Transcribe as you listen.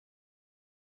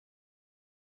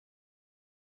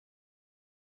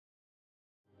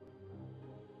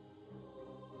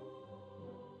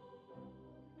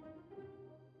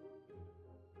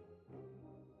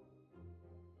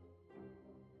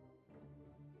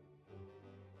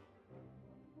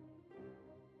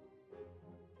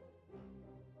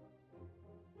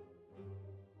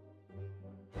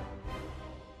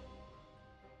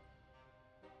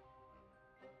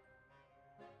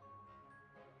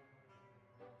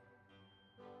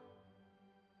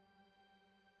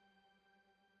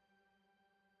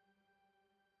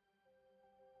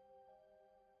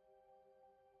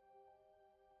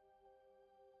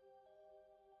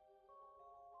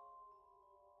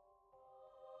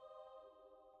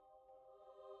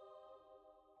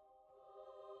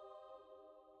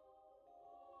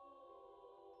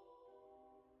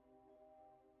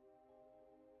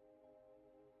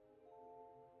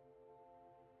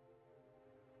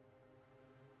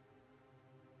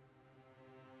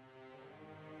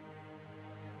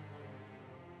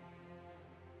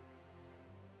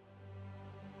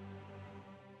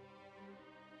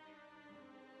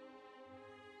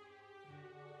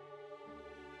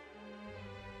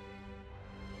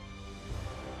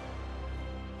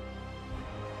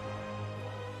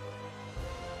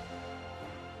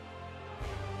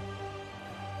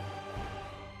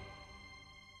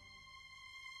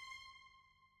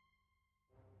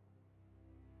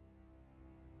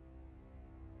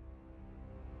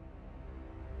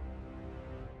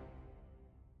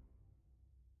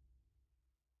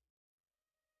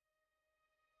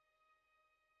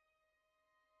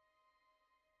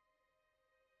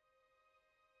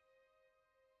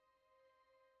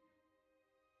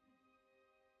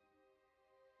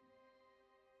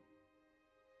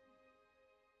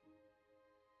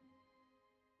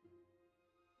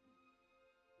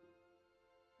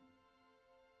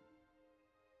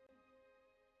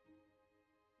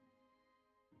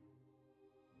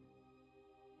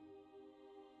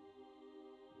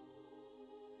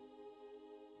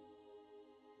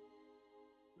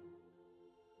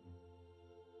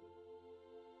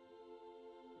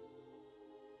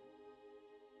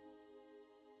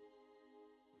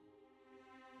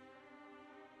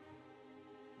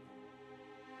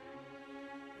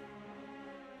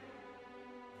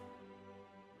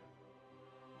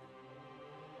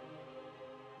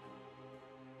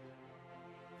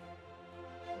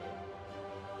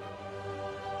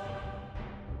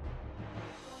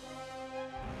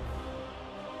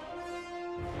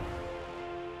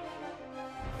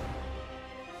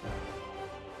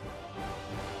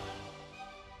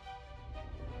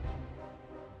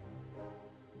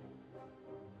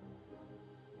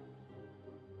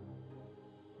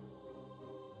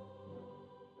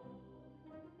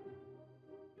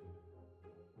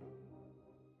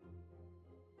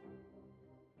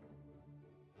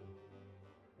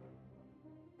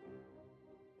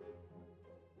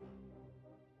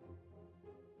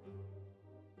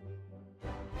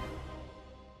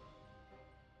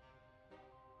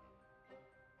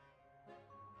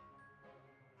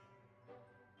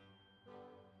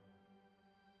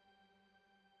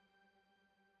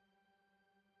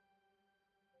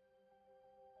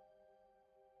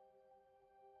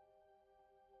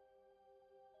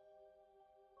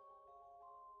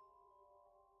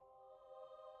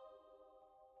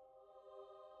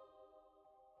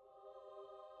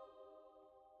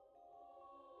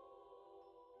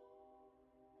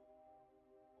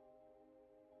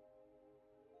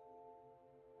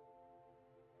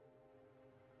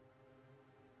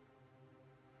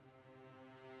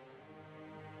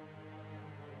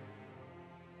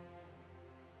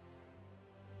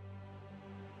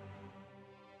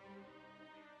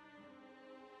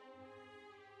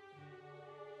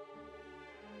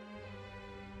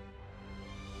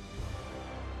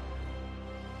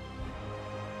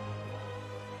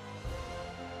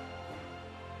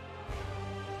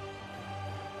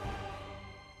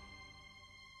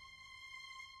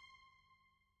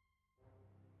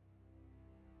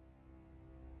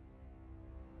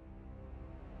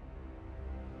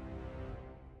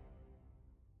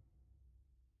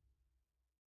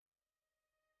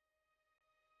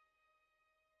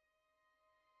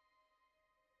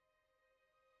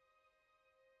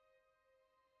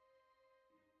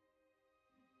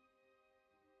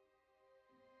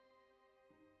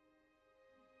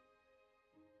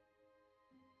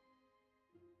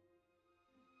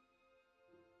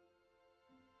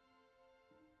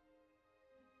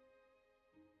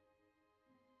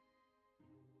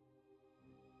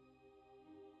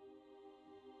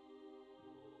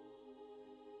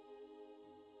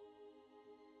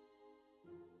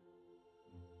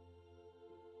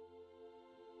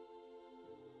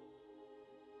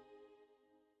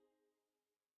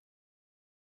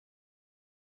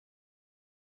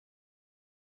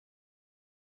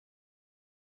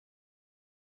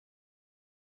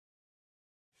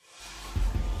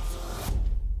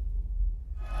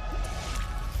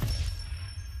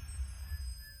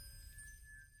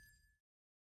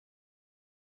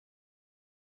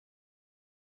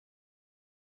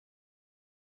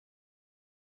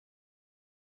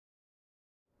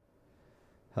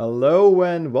Hello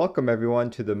and welcome everyone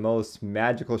to the most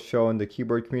magical show in the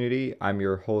keyboard community. I'm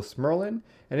your host Merlin,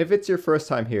 and if it's your first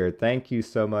time here, thank you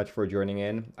so much for joining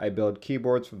in. I build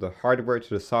keyboards from the hardware to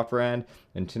the software end,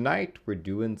 and tonight we're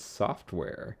doing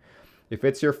software. If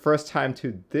it's your first time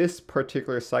to this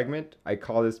particular segment, I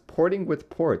call this porting with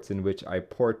ports, in which I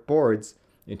port boards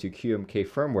into QMK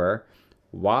firmware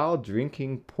while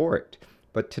drinking port.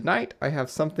 But tonight I have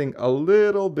something a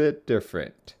little bit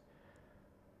different.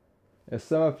 As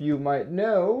some of you might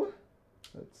know,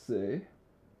 let's see,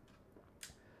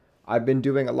 I've been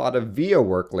doing a lot of VIA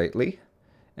work lately,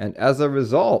 and as a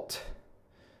result,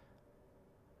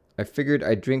 I figured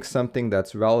I'd drink something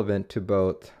that's relevant to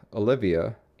both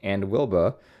Olivia and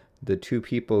Wilba, the two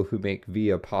people who make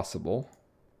VIA possible.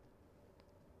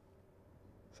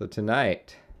 So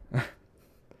tonight,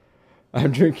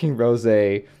 I'm drinking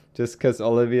rosé just because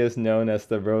Olivia is known as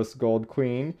the Rose Gold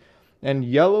Queen, and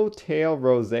Yellowtail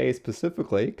Rosé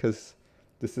specifically because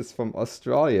this is from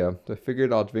Australia. I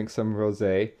figured I'll drink some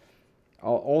rosé.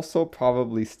 I'll also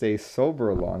probably stay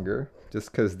sober longer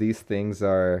just because these things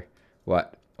are,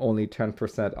 what, only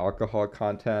 10% alcohol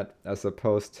content as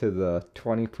opposed to the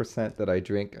 20% that I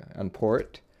drink on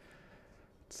port.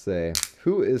 Let's see,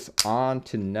 who is on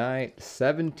tonight?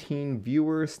 17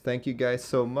 viewers. Thank you guys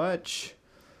so much.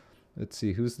 Let's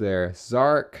see who's there.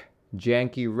 Zark,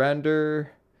 Janky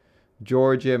Render,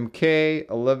 George MK,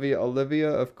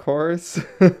 Olivia, of course.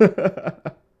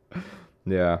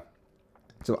 Yeah.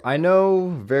 So I know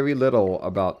very little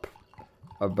about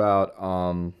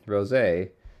rosé.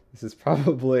 This is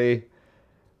probably,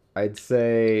 I'd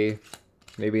say,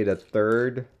 maybe the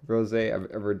third rosé I've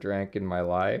ever drank in my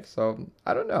life. So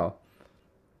I don't know.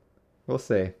 We'll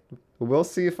see. We'll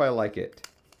see if I like it.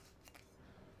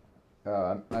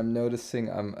 I'm noticing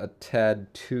I'm a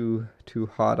tad too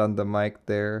hot on the mic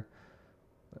there.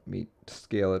 Let me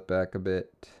scale it back a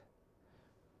bit.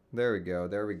 There we go.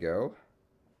 There we go.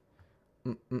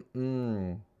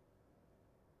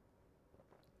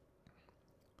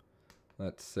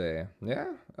 Let's see.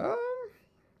 Yeah.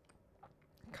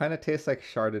 Kind of tastes like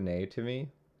Chardonnay to me.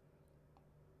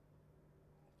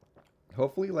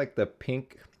 Hopefully, like the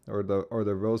pink or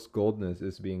the rose goldness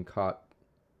is being caught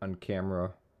on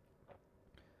camera.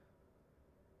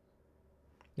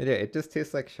 Yeah, it just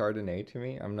tastes like Chardonnay to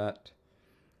me.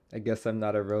 I guess I'm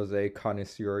not a rosé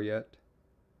connoisseur yet.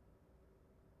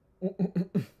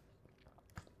 Let's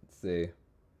see.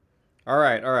 All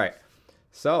right.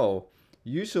 So,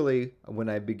 usually when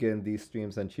I begin these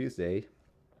streams on Tuesday,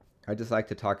 I just like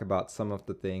to talk about some of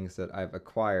the things that I've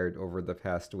acquired over the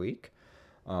past week.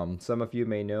 Some of you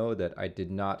may know that I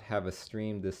did not have a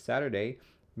stream this Saturday,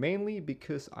 mainly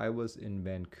because I was in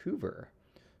Vancouver.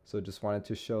 So just wanted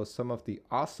to show some of the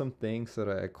awesome things that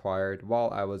I acquired while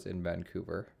I was in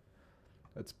Vancouver.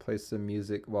 Let's play some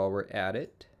music while we're at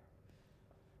it.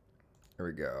 Here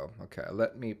we go. Okay,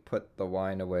 let me put the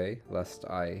wine away lest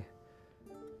I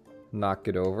knock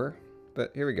it over.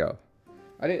 But here we go.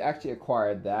 I didn't actually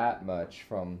acquire that much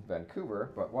from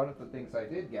Vancouver, but one of the things I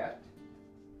did get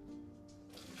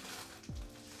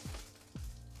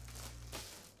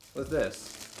was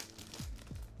this.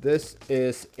 This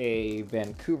is a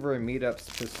Vancouver meetup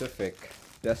specific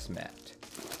desk mat.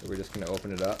 So we're just going to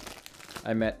open it up.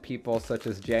 I met people such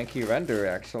as Janky Render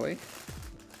actually.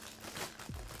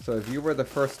 So if you were the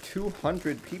first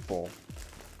 200 people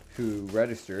who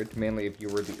registered, mainly if you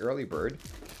were the early bird,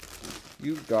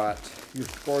 you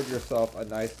scored yourself a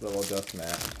nice little desk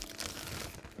mat.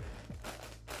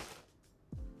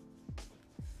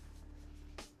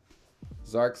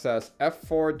 Zark says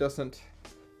F4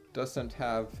 doesn't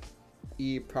have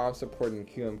EEPROM support in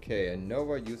QMK, and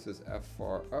Nova uses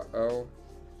F4. Uh-oh.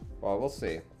 Well, we'll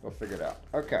see. We'll figure it out.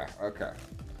 Okay.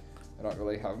 I don't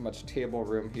really have much table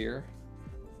room here,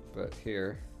 but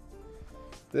here.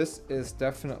 This is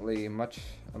definitely a much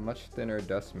thinner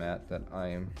dust mat than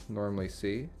I normally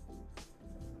see.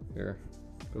 Here,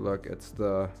 look, it's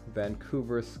the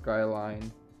Vancouver skyline.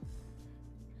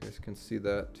 You guys can see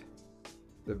that.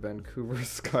 The Vancouver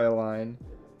skyline.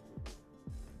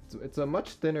 It's a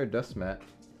much thinner dust mat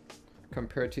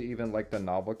compared to even like the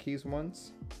Novelkeys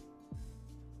ones.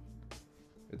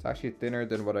 It's actually thinner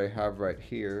than what I have right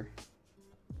here,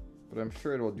 but I'm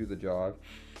sure it will do the job.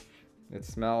 It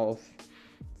smells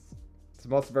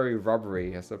very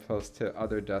rubbery as opposed to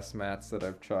other dust mats that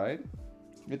I've tried.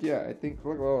 But yeah, I think,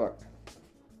 look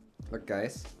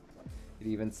guys, it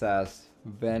even says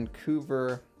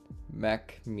Vancouver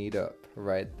Mech Meetup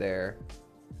right there.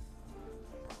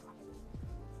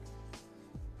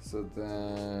 So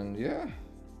then, yeah,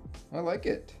 I like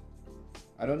it.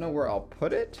 I don't know where I'll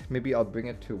put it. Maybe I'll bring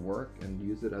it to work and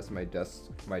use it as my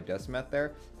desk mat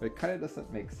there. But it kind of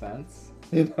doesn't make sense,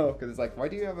 you know, because it's like, why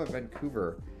do you have a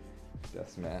Vancouver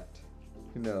desk mat?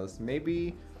 Who knows?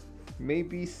 Maybe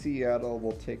Seattle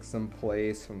will take some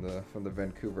place from the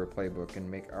Vancouver playbook and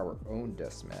make our own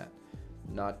desk mat,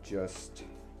 not just,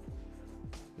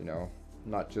 you know,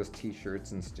 not just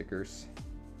t-shirts and stickers.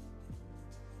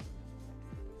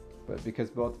 But because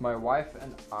both my wife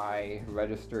and I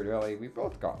registered early, we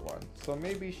both got one. So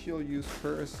maybe she'll use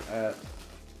hers at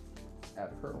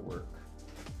her work.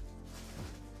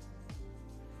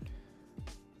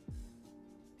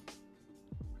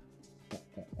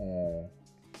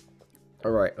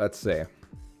 Alright, let's see.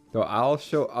 So I'll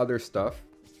show other stuff.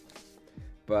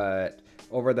 But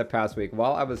over the past week,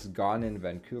 while I was gone in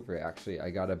Vancouver, actually, I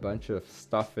got a bunch of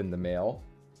stuff in the mail.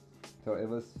 So it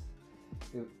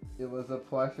was a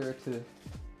pleasure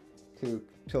to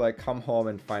like come home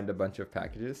and find a bunch of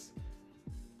packages.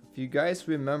 If you guys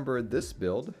remember this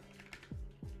build,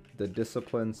 the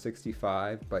Discipline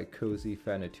 65 by Cozy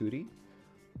Fanatuti,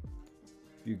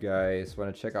 if you guys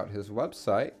want to check out his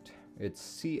website,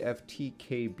 it's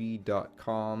cftkb.com.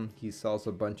 He sells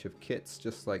a bunch of kits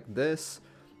just like this.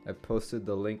 I posted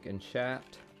the link in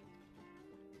chat.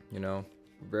 You know,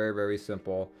 very, very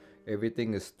simple.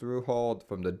 Everything is through-hole,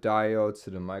 from the diodes to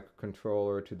the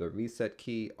microcontroller to the reset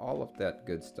key, all of that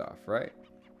good stuff, right?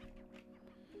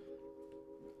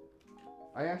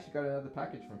 I actually got another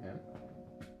package from him.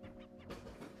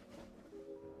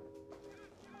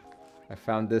 I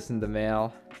found this in the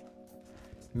mail.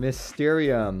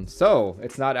 Mysterium. So,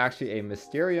 it's not actually a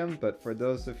Mysterium, but for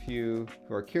those of you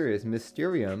who are curious,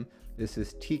 Mysterium is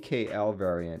his TKL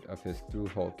variant of his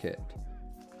through-hole kit.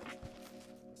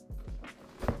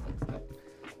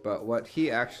 But what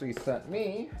he actually sent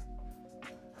me,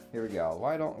 here we go.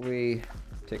 Why don't we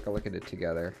take a look at it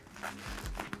together?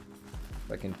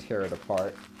 If I can tear it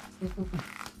apart.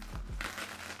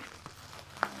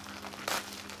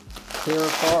 Tear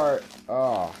apart.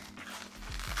 Oh.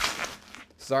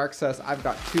 Zark says, I've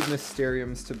got 2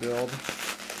 Mysteriums to build.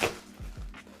 There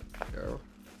we go.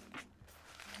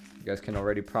 You guys can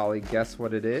already probably guess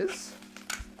what it is.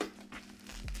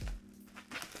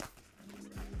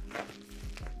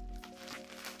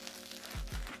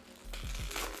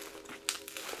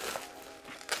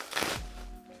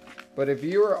 But if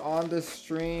you were on the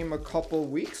stream a couple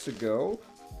weeks ago,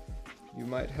 you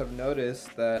might have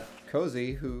noticed that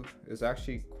Cozy, who is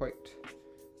actually quite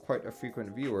a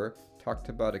frequent viewer, talked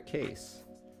about a case.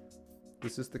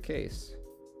 This is the case.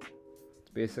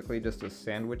 It's basically just a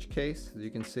sandwich case, as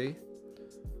you can see.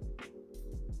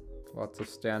 Lots of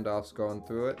standoffs going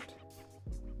through it.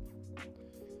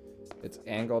 It's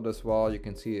angled as well. You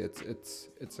can see it's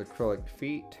acrylic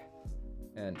feet,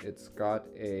 and it's got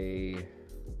a,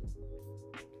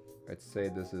 I'd say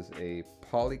this is a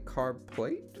polycarb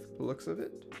plate, from the looks of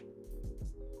it.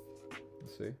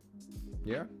 Let's see.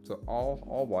 Yeah, so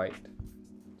all white.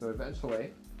 So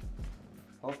eventually,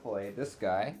 hopefully, this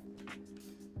guy,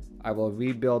 I will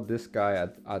rebuild this guy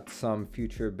at some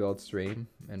future build stream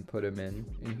and put him in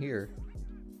here.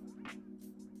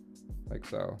 Like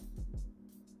so.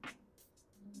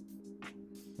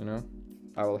 You know?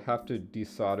 I will have to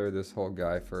desolder this whole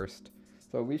guy first.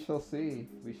 So we shall see.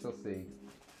 We shall see.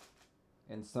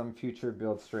 In some future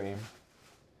build stream,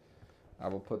 I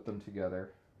will put them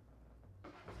together.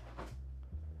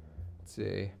 Let's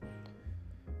see.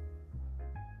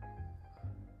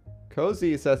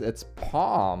 Cozy says it's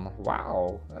Palm.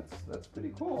 Wow, that's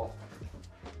pretty cool.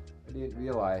 I didn't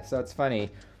realize. So it's funny.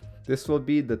 This will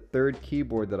be the 3rd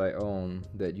keyboard that I own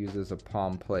that uses a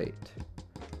Palm plate.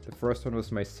 The first one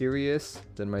was my Sirius,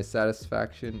 then my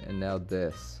Satisfaction, and now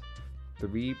this.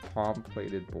 3 Palm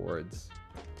plated boards.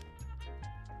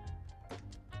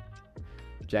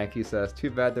 Janky says,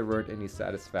 too bad there weren't any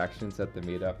Satisfactions at the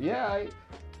meetup. Yeah,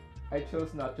 I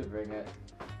chose not to bring it.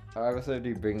 I was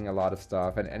already bringing a lot of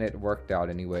stuff, and it worked out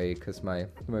anyway, because my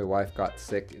wife got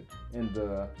sick in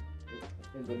the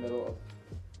middle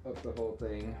of the whole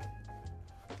thing.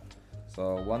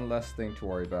 So one less thing to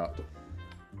worry about.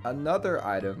 Another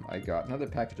item I got, another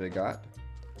package I got,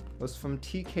 was from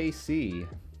TKC.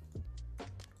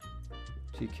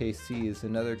 TKC is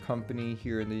another company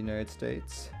here in the United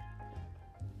States.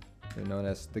 They're known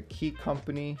as the Key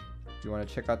Company. If you want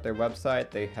to check out their website,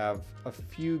 they have a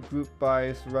few group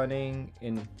buys running,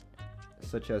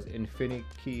 such as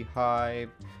Infinity Hive,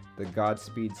 the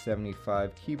Godspeed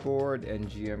 75 keyboard, and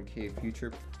GMK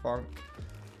Future Funk.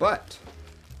 But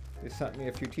they sent me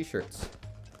a few t-shirts.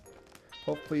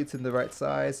 Hopefully it's in the right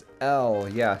size. L,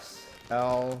 yes,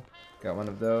 L. Got one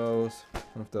of those.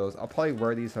 I'll probably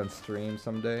wear these on stream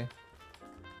someday.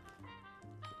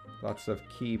 Lots of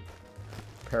key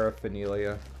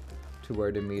paraphernalia to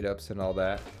wear to meetups and all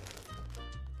that.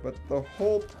 But the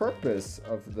whole purpose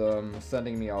of them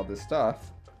sending me all this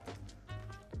stuff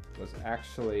was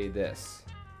actually this.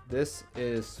 This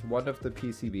is one of the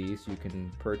PCBs you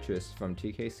can purchase from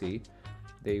TKC.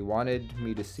 They wanted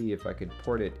me to see if I could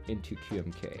port it into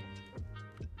QMK.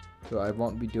 So I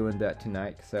won't be doing that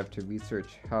tonight because I have to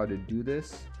research how to do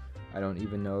this. I don't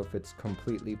even know if it's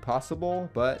completely possible,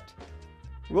 but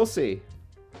we'll see.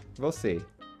 We'll see.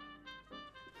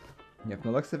 Yeah,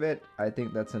 from the looks of it, I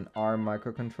think that's an ARM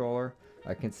microcontroller.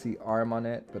 I can see ARM on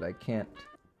it, but I can't.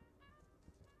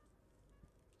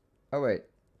 Oh wait,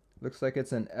 looks like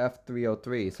it's an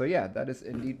F303. So yeah, that is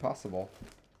indeed possible.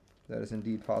 That is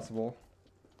indeed possible.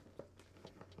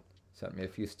 Sent me a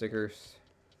few stickers.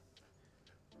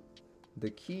 The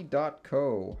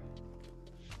key.co.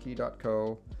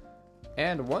 Key.co.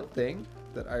 And one thing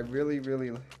that I really,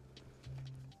 really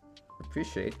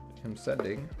appreciate him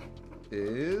sending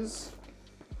is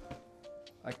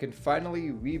I can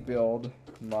finally rebuild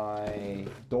my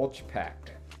Dolch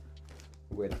pack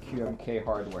with QMK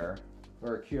hardware,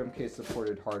 or QMK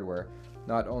supported hardware.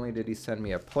 Not only did he send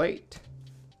me a plate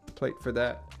for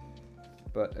that,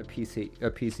 but a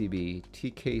PCB,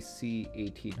 TKC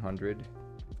 1800.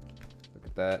 Look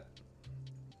at that.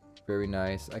 Very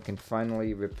nice. I can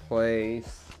finally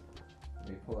replace, let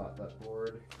me pull out that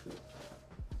board.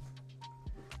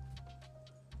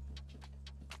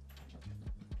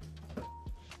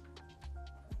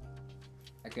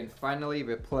 I can finally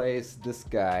replace this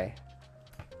guy.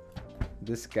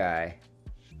 This guy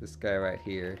right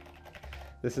here.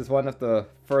 This is one of the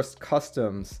first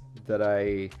customs that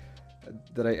I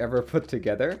ever put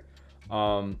together.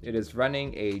 It is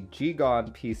running a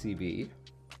G-Gon PCB.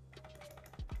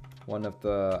 One of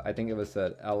the, I think it was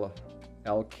a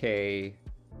LK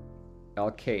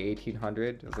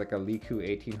 1800. It was like a Liku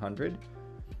 1800.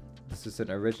 This is an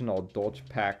original Dolch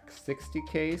Pack 60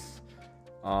 case.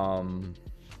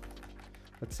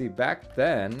 Let's see, back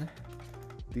then,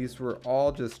 these were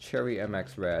all just Cherry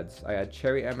MX Reds. I had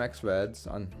Cherry MX Reds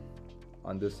on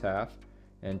this half,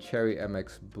 and Cherry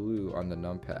MX Blue on the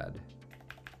numpad.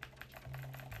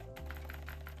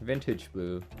 Vintage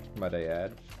blue, might I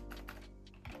add.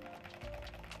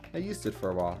 I used it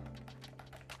for a while.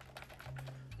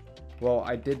 Well,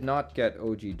 I did not get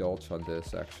OG Dolch on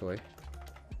this, actually.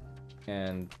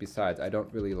 And besides, I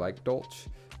don't really like Dolch.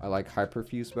 I like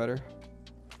Hyperfuse better.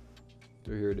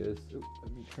 So here it is. Ooh,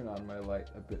 let me turn on my light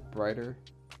a bit brighter.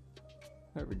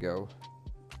 There we go.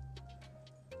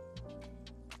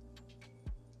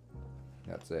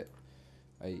 That's it.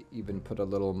 I even put a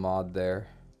little mod there,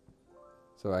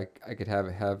 so I could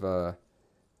have a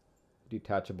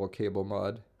detachable cable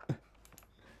mod.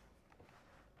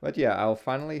 But yeah, I'll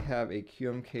finally have a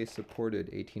QMK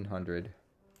supported 1800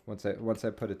 once I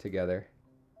put it together.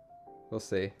 We'll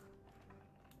see.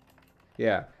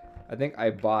 Yeah, I think I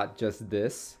bought just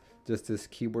this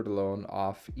keyboard alone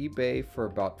off eBay for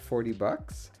about 40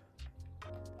 bucks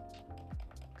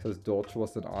because Dolch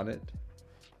wasn't on it.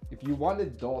 If you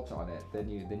wanted Dolch on it, then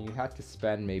you had to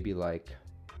spend maybe like,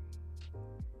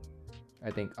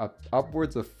 I think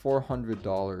upwards of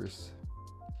 $400,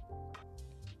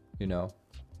 you know,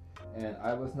 and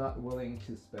I was not willing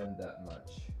to spend that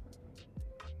much.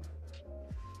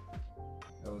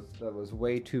 That was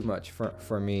way too much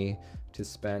for me to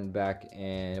spend back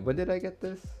in, when did I get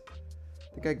this?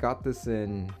 I think I got this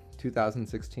in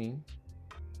 2016.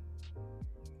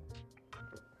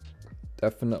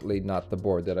 Definitely not the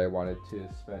board that I wanted to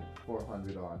spend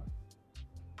 $400 on.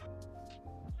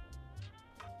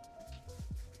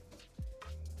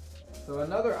 So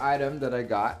another item that I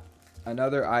got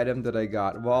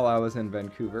while I was in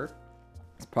Vancouver,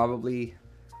 is probably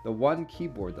the one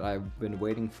keyboard that I've been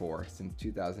waiting for since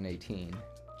 2018.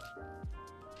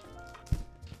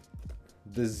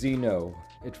 The Xeno.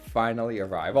 It finally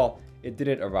arrived. Well, it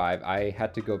didn't arrive. I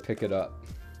had to go pick it up.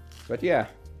 But yeah,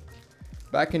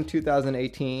 back in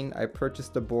 2018, I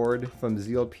purchased a board from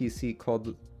Zeal PC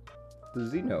called the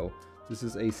Xeno. This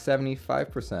is a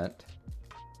 75%.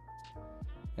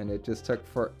 And it just took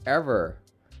forever.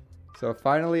 So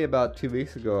finally, about 2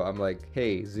 weeks ago, I'm like,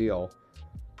 hey, Zeal,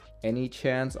 any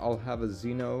chance I'll have a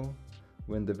Xeno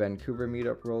when the Vancouver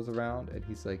meetup rolls around? And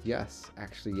he's like, yes,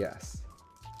 actually yes.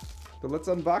 So let's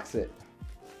unbox it.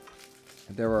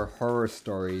 There were horror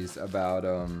stories about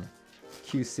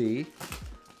QC.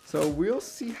 So we'll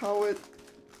see how it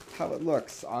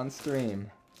looks on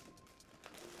stream.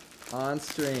 On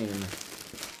stream.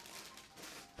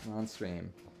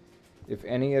 If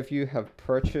any of you have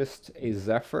purchased a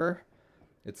Zephyr,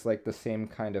 it's like the same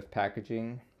kind of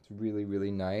packaging. It's really,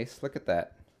 really nice. Look at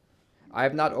that. I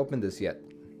have not opened this yet.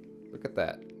 Look at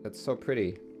that. That's so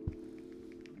pretty.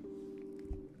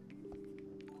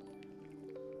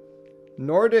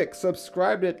 Nordic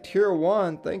subscribed at tier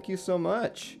 1. Thank you so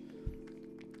much.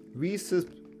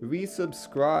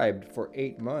 Resubscribed for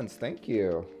 8 months. Thank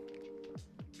you.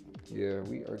 Yeah,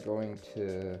 we are going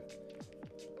to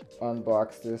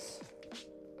unbox this.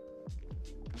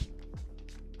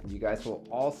 You guys will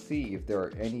all see if there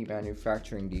are any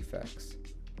manufacturing defects.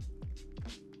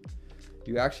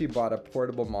 You actually bought a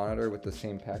portable monitor with the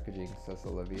same packaging, says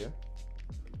Olivia.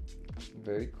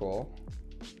 Very cool.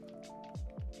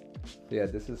 Yeah,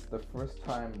 this is the first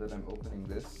time that I'm opening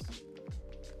this.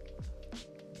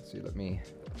 Let's see, let me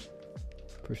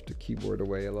push the keyboard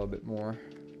away a little bit more.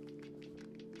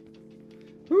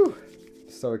 Whew,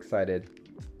 so excited.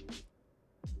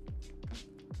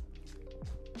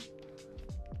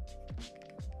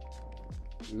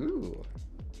 Ooh,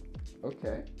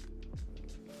 okay.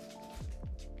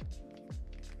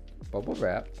 Bubble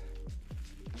wrap.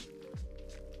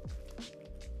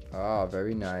 Ah,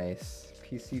 very nice.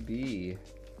 PCB.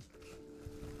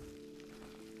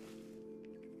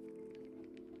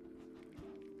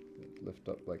 Lift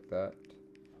up like that.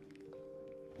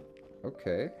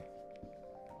 Okay.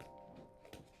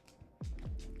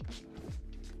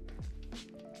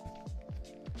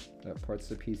 That part's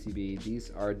the PCB.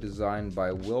 These are designed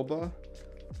by Wilba.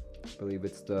 I believe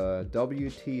it's the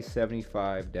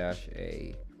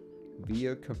WT75-A.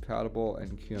 VIA compatible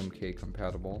and QMK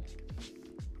compatible.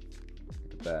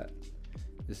 Look at that.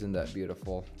 Isn't that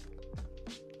beautiful?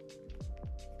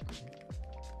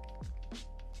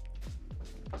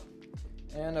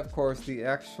 And of course the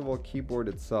actual keyboard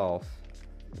itself.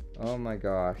 Oh my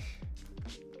gosh.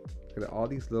 Look at all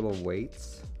these little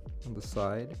weights on the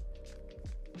side.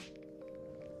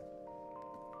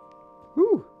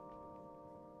 Whew!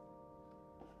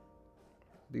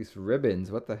 These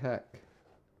ribbons, what the heck?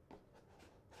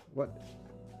 What?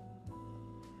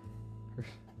 There's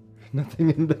nothing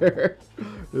in there.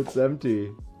 It's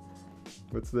empty.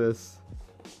 What's this?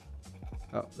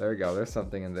 Oh, there we go. There's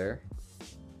something in there.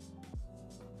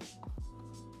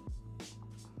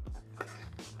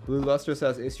 Blue Luster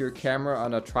says, is your camera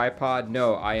on a tripod?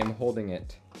 No, I am holding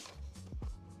it.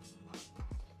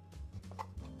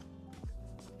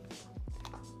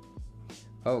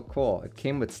 Oh, cool. It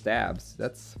came with stabs.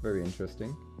 That's very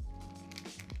interesting.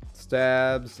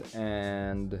 Stabs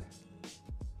and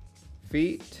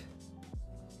feet.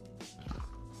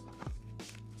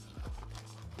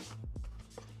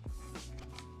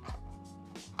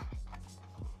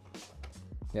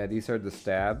 Yeah, these are the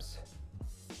stabs.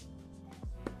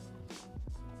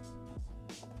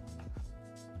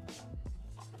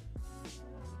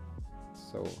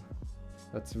 So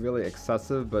that's really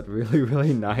excessive, but really,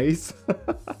 really nice.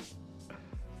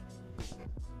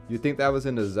 You think that was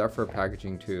in the Zephyr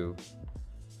packaging too?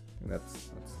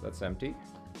 That's empty.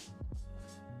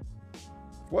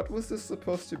 What was this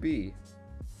supposed to be?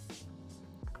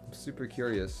 I'm super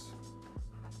curious.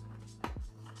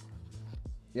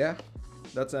 Yeah,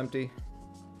 that's empty.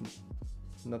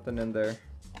 Nothing in there.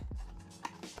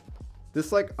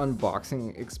 This like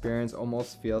unboxing experience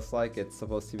almost feels like it's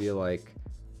supposed to be like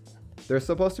there's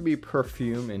supposed to be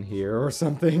perfume in here or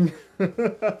something.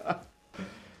 And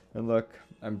look,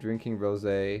 I'm drinking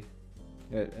rosé.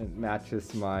 It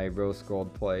matches my rose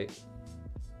gold plate.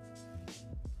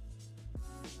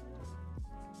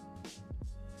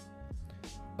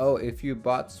 Oh, if you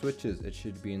bought switches, it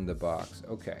should be in the box.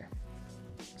 Okay.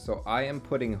 So I am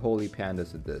putting Holy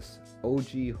Pandas in this.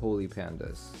 OG Holy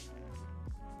Pandas.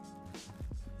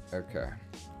 Okay.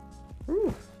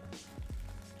 Whew.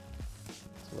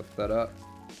 Let's lift that up.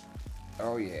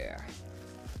 Oh yeah.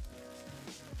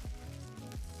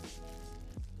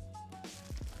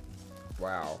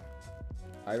 Wow.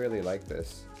 I really like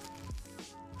this.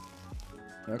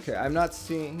 Okay, I'm not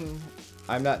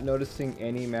noticing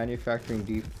any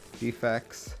manufacturing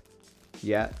defects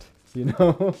yet, you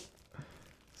know?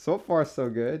 So far so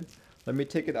good. Let me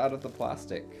take it out of the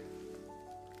plastic.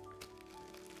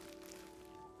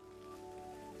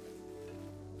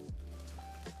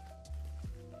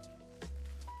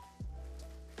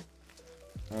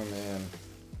 Oh man.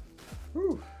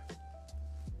 Whew.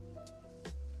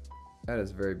 That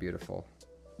is very beautiful.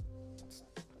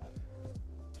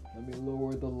 Let me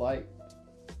lower the light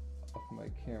off my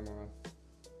camera.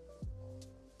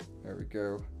 There we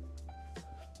go.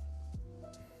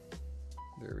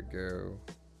 There we go.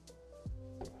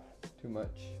 Too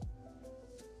much.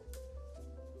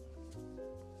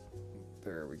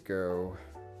 There we go.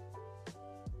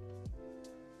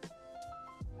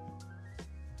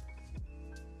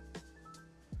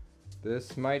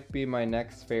 This might be my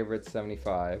next favorite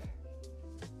 75.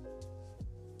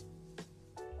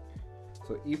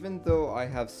 So even though I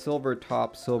have silver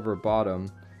top, silver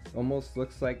bottom, it almost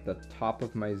looks like the top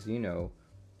of my Xeno.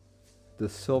 The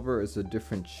silver is a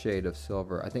different shade of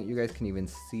silver. I think you guys can even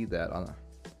see that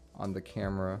on the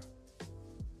camera.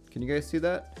 Can you guys see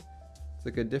that? It's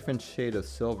like a different shade of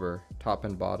silver, top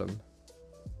and bottom.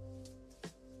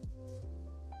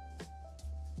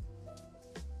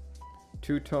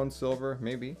 Two-tone silver,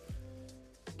 maybe.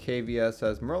 KVS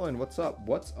says, Merlin, what's up?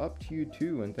 What's up to you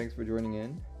too? And thanks for joining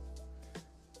in.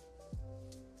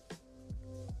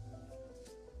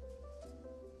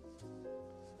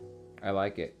 I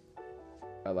like it.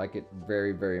 I like it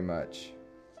very, very much.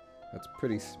 That's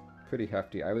pretty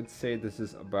hefty. I would say this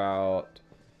is about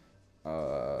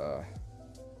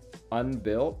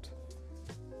unbuilt,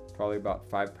 probably about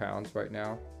 5 pounds right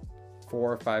now.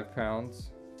 4 or 5 pounds.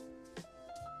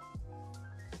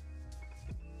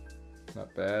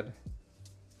 Not bad.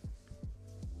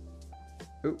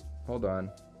 Ooh, hold on.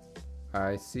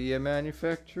 I see a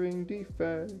manufacturing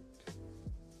defect.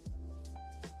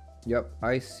 Yep,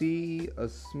 I see a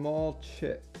small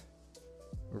chip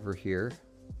over here.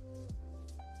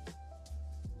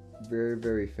 Very,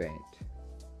 very faint.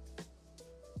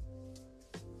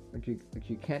 Like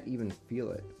you can't even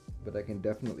feel it, but I can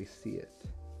definitely see it.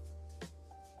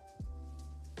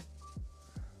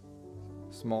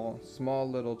 Small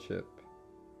little chip.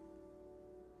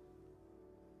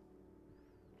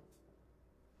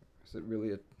 Is it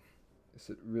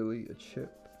really a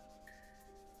chip?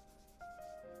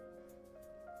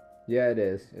 Yeah, it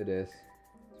is. It is.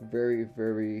 It's very,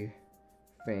 very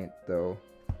faint though.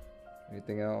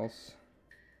 Anything else?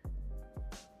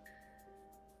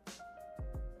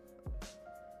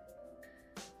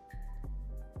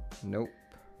 Nope.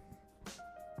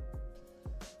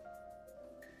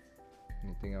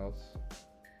 Anything else?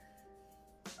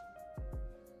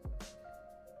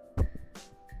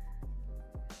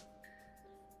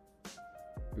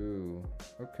 Ooh,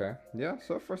 okay. Yeah,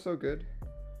 so far so good.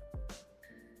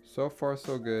 So far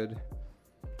so good.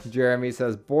 Jeremy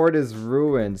says, board is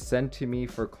ruined. Send to me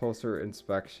for closer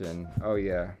inspection. Oh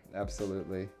yeah,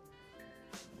 absolutely.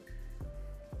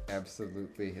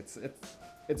 Absolutely.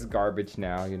 It's garbage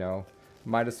now, you know.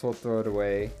 Might as well throw it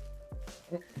away.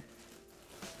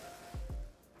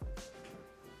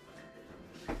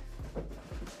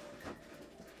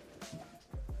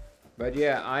 But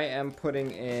yeah, I am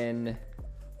putting in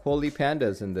Holy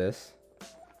Pandas in this.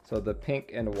 So the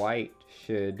pink and white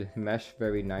should mesh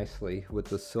very nicely with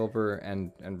the silver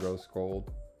and rose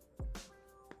gold.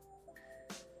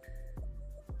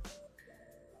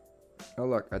 Oh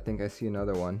look, I think I see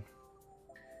another one.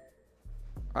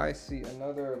 I see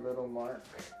another little mark.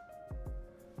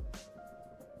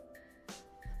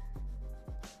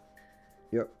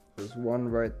 Yep, there's one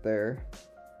right there.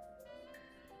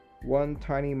 One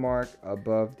tiny mark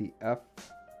above the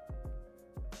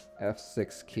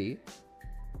F6 key.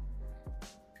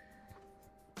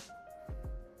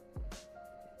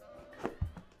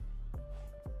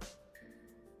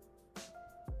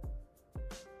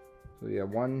 So yeah,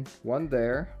 one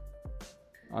there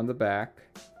on the back,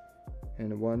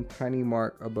 and one tiny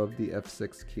mark above the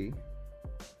F6 key.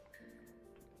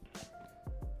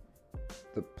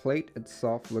 The plate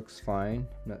itself looks fine,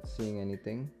 not seeing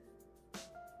anything.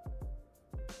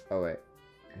 Oh wait,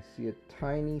 I see a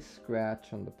tiny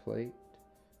scratch on the plate.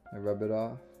 I rub it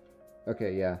off.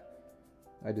 Okay, yeah,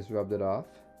 I just rubbed it off.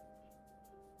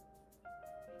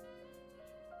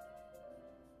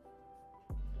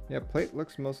 Yeah, plate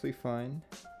looks mostly fine.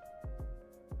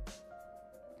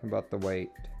 How about the weight?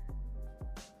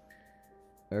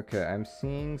 Okay, I'm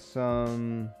seeing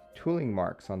some tooling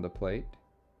marks on the plate.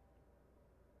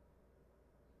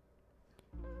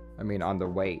 I mean on the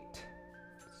weight.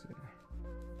 Let's see.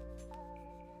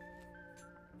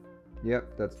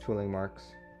 Yep, that's tooling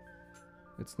marks.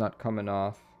 It's not coming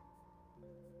off.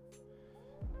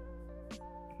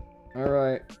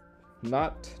 Alright.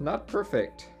 Not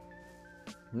perfect.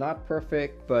 Not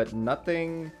perfect, but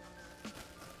nothing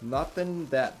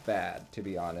that bad, to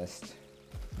be honest.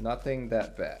 Nothing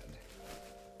that bad.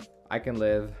 I can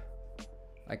live.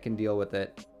 I can deal with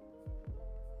it.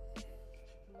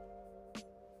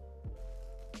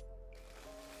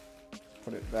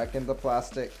 Put it back in the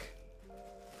plastic.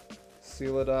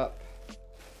 Seal it up.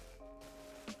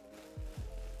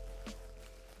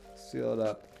 Seal it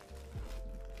up.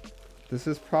 This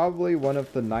is probably one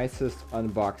of the nicest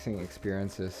unboxing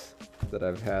experiences that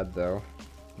I've had, though.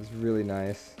 It's really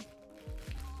nice.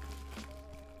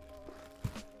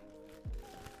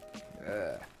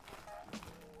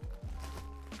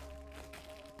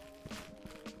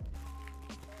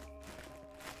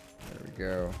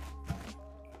 go.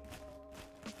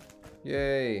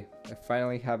 Yay! I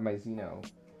finally have my Xeno.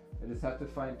 I just have to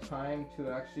find time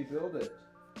to actually build it.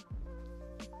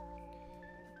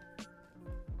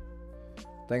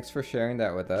 Thanks for sharing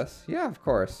that with us. Yeah, of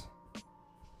course.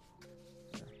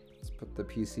 Let's put the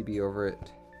PCB over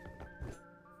it.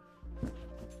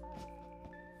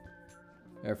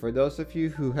 And for those of you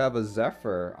who have a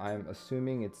Zephyr, I'm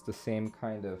assuming it's the same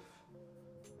kind of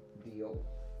deal.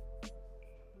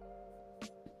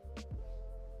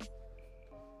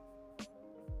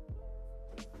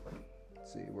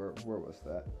 Let's see, where was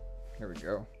that? Here we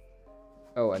go.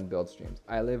 Oh, and build streams.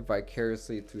 I live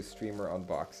vicariously through streamer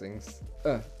unboxings.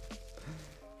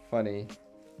 Funny.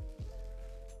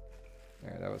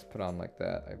 There, that was put on like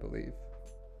that, I believe.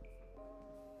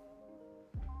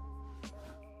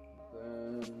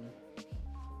 Then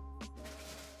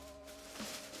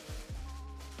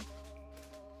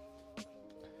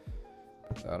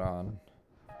put that on.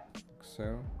 Like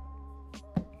so.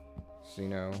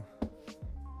 Xeno.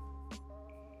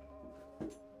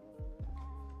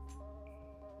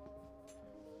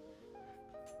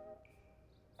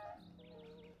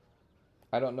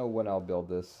 I don't know when I'll build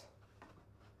this.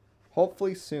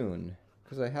 Hopefully soon,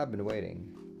 because I have been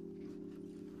waiting.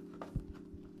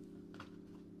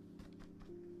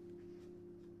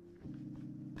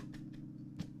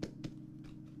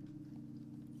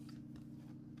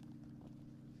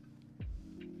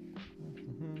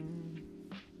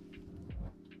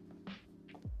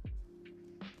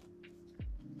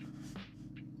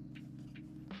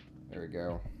 There we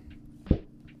go.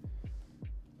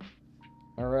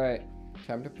 All right.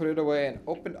 Time to put it away and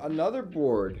open another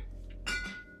board.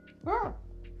 Ah.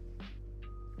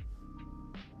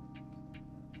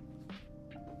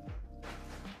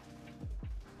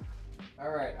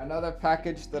 All right, another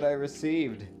package that I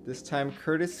received, this time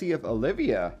courtesy of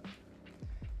Olivia.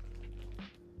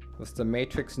 It's the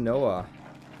Matrix Noah.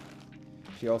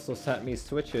 She also sent me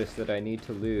switches that I need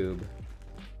to lube.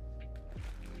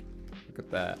 Look at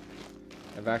that.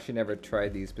 I've actually never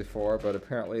tried these before, but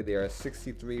apparently they are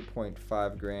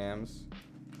 63.5 grams.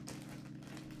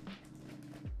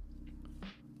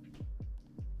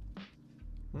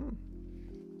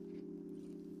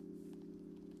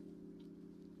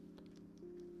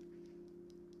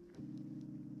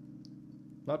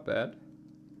 Not bad.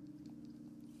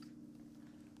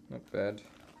 Not bad.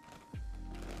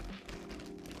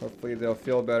 Hopefully they'll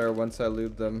feel better once I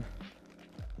lube them.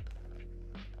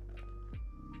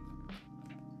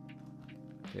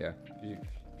 Yeah,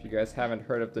 if you guys haven't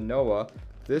heard of the Noah,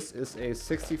 this is a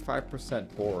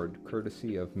 65% board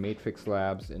courtesy of Matrix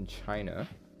Labs in China.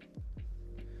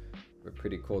 A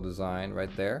pretty cool design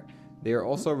right there. They are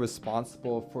also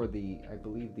responsible for the, I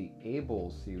believe, the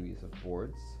Able series of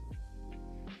boards.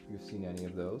 If you've seen any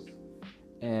of those.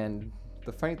 And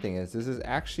the funny thing is, this is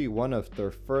actually one of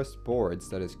their first boards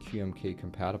that is QMK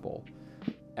compatible.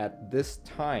 At this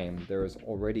time, there is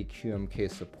already QMK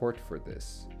support for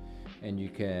this. And you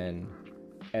can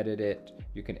edit it.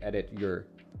 You can edit your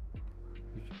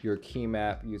key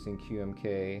map using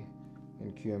QMK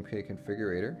and QMK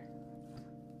configurator.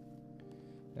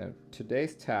 Now,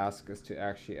 today's task is to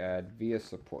actually add VIA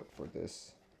support for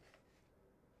this.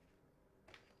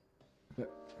 Look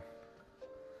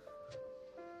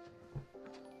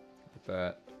at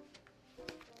that.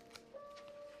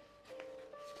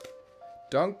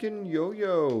 Duncan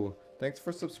Yo-Yo, thanks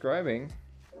for subscribing.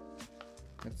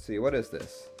 Let's see, what is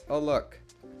this? Oh, look.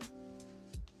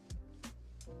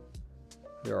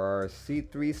 There are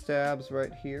C3 stabs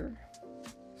right here.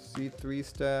 C3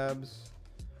 stabs.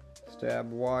 Stab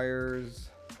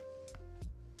wires.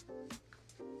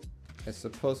 I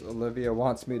suppose Olivia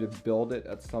wants me to build it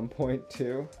at some point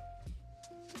too.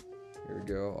 Here we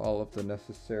go, all of the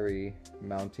necessary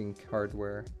mounting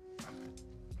hardware.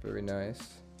 Very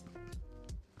nice.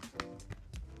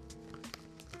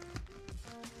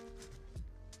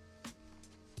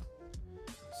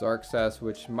 Zark says,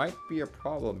 which might be a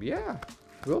problem. Yeah,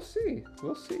 we'll see.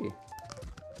 We'll see.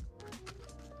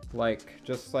 Like,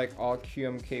 just like all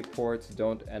QMK ports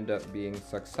don't end up being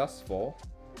successful,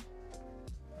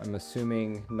 I'm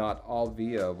assuming not all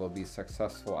VIA will be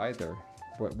successful either.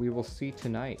 But we will see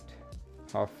tonight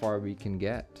how far we can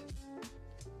get.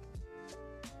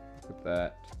 Look at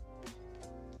that.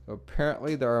 So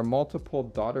apparently there are multiple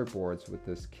daughter boards with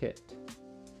this kit.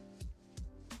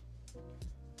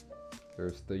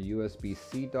 There's the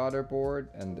USB-C daughter board,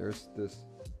 and there's this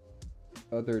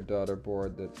other daughter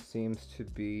board that seems to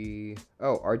be...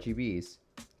 Oh, RGBs.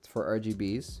 It's for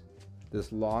RGBs.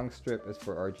 This long strip is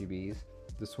for RGBs.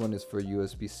 This one is for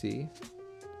USB-C.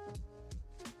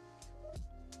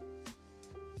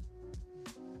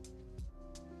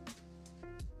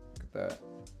 at that.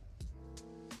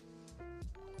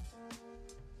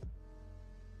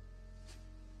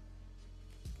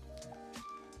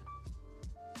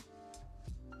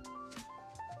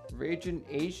 Raging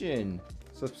Asian,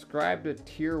 subscribe to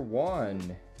tier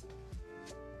 1.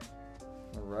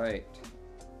 All right.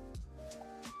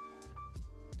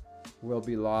 Will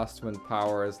be lost when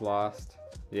power is lost.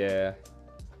 Yeah.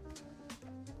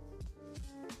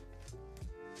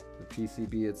 The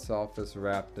PCB itself is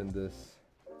wrapped in this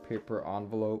paper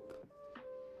envelope.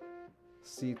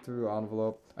 See-through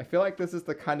envelope. I feel like this is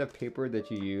the kind of paper that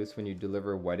you use when you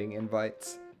deliver wedding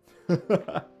invites. Look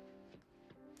at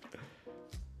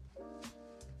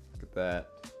that.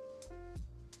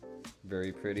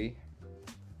 Very pretty.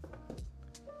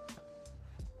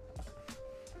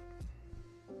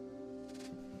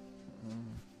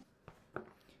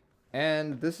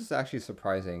 And this is actually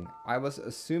surprising. I was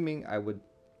assuming I would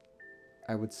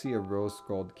see a rose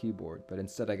gold keyboard, but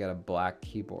instead I got a black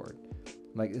keyboard.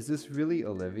 Like, is this really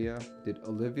Olivia? Did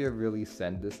Olivia really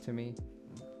send this to me?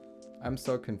 I'm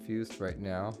so confused right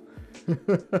now.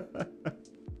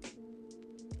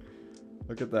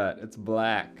 Look at that, it's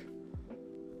black.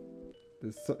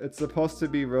 It's supposed to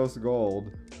be rose gold.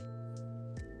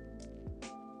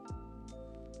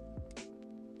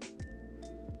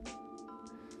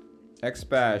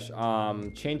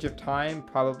 Xbash, change of time,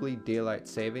 probably daylight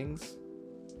savings.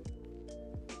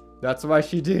 That's why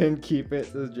she didn't keep it,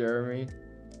 says Jeremy.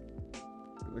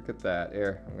 Look at that.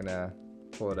 Here, I'm gonna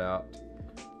pull it out.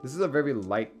 This is a very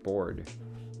light board.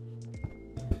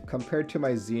 Compared to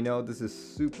my Xeno, this is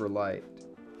super light.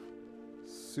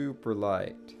 Super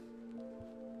light.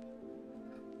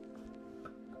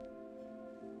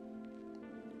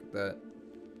 Look at that.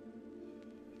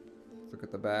 Let's look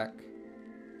at the back.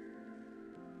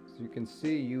 So you can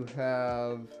see you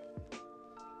have,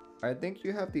 I think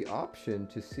you have the option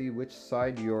to see which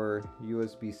side your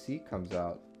USB-C comes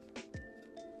out.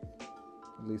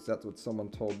 At least that's what someone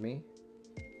told me.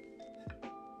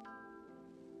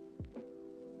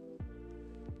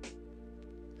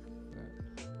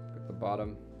 At the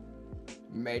bottom,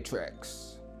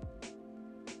 matrix.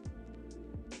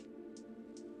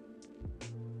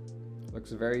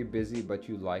 Looks very busy, but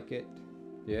you like it.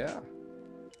 Yeah.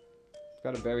 It's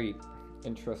got a very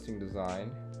interesting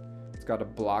design. It's got a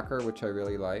blocker, which I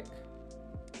really like.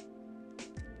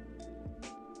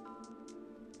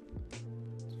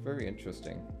 It's very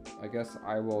interesting. I guess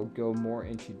I will go more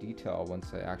into detail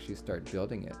once I actually start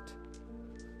building it.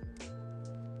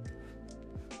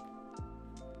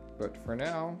 But for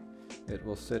now, it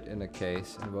will sit in a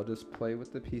case and we'll just play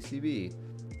with the PCB.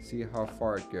 See how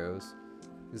far it goes.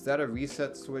 Is that a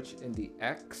reset switch in the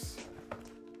X?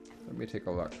 Let me take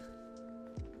a look.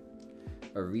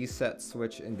 A reset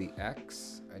switch in the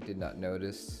X? I did not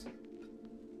notice.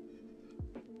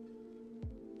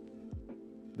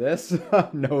 This?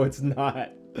 No, it's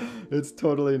not. It's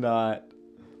totally not.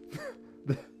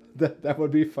 That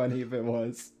would be funny if it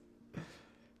was.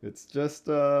 It's just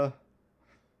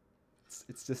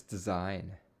it's just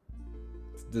design.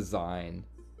 It's design.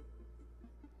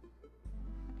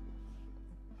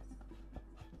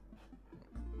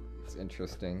 It's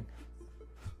interesting.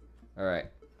 All right.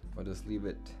 We'll just leave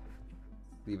it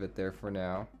there for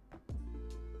now.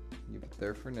 Leave it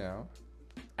there for now.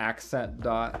 Accent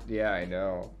dot. Yeah, I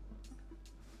know.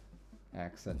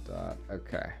 Accent dot.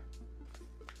 Okay.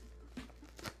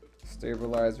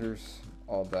 Stabilizers,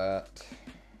 all that.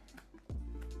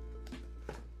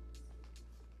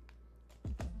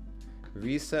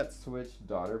 Reset switch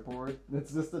daughter board.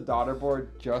 It's just the daughter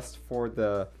board just for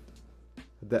that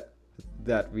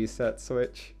reset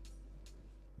switch.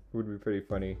 Would be pretty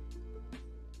funny.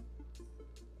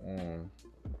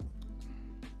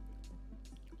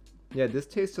 Yeah, this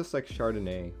tastes just like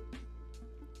Chardonnay.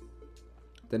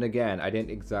 Then again, I didn't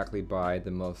exactly buy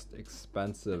the most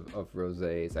expensive of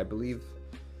rosés. I believe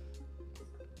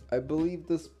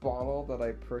this bottle that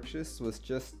I purchased was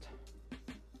just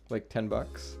like 10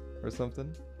 bucks or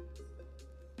something.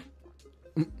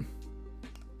 We'll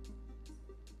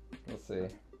see.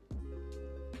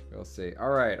 We'll see.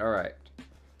 All right.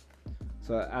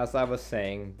 So as I was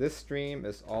saying, this stream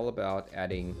is all about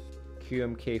adding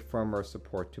QMK firmware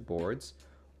support to boards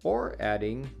or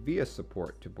adding VIA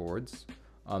support to boards.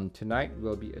 Tonight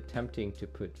we'll be attempting to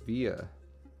put VIA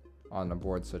on a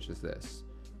board such as this.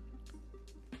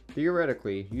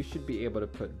 Theoretically, you should be able to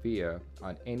put VIA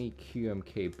on any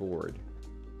QMK board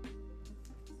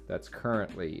that's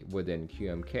currently within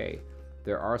QMK.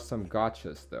 There are some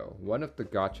gotchas though. One of the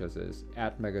gotchas is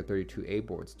ATmega32A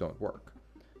boards don't work.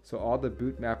 So all the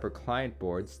bootmapper client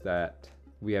boards that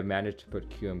we have managed to put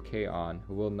QMK on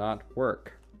will not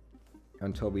work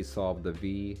until we solve the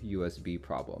VUSB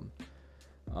problem.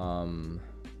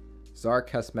 Zark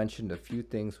has mentioned a few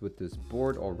things with this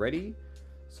board already,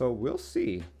 so we'll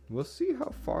see. We'll see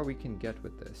how far we can get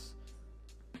with this.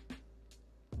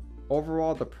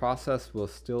 Overall, the process will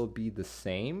still be the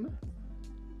same,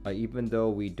 even though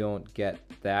we don't get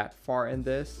that far in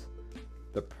this.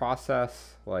 The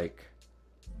process, like,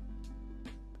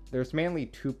 there's mainly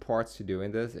two parts to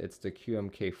doing this. It's the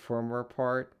QMK firmware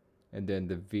part and then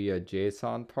the via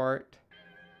JSON part.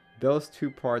 Those two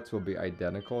parts will be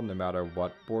identical no matter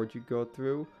what board you go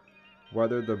through.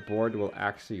 Whether the board will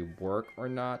actually work or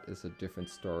not is a different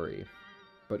story.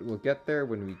 But we'll get there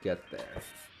when we get there.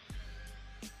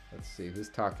 Let's see, who's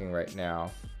talking right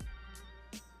now?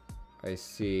 I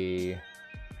see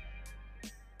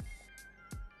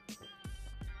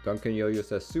Duncan Yo-Yo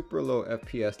says super low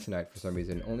FPS tonight for some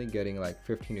reason, only getting like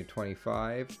 15 to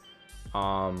 25.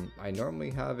 I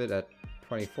normally have it at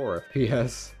 24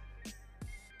 FPS.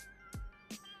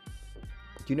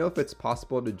 Do you know if it's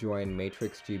possible to join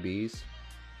Matrix GBs?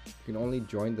 You can only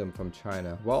join them from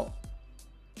China. Well,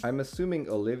 I'm assuming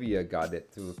Olivia got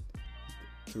it through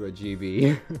a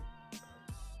GB.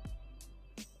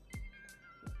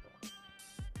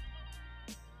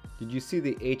 Did you see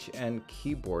the HN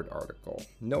keyboard article?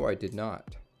 No, I did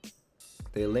not.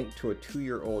 They linked to a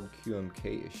 2-year-old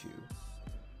QMK issue.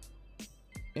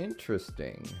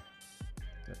 Interesting.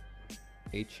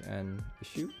 HN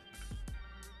issue?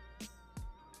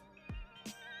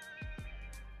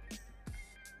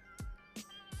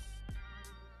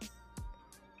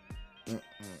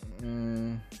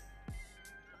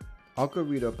 I'll go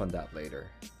read up on that later.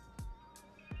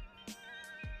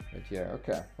 But yeah,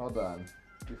 okay, hold on.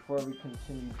 Before we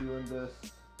continue doing this,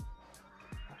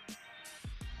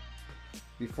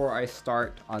 before I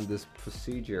start on this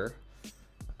procedure,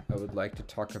 I would like to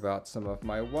talk about some of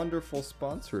my wonderful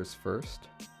sponsors first.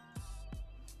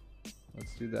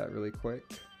 Let's do that really quick.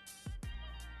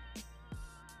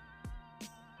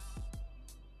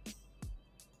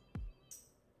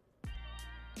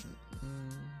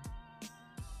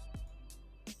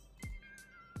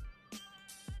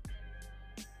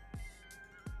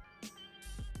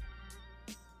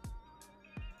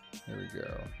 There we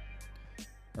go.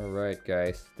 Alright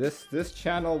guys, this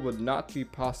channel would not be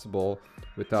possible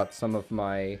without some of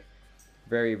my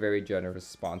very generous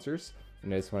sponsors,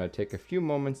 and I just want to take a few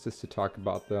moments just to talk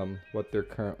about them, what they're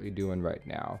currently doing right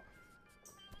now.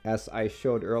 As I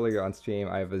showed earlier on stream,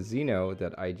 I have a Xeno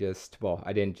that I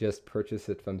didn't just purchase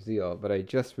it from Zeal, but I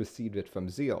just received it from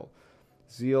Zeal.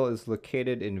 Zeal is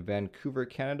located in Vancouver,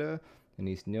 Canada, and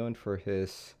he's known for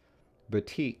his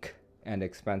boutique and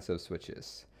expensive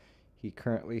switches. He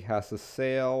currently has a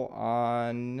sale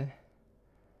on,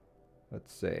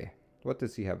 let's see, what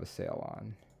does he have a sale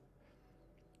on?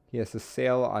 He has a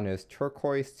sale on his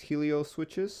turquoise Helio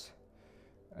switches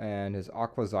and his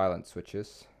aqua Xylent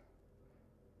switches.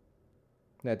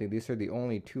 And I think these are the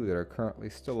only two that are currently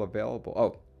still available.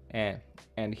 Oh,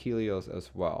 and Helios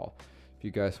as well. If you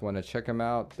guys want to check him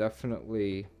out,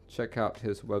 definitely check out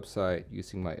his website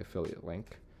using my affiliate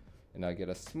link. And I get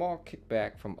a small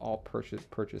kickback from all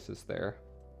purchases there.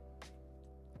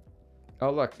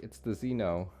 Oh look, it's the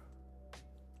Xeno.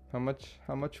 How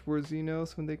much were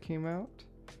Xenos when they came out?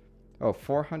 Oh,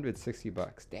 460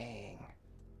 bucks. Dang.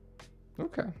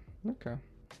 Okay.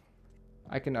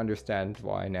 I can understand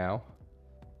why now.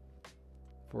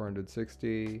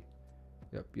 460.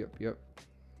 Yep.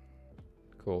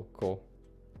 Cool.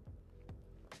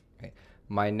 Okay.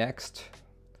 My next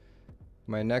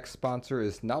sponsor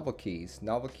is Novelkeys.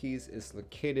 Novelkeys is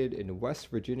located in West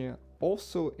Virginia,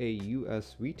 also a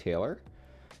US retailer.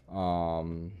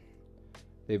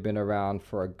 They've been around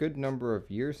for a good number of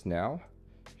years now.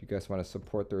 If you guys want to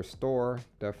support their store,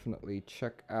 definitely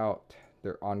check out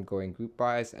their ongoing group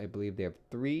buys. I believe they have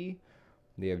 3.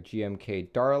 They have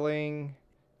GMK Darling,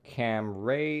 Cam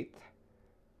Wraith,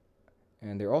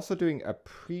 and they're also doing a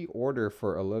pre-order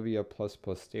for Olivia++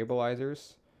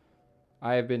 stabilizers.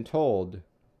 I have been told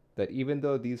that even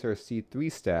though these are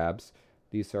C3 stabs,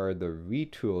 these are the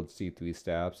retooled C3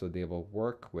 stabs, so they will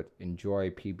work with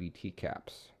Enjoy PBT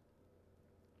caps.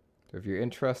 So if you're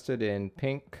interested in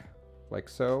pink, like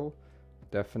so,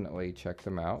 definitely check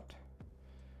them out.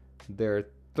 Their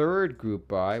third group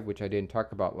buy, which I didn't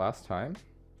talk about last time,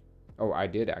 oh, I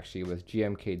did actually, was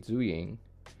GMK Zuying.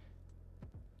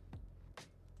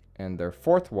 And their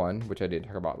fourth one, which I didn't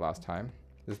talk about last time,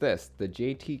 is this, the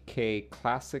JTK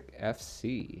Classic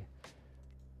FC.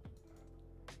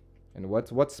 And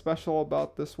what's special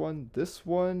about this one? This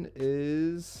one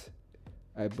is,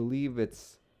 I believe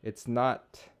it's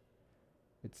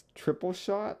triple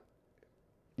shot.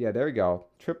 Yeah, there we go.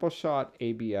 Triple shot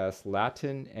ABS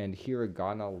Latin and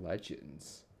Hiragana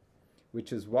Legends.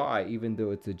 Which is why, even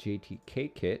though it's a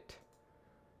JTK kit,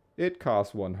 it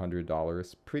costs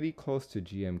 $100, pretty close to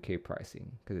GMK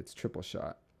pricing, because it's triple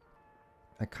shot.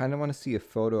 I kind of want to see a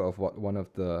photo of what one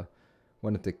of the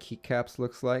keycaps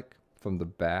looks like from the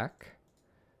back,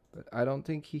 but I don't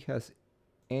think he has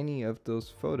any of those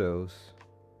photos.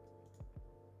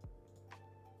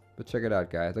 But check it out,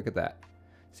 guys. Look at that.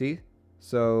 See?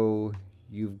 So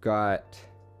you've got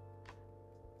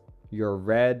your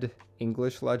red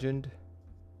English legend,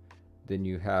 then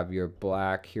you have your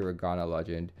black Hiragana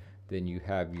legend, then you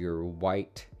have your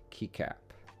white keycap.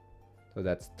 So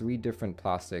that's 3 different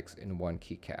plastics in one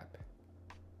keycap.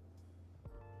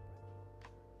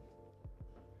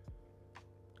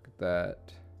 Look at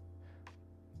that.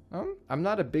 I'm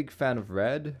not a big fan of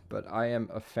red, but I am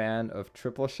a fan of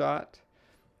triple shot.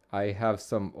 I have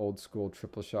some old school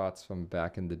triple shots from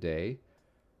back in the day.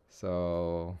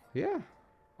 So yeah,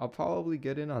 I'll probably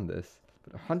get in on this.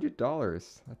 But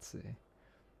 $100, let's see.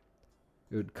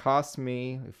 It would cost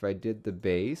me, if I did the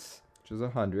base, which was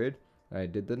 100, and I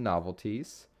did the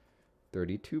novelties,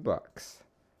 $32.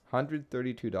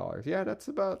 $132. Yeah, that's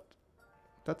about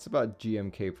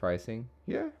GMK pricing.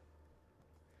 Yeah.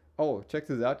 Oh, check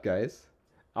this out, guys.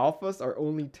 Alphas are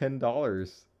only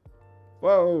 $10.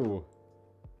 Whoa.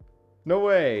 No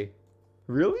way.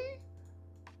 Really?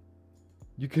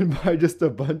 You can buy just a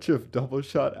bunch of double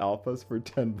shot alphas for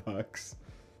 $10.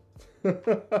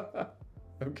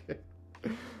 Okay.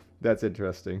 That's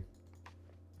interesting.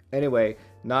 Anyway,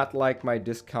 not like my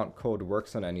discount code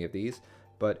works on any of these,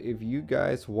 but if you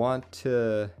guys want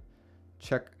to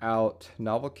check out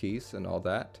Novelkeys and all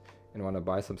that and want to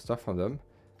buy some stuff from them,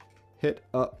 hit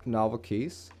up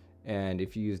Novelkeys, and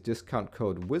if you use discount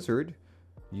code WIZARD,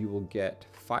 you will get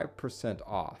 5%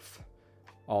 off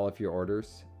all of your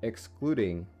orders,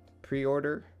 excluding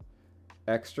pre-order,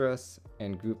 extras,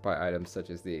 and group buy items such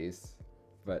as these.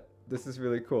 But this is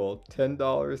really cool.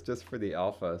 $10 just for the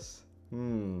alphas.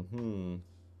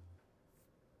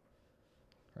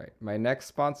 Right. My next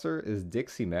sponsor is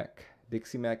Dixie Mech.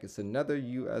 Dixie Mech is another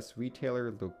US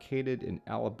retailer located in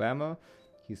Alabama.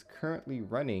 He's currently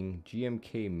running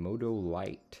GMK Moto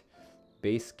Light.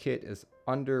 Base kit is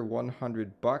under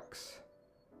 $100.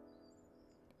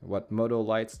 What Moto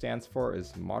Light stands for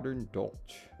is Modern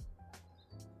Dolch.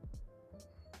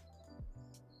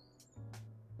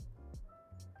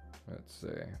 Let's see.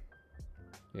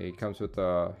 Yeah, he comes with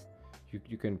a,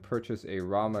 you can purchase a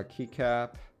Rama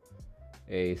keycap,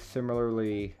 a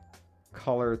similarly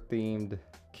color themed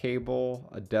cable,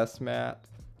 a desk mat,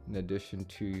 in addition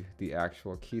to the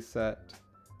actual key set,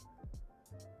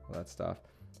 all that stuff.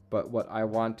 But what I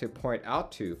want to point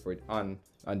out to on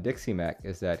Dixie Mech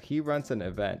is that he runs an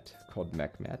event called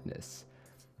Mech Madness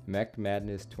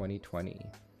 2020.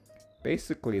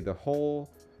 Basically, the whole,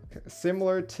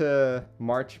 similar to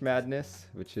March Madness,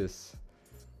 which is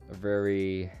a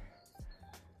very,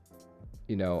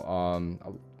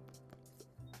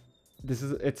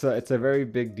 it's a very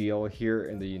big deal here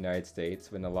in the United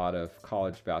States when a lot of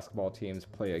college basketball teams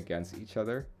play against each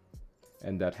other,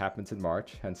 and that happens in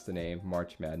March, hence the name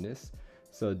March Madness.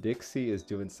 So Dixie is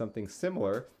doing something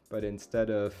similar, but instead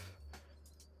of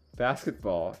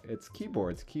basketball, it's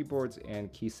keyboards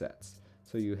and key sets.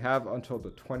 So you have until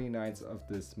the 29th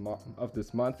of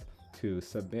this month to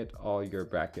submit all your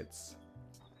brackets.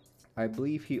 I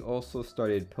believe he also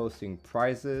started posting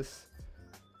prizes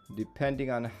depending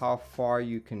on how far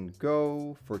you can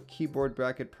go for keyboard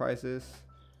bracket prizes.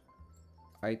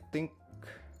 I think,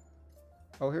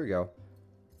 oh, here we go.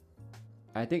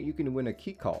 I think you can win a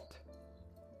key cult.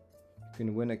 You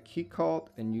can win a key cult,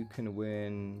 and you can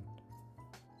win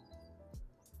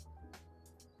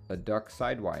a duck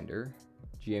sidewinder,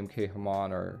 GMK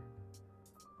Haman or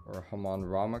Haman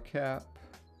Rama cap.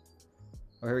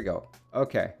 Oh, here we go.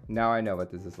 Okay, now I know what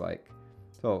this is like.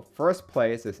 So first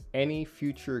place is any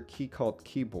future key cult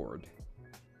keyboard.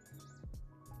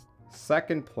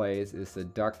 Second place is the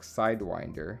duck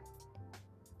sidewinder.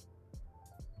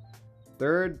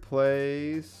 Third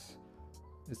place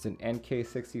is an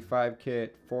NK65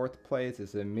 kit. Fourth place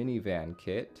is a minivan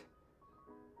kit,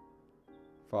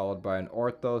 followed by an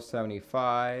Ortho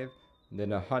 75, and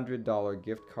then a $100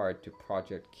 gift card to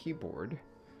Project Keyboard.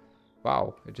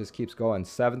 Wow, it just keeps going.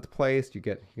 Seventh place, you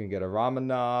can get a Rama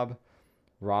knob,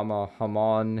 Rama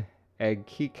Haman egg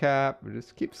keycap. It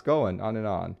just keeps going on and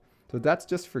on. So that's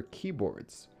just for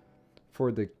keyboards.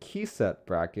 For the key set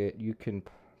bracket, you can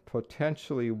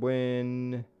potentially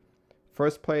win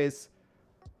first place.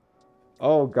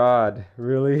 Oh God,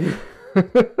 really?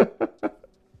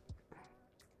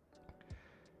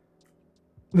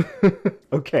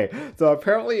 Okay, so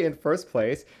apparently in first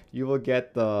place, you will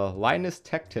get the Linus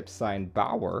Tech Tip signed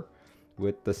Bauer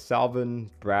with the Salvin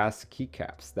brass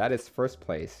keycaps. That is first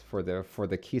place for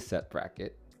the key set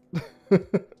bracket.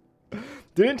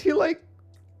 Didn't he like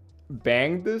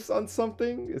bang this on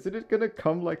something? Isn't it gonna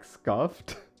come like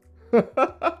scuffed?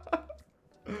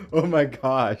 Oh my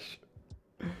gosh.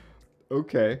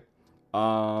 Okay.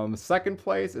 Second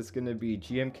place is gonna be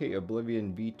GMK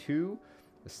Oblivion V2,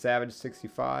 a Savage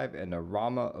 65, and a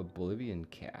Rama Oblivion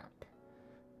cap.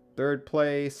 Third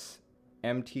place,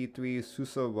 MT3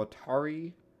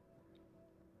 Susawatari.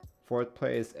 Fourth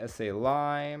place, SA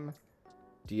Lime,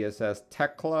 DSS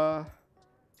Tekla.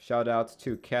 Shoutouts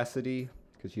to Cassidy,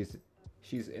 because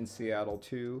she's in Seattle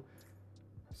too.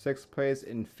 Sixth place,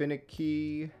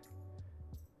 Infinity.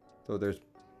 So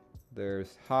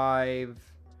there's Hive,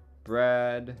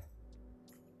 Bread,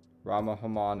 Rama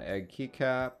Haman Egg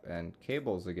Keycap, and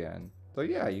Cables again. So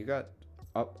yeah, you got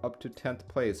up to 10th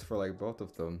place for like both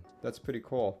of them. That's pretty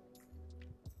cool.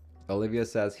 Olivia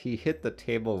says he hit the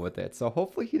table with it, so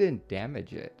hopefully he didn't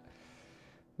damage it.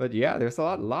 But yeah, there's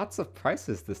lots of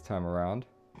prizes this time around.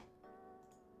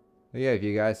 But yeah, if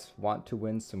you guys want to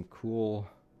win some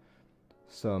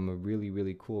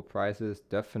really cool prizes,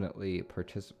 definitely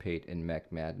participate in Mech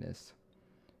Madness.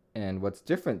 And what's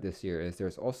different this year is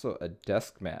there's also a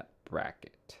desk mat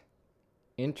bracket.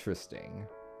 Interesting.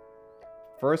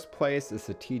 First place is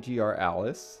a TGR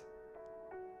Alice.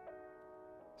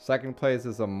 Second place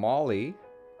is a Molly.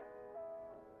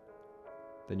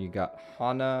 Then you got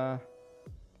Hana,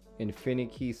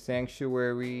 Infinity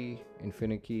Sanctuary,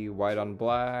 Infinity White on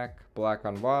Black, Black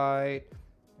on White,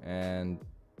 and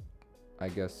I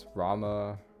guess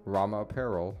Rama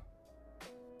Apparel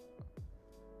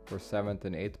for 7th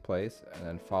and 8th place, and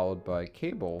then followed by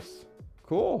Cables.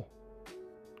 Cool.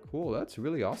 That's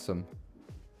really awesome.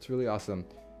 It's really awesome.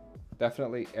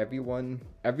 Definitely everyone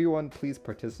please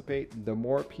participate. The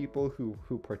more people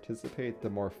who participate, the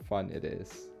more fun it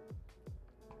is.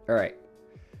 All right.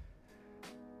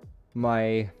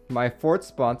 My fourth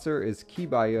sponsor is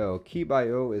Keebio.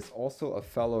 Keebio is also a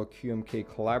fellow QMK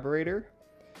collaborator.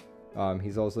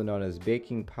 He's also known as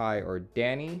Baking Pie or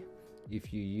Danny.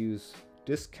 If you use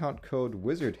discount code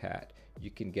wizardhat, you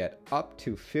can get up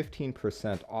to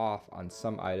 15% off on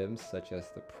some items such as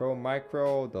the Pro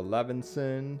Micro, the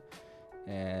Levinson,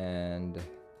 and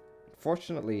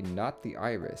fortunately not the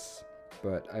Iris,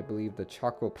 but I believe the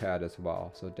Choco Pad as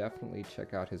well. So definitely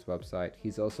check out his website.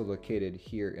 He's also located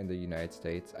here in the United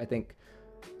States. I think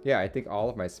all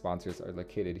of my sponsors are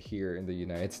located here in the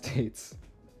United States.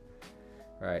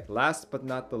 All right, last but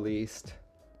not the least,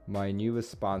 my newest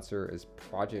sponsor is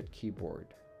Project Keyboard.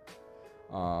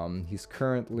 He's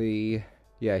currently,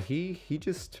 he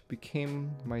just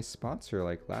became my sponsor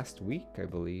like last week, I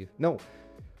believe. No,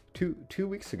 two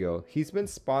weeks ago. He's been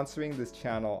sponsoring this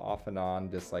channel off and on,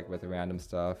 just like with random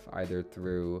stuff, either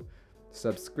through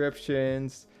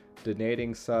subscriptions,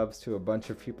 donating subs to a bunch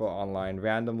of people online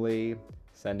randomly,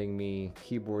 sending me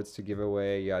keyboards to give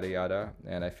away, yada yada.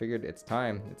 And I figured it's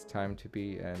time to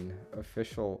be an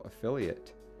official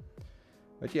affiliate.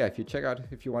 But yeah, if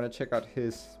you want to check out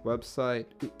his website,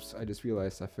 oops, I just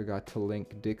realized I forgot to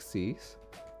link Dixie's.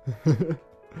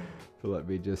 So let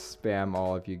me just spam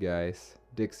all of you guys.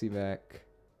 Dixie Mech.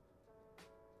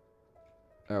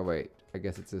 Oh wait, I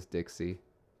guess it says Dixie.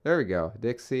 There we go.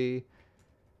 Dixie,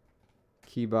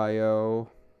 Keebio,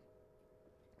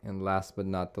 and last but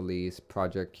not the least,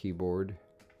 Project Keyboard.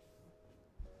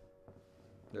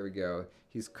 There we go.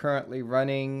 He's currently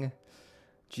running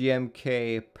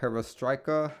GMK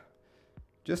Perestroika.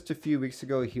 Just a few weeks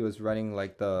ago, he was running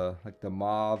like the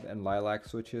mauve and lilac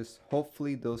switches.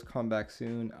 Hopefully those come back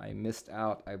soon. I missed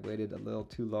out. I waited a little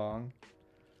too long.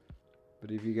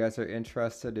 But if you guys are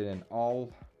interested in an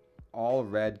all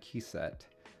red key set,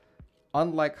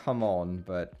 unlike Hamon,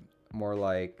 but more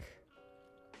like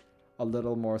a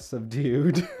little more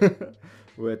subdued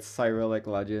with Cyrillic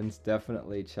Legends,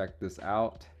 definitely check this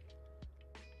out.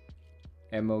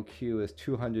 MOQ is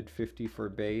 250 for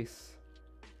base.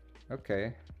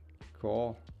 Okay,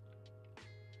 cool.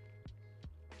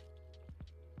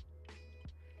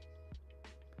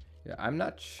 Yeah, I'm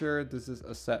not sure this is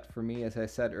a set for me. As I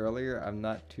said earlier, I'm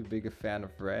not too big a fan of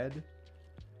red.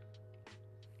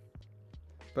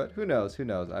 But who knows,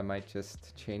 I might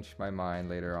just change my mind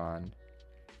later on.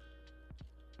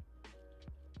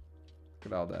 Look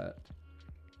at all that.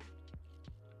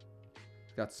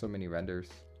 It's got so many renders.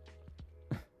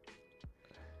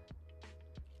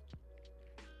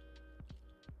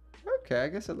 Okay, I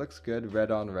guess it looks good,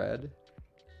 red on red.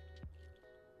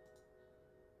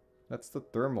 That's the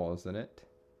thermal, isn't it?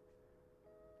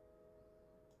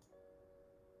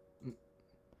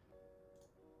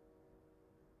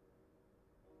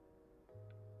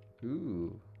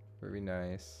 Ooh, very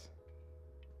nice.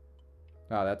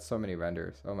 Wow, that's so many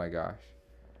vendors. Oh my gosh.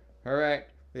 All right.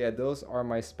 Yeah, those are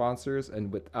my sponsors,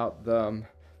 and without them,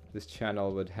 this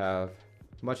channel would have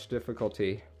much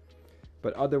difficulty.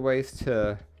 But other ways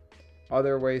to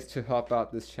help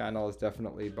out this channel is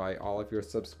definitely by all of your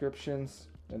subscriptions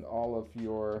and all of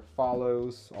your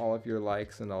follows, all of your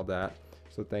likes and all that.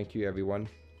 So thank you everyone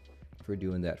for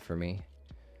doing that for me.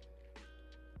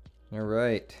 All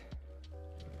right.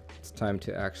 It's time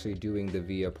to actually doing the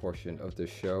VIA portion of the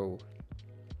show.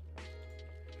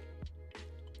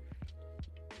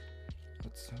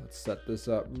 Let's set this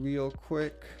up real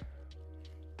quick.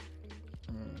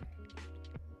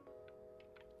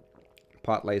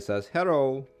 Potlay says,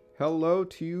 hello. Hello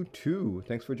to you too.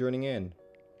 Thanks for joining in.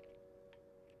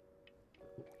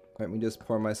 Let me just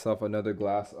pour myself another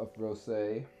glass of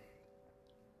rosé.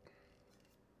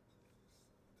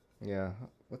 Yeah,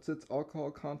 what's its alcohol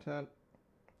content?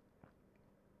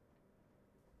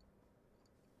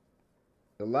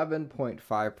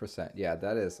 11.5%. Yeah,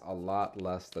 that is a lot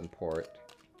less than port.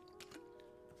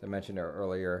 As I mentioned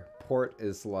earlier, port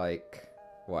is like,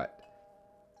 what?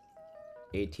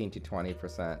 18 to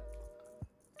 20%.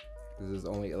 This is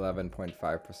only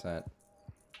 11.5%.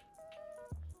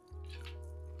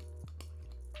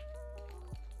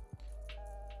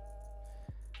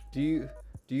 Do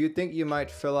you think you might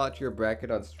fill out your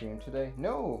bracket on stream today?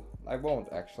 No, I won't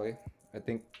actually. I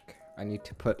think I need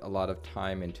to put a lot of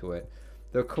time into it.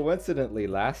 Though coincidentally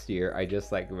last year I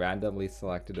just like randomly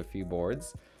selected a few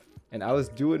boards and I was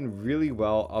doing really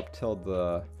well up till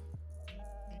the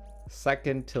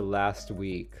second to last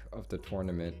week of the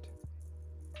tournament.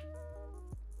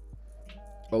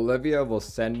 Olivia will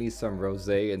send me some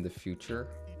rosé in the future.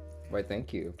 Why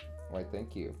thank you. Why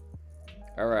thank you.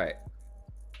 All right.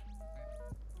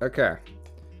 Okay.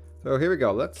 So here we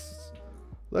go. Let's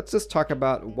just talk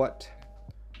about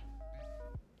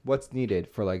what's needed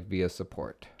for like VIA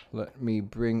support. Let me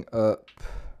bring up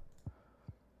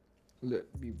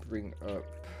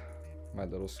my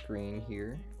little screen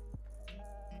here.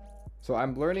 So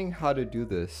I'm learning how to do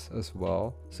this as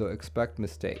well, so expect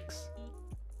mistakes.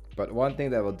 But one thing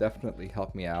that will definitely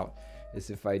help me out is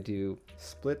if I do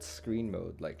split screen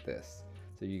mode like this.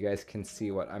 So you guys can see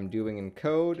what I'm doing in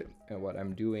code and what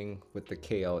I'm doing with the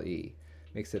KLE.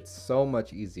 Makes it so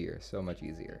much easier, so much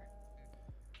easier.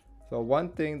 So one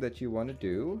thing that you want to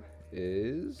do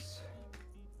is,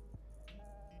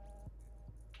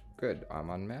 good, I'm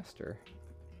on master.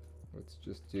 Let's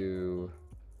just do,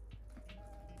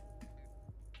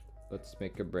 let's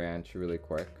make a branch really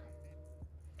quick.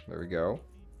 There we go.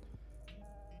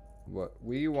 What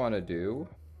we want to do,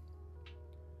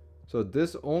 so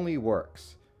this only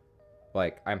works,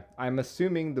 like I'm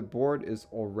assuming the board is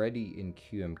already in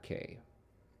QMK.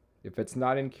 If it's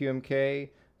not in QMK,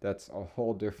 that's a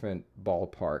whole different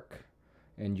ballpark,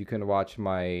 and you can watch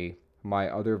my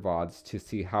other VODs to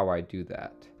see how I do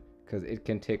that, because it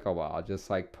can take a while. Just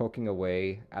like poking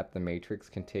away at the matrix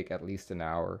can take at least an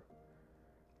hour.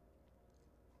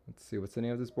 Let's see, what's the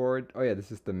name of this board? Oh yeah,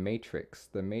 this is the Matrix.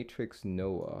 The Matrix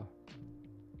Noah.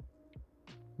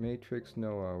 Matrix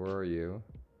Noah, where are you?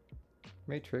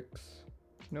 Matrix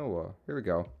Noah. Here we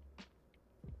go.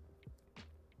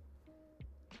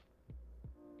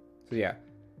 So yeah,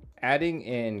 adding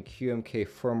in QMK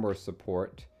firmware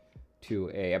support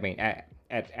to a,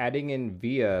 adding in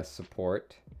VIA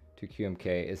support to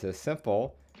QMK is as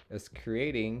simple as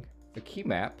creating a key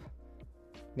map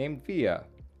named VIA.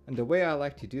 And the way I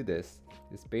like to do this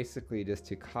is basically just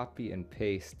to copy and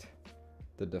paste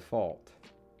the default.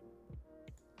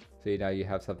 So now you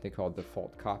have something called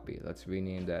default copy. Let's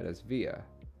rename that as VIA,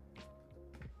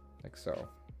 like so.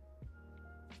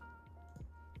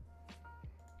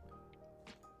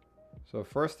 So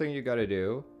first thing you got to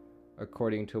do,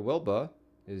 according to Wilba,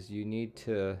 is you need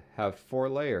to have 4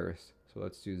 layers. So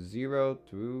let's do 0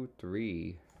 through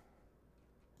 3.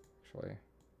 Actually,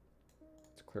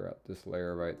 let's clear out this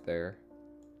layer right there.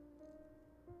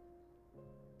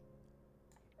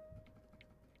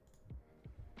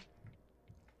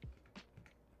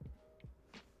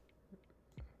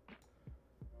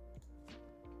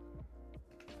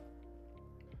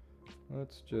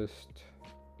 Let's just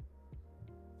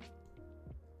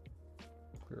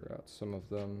clear out some of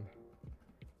them.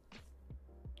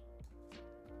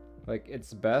 Like,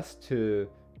 it's best to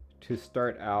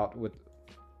start out with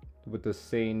the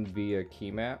same VIA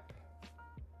key map.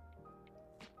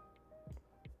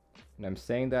 And I'm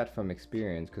saying that from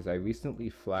experience because I recently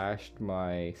flashed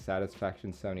my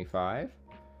Satisfaction 75,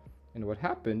 and what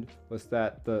happened was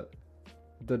that the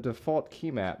default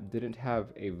key map didn't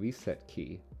have a reset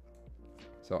key.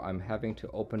 So I'm having to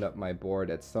open up my board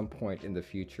at some point in the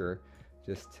future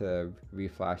just to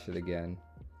reflash it again.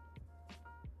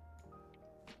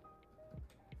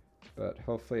 But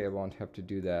hopefully I won't have to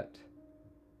do that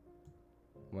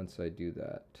once I do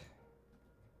that.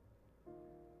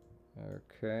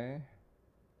 Okay.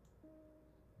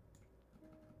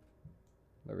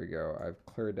 There we go. I've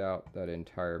cleared out that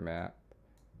entire map.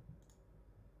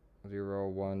 0,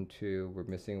 1, 2. We're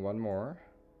missing one more.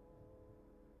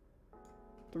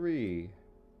 3.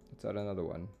 Let's add another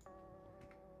one.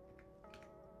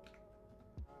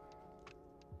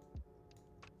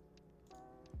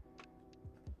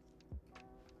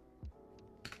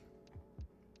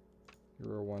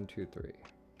 Zero, 1, 2, 3.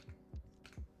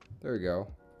 There we go.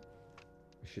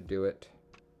 We should do it.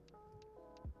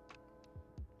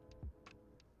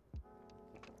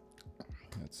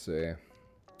 Let's see.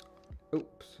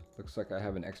 Oops. Looks like I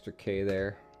have an extra K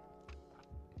there.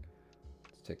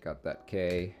 Let's take out that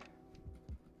K.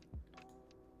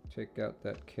 Take out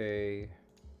that K.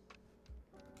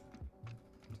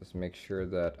 Just make sure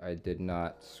that I did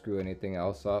not screw anything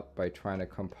else up by trying to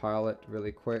compile it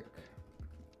really quick.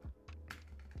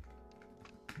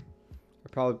 I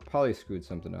probably screwed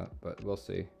something up, but we'll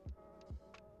see.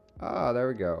 Ah, there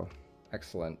we go.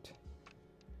 Excellent.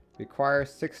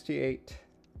 Requires 68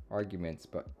 arguments,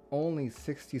 but only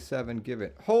 67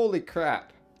 given. Holy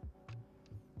crap!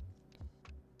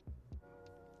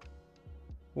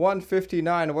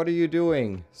 159, what are you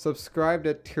doing? Subscribed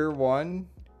at tier 1?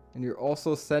 And you're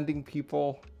also sending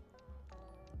people...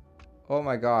 Oh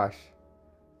my gosh.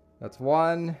 That's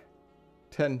 10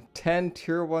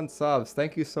 tier 1 subs.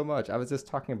 Thank you so much. I was just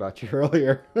talking about you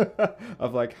earlier.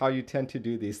 Of like how you tend to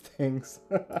do these things.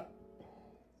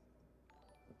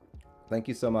 Thank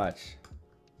you so much.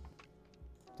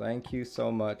 Thank you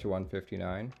so much,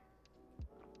 159.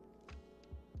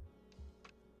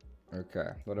 Okay,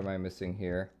 what am I missing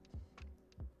here?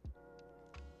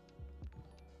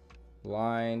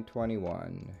 Line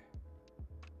 21,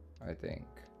 I think.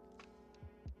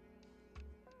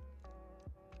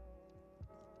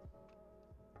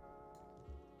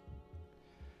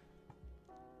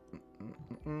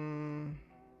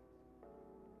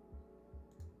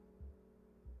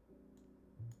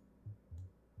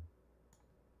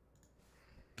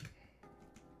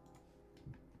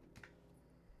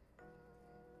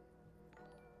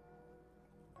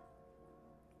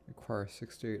 Require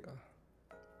 68.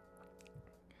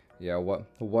 Yeah, what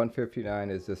 159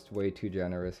 is just way too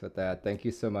generous with that. Thank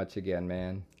you so much again,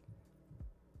 man.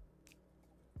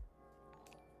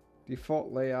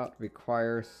 Default layout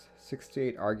requires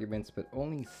 68 arguments, but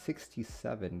only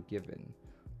 67 given.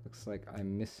 Looks like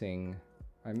I'm missing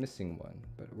one,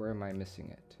 but where am I missing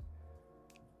it?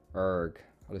 Erg.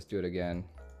 I'll just do it again.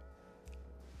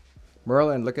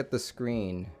 Merlin, look at the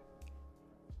screen.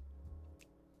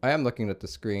 I am looking at the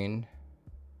screen.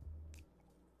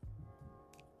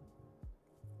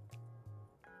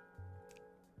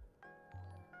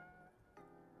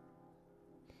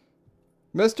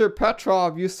 Mr.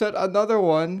 Petrov, you said another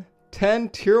one. 10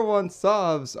 tier 1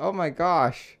 subs. Oh my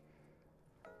gosh.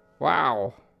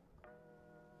 Wow.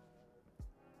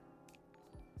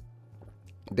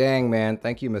 Dang, man.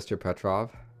 Thank you, Mr.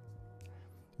 Petrov.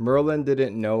 Merlin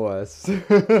didn't know us.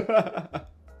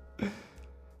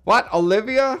 What?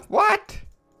 Olivia? What?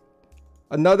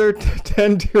 Another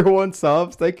 10 tier 1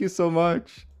 subs? Thank you so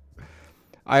much.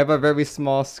 I have a very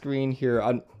small screen here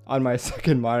on my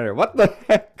second monitor. What the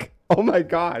heck? Oh my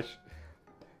gosh.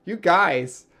 You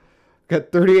guys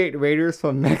got 38 raiders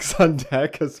from Max on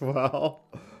deck as well.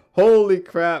 Holy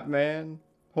crap, man.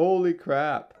 Holy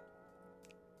crap.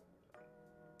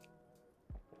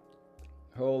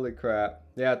 Holy crap.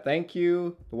 Yeah, thank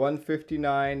you,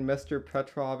 159, Mr.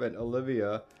 Petrov and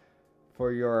Olivia,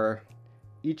 for your,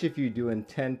 each of you doing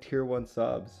 10 tier 1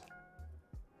 subs.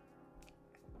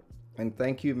 And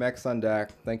thank you, Max on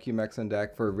deck. Thank you, Max on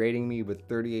deck, for rating me with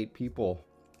 38 people.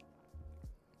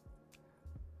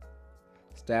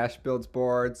 Stash Builds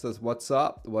Board says, what's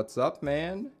up? What's up,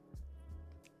 man?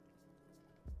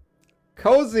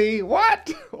 Cozy, what?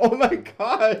 Oh my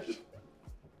gosh.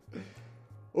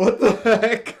 What the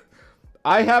heck?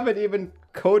 I haven't even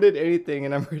coded anything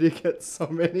and I'm ready to get so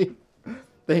many.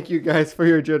 Thank you guys for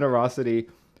your generosity.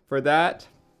 For that,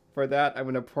 I'm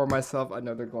going to pour myself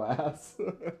another glass.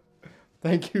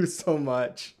 Thank you so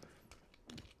much.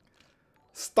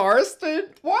 Starston?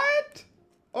 What?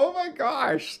 Oh my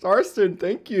gosh. Starston,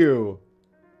 thank you.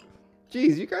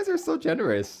 Jeez, you guys are so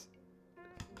generous.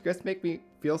 You guys make me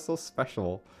feel so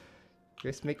special.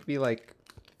 You guys make me like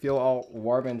feel all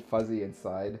warm and fuzzy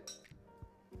inside.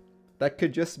 That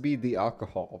could just be the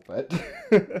alcohol, but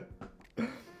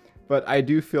but I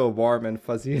do feel warm and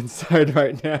fuzzy inside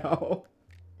right now.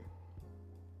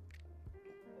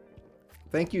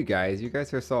 Thank you guys. You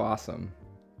guys are so awesome.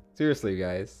 Seriously,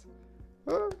 guys.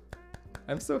 Oh,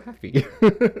 I'm so happy.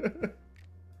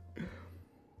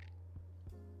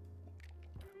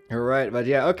 Alright, but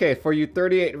yeah, okay, for you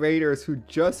 38 raiders who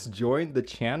just joined the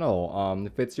channel,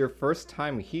 if it's your first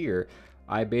time here,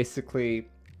 I basically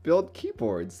build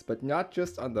keyboards, but not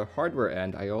just on the hardware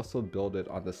end, I also build it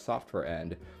on the software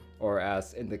end. Or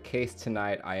as in the case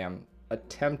tonight, I am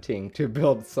attempting to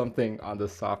build something on the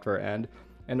software end.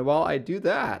 And while I do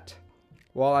that,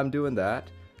 while I'm doing that,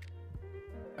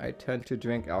 I tend to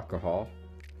drink alcohol.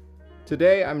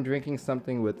 Today I'm drinking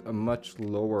something with a much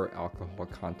lower alcohol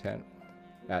content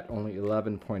at only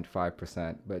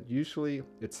 11.5%, but usually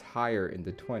it's higher in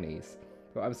the 20s.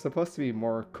 So I'm supposed to be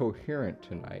more coherent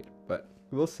tonight, but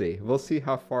we'll see. We'll see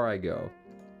how far I go.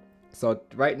 So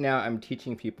right now I'm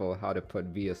teaching people how to put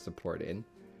VIA support in.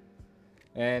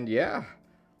 And yeah,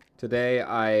 today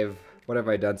what have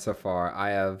I done so far?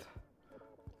 I've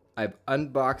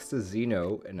unboxed a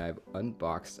Xeno and I've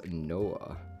unboxed a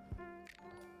Noah.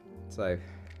 So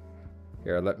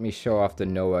here, let me show off the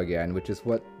Noah again, which is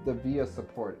what the VIA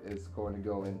support is going to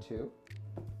go into.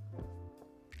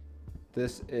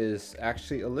 This is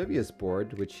actually Olivia's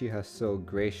board, which she has so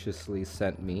graciously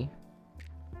sent me.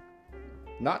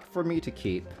 Not for me to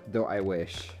keep, though I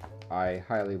wish. I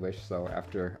highly wish so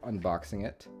after unboxing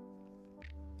it.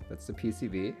 That's the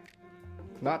PCB.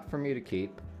 Not for me to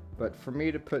keep, but for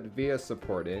me to put VIA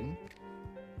support in.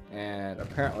 And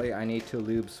apparently I need to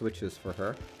lube switches for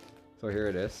her. So here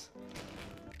it is.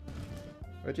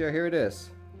 But yeah, here it is.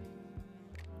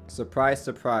 Surprise,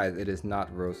 surprise, it is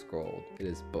not rose gold. It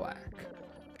is black.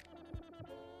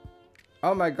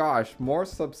 Oh my gosh, more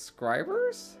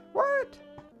subscribers? What?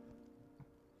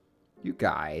 You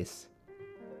guys.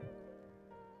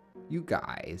 You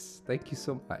guys, thank you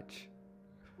so much.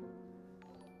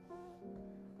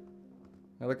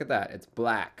 Now look at that, it's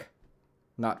black,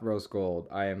 not rose gold.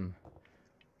 I'm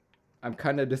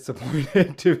kind of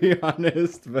disappointed, to be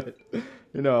honest, but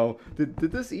you know, did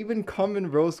this even come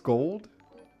in rose gold?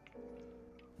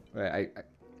 Wait,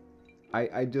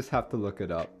 I just have to look it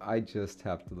up. I just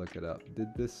have to look it up. Did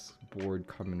this board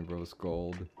come in rose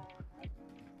gold?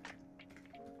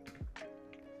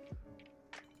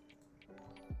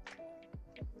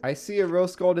 I see a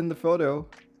rose gold in the photo.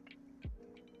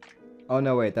 Oh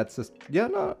no, wait, that's just, yeah,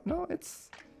 no, it's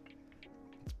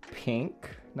pink,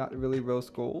 not really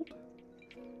rose gold.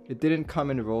 It didn't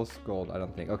come in rose gold, I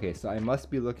don't think. Okay, so I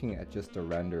must be looking at just a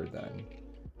render then.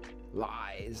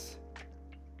 Lies.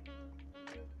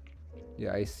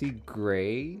 Yeah, I see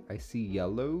gray, I see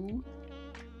yellow.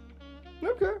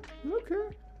 Okay,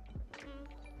 okay.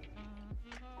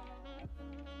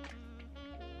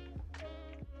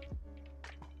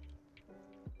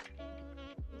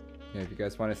 Yeah, if you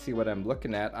guys want to see what I'm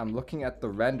looking at the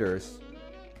renders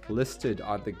listed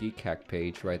on the Geek Hack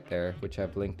page right there, which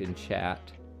I've linked in chat.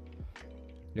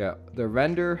 Yeah, the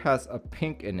render has a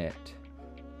pink in it,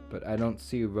 but I don't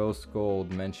see rose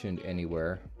gold mentioned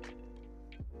anywhere.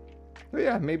 Oh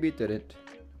yeah, maybe it didn't.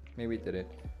 Maybe it didn't.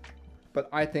 But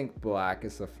I think black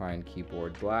is a fine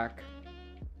keyboard. Black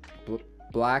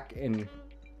in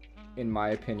my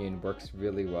opinion works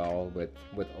really well with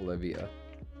Olivia.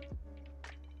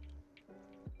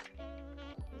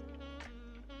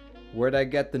 Where'd I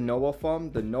get the Noah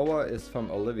from? The Noah is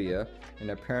from Olivia,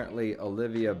 and apparently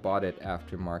Olivia bought it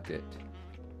aftermarket.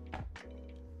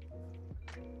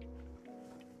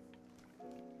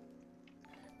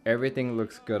 Everything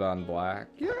looks good on black.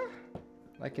 Yeah,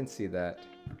 I can see that.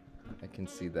 I can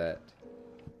see that.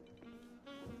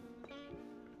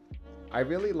 I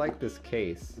really like this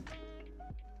case.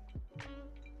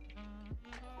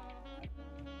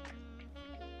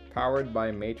 Powered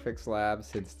by Matrix Labs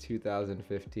since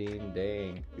 2015.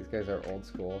 Dang, these guys are old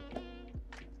school.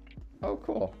 Oh,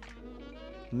 cool.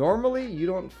 Normally, you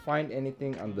don't find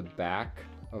anything on the back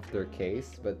of their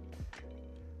case, but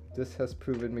this has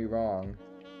proven me wrong.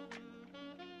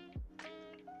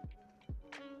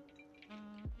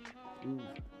 Ooh,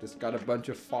 just got a bunch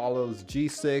of follows.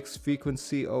 G6,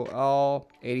 Frequency OL,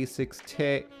 86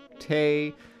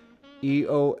 Tay,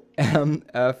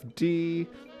 EOMFD.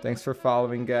 Thanks for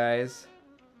following, guys.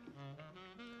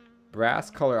 Brass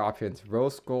color options,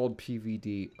 rose gold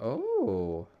PVD.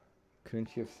 Oh, couldn't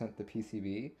she have sent the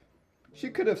PCB? She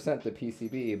could have sent the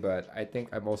PCB, but I think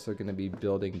I'm also going to be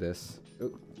building this.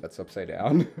 Ooh, that's upside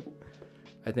down.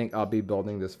 I think I'll be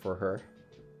building this for her.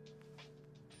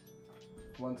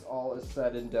 Once all is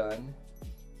said and done,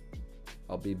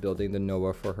 I'll be building the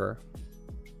Noah for her.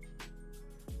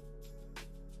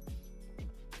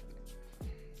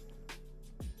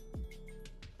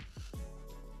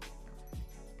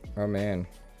 Oh man.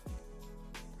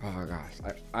 Oh gosh,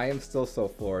 I am still so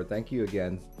floored. Thank you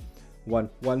again.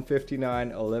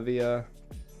 159 Olivia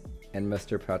and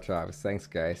Mr. Petrov. Thanks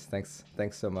guys.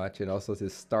 Thanks so much. And also to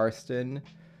Starston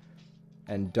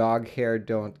and Dog Hair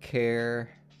Don't Care.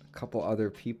 A couple other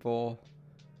people.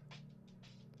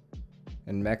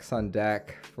 And Mex on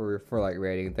Deck for like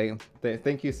rating.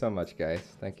 Thank you so much guys.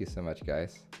 Thank you so much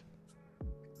guys.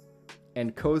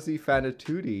 And Cozy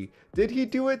Fanatuti. Did he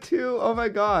do it too? Oh my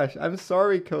gosh. I'm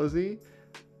sorry, Cozy.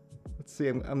 Let's see.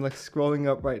 I'm like scrolling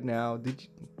up right now. Did you?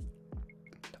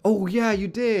 Oh yeah, you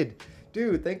did.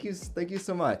 Dude, thank you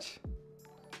so much.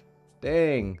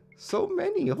 Dang. So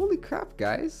many. Holy crap,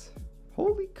 guys.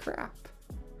 Holy crap.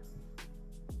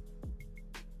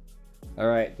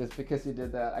 Alright, just because you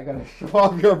did that, I gotta show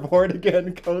off your board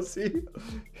again, Cozy.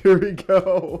 Here we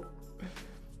go.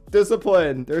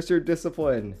 Discipline. There's your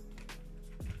discipline.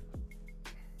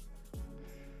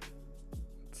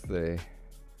 Let's see.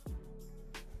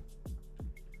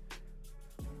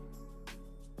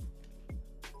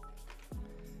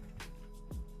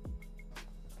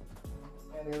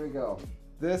 And here we go.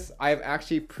 This, I'm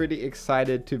actually pretty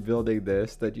excited to building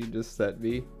this that you just sent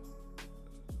me.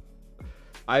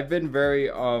 I've been very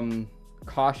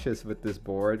cautious with this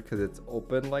board because it's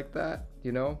open like that,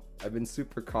 you know? I've been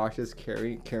super cautious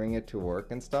carrying it to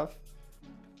work and stuff.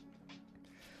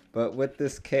 But with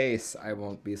this case, I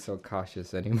won't be so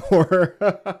cautious anymore.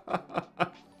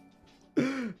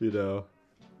 You know.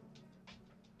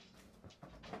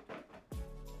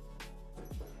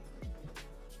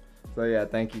 So yeah,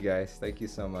 thank you guys. Thank you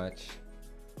so much.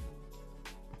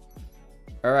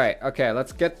 Alright, okay,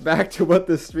 let's get back to what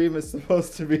this stream is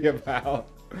supposed to be about.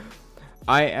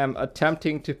 I am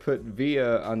attempting to put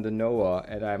VIA on the Noah,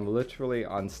 and I'm literally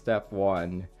on step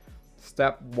 1.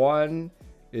 Step 1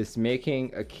 is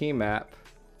making a key map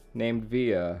named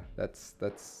VIA. That's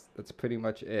pretty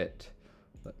much it.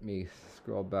 Let me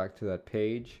scroll back to that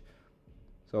page.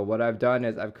 So what I've done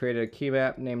is I've created a key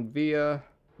map named VIA.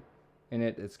 In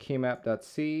it, it's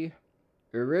keymap.c.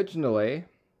 Originally,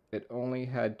 it only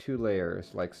had 2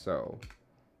 layers, like so.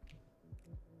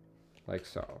 Like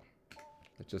so.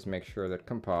 Let's just make sure that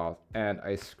compiles. And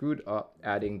I screwed up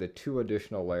adding the 2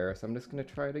 additional layers. I'm just going to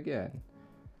try it again.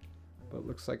 But it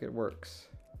looks like it works.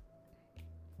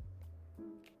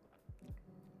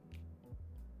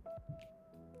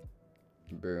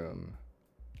 Boom.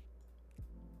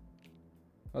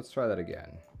 Let's try that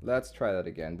again. Let's try that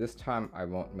again. This time I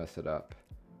won't mess it up.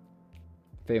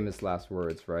 Famous last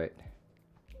words, right?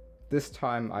 This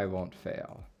time I won't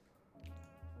fail.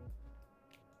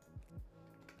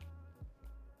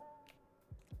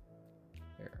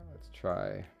 Here, let's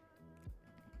try.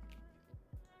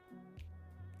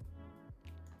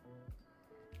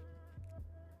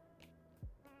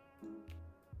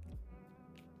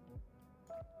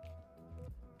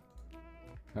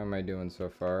 How am I doing so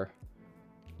far?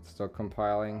 It's still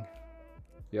compiling.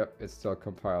 Yep, it's still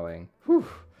compiling. Whew.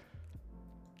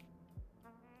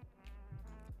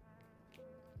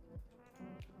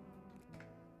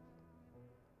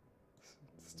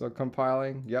 Still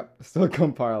compiling? Yep, still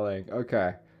compiling.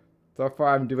 Okay. So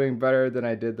far I'm doing better than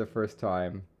I did the first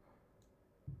time.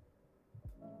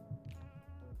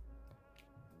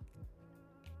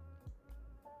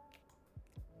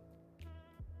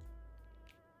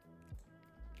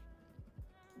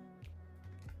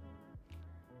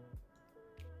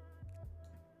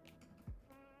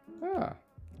 Ah.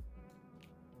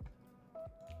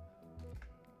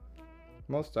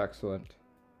 Most excellent.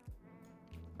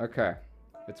 Okay.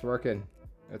 It's working.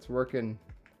 It's working.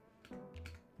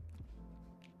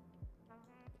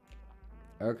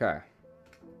 Okay.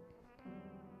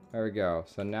 There we go.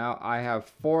 So now I have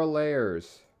 4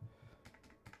 layers.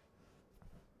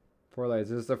 4 layers.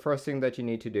 This is the first thing that you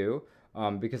need to do.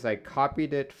 Because I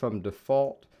copied it from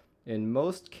default. In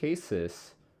most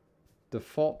cases,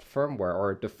 default firmware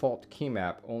or default key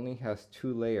map only has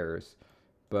 2 layers.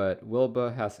 But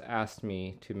Wilbur has asked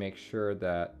me to make sure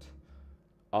that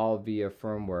all VIA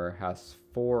firmware has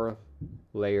 4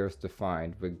 layers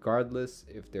defined, regardless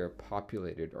if they're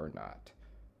populated or not.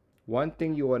 One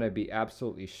thing you want to be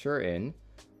absolutely sure in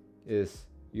is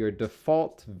your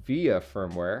default VIA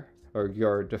firmware or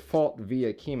your default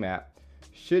VIA key map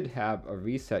should have a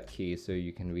reset key so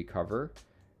you can recover,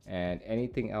 and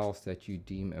anything else that you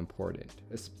deem important,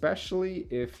 especially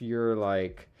if you're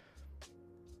like,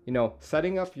 you know,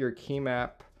 setting up your key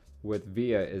map with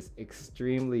VIA is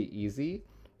extremely easy.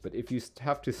 But if you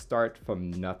have to start from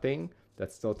nothing,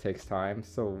 that still takes time.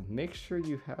 So make sure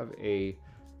you have a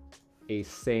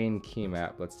sane key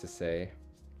map, let's just say.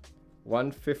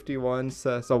 151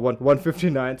 says, so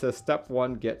 159 says, step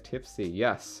 1, get tipsy.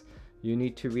 Yes, you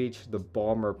need to reach the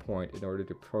Balmer point in order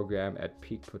to program at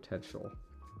peak potential.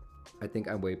 I think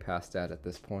I'm way past that at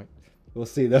this point. We'll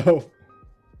see though.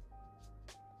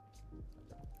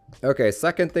 Okay,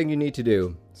 second thing you need to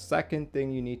do.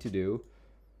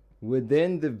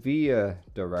 Within the VIA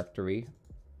directory,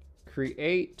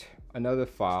 create another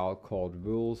file called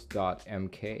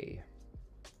rules.mk.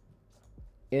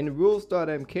 In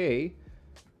rules.mk,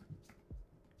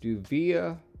 do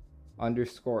VIA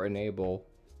underscore enable,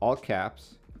 all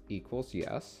caps, equals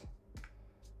yes,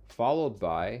 followed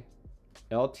by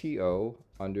LTO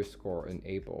underscore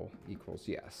enable equals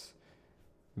yes.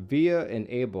 VIA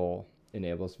enable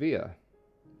enables VIA.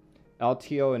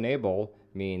 LTO enable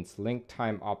means link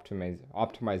time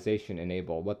optimization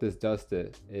enable. What this does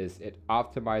is it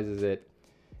optimizes it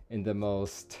in the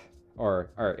most, or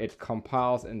it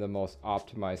compiles in the most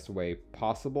optimized way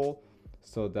possible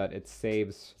so that it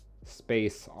saves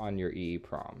space on your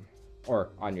EEPROM, or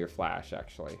on your flash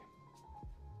actually.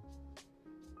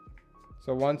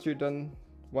 So once you've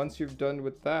done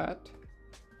with that,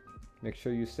 make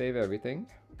sure you save everything.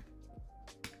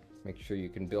 Make sure you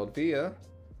can build VIA,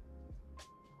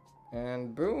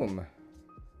 and boom.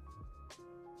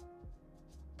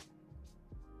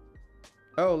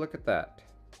 Oh, look at that.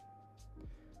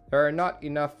 There are not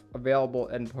enough available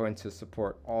endpoints to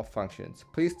support all functions.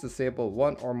 Please disable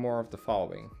one or more of the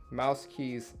following: mouse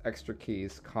keys, extra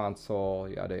keys, console,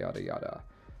 yada yada yada.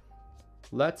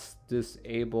 Let's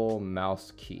disable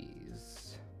mouse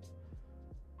keys.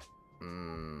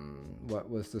 What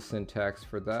was the syntax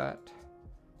for that?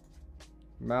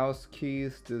 Mouse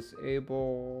keys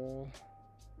disable.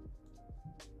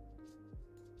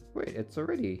 Wait, it's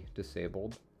already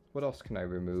disabled. What else can I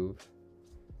remove?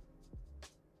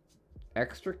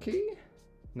 Extra key?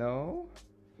 No.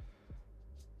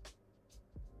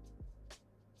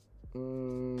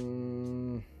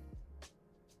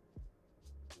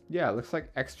 Yeah, it looks like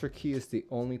extra key is the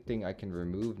only thing I can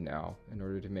remove now in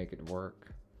order to make it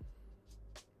work.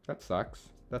 That sucks.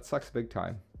 That sucks big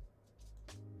time.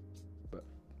 But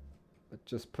let's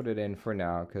just put it in for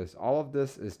now, because all of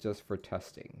this is just for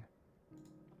testing.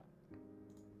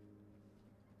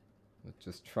 Let's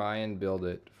just try and build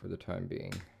it for the time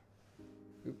being.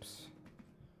 Oops.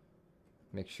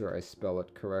 Make sure I spell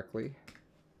it correctly.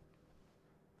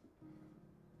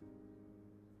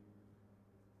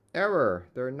 Error.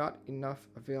 There are not enough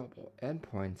available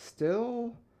endpoints.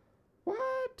 Still?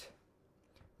 What?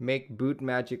 Make boot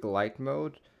magic light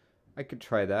mode? I could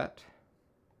try that.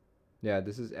 Yeah,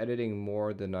 this is editing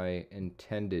more than I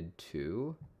intended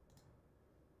to.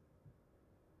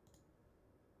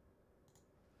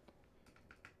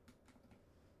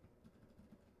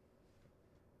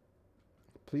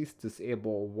 Please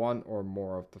disable one or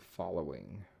more of the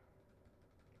following.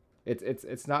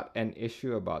 It's not an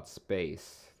issue about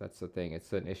space. That's the thing.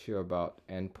 It's an issue about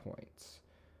endpoints.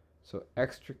 So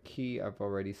extra key I've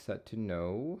already set to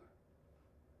no.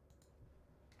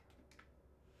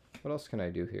 What else can I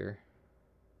do here?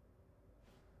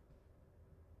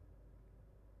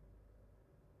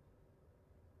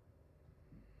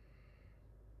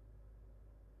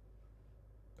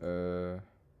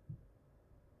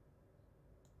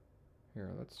 Here,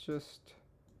 let's just...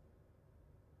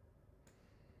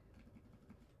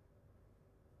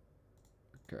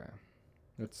 Okay.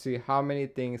 Let's see how many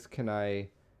things can I...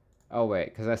 Oh wait,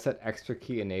 because I said extra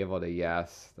key enabled a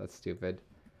yes. That's stupid.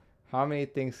 How many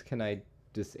things can I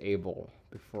disable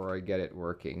before I get it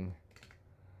working?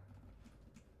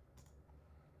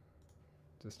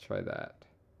 Just try that.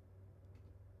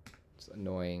 It's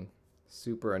annoying.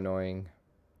 Super annoying.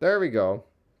 There we go.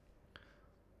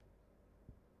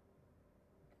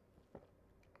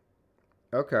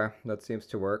 Okay, that seems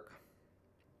to work.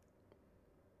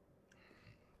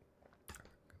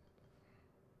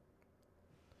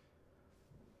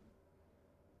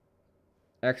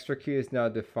 Extra key is now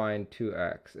defined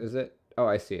 2x. Is it? Oh,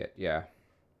 I see it. Yeah.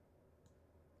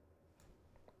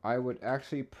 I would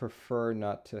actually prefer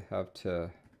not to have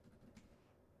to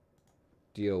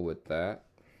deal with that.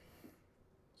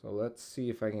 So let's see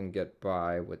if I can get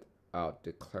by without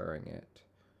declaring it.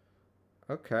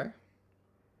 Okay.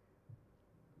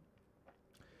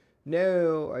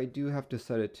 No, I do have to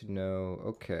set it to no.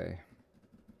 Okay.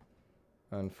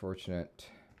 Unfortunate.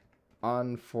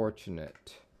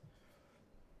 Unfortunate.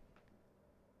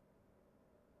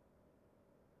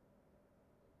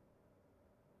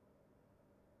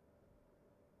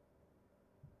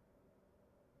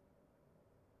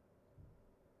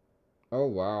 Oh,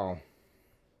 wow.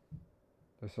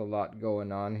 There's a lot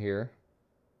going on here.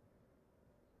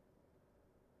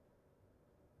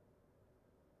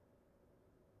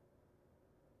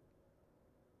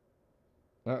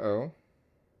 Uh-oh.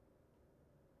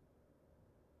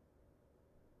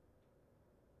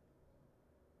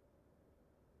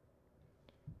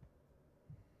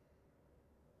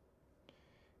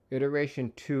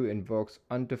 Iteration 2 invokes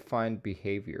undefined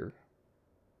behavior.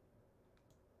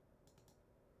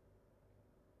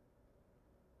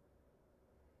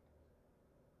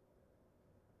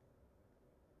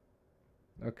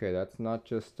 Okay, that's not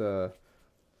just a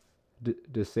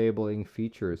disabling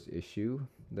features issue.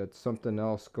 That's something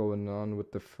else going on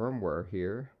with the firmware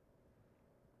here.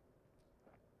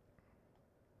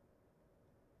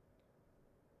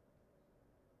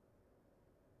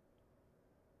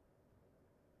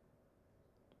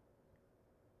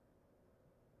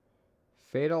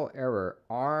 Fatal error.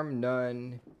 ARM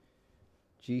none.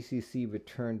 GCC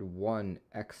returned 1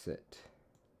 exit.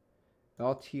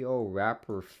 LTO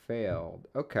wrapper failed.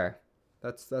 Okay.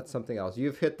 That's something else.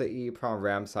 You've hit the EEPROM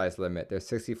RAM size limit. There's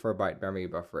 64-byte memory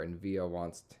buffer and VIA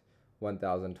wants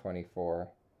 1024.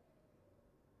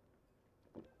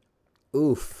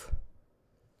 Oof.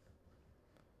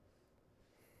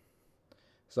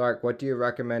 Zark, what do you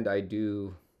recommend I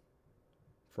do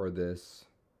for this?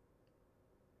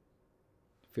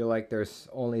 I feel like there's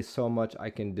only so much I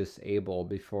can disable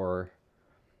before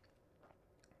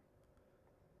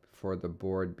the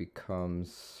board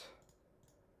becomes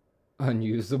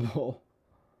unusable.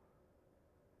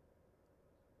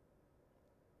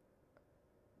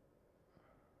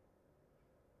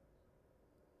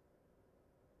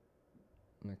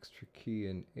 Extra key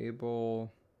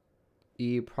enable.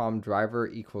 EEPROM driver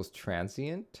equals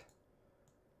transient.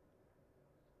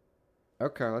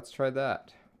 Okay, let's try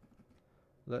that.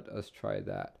 Let us try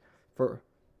that. For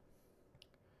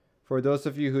those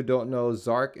of you who don't know,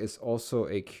 Zark is also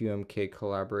a QMK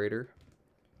collaborator.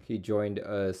 He joined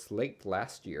us late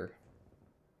last year.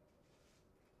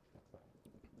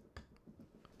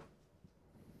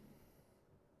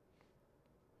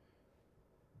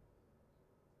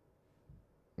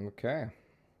 Okay.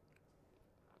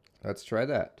 Let's try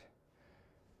that.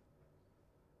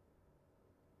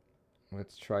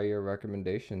 Let's try your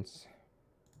recommendations.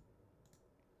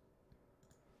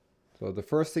 So the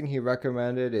first thing he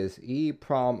recommended is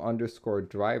EEPROM underscore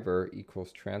driver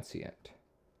equals transient.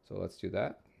 So let's do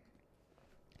that.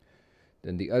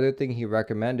 Then the other thing he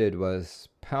recommended was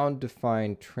pound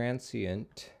define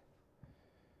transient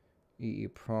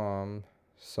EEPROM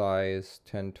size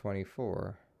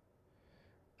 1024.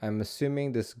 I'm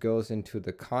assuming this goes into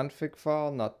the config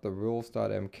file, not the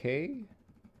rules.mk.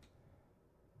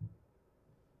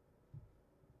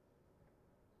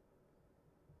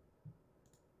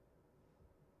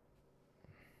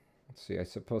 Let's see, I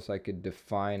suppose I could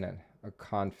define a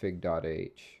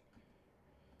config.h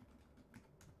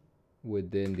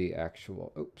within the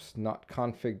actual, oops, not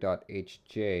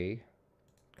config.hj,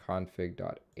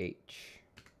 config.h.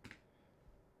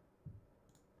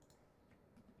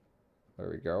 There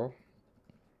we go.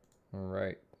 All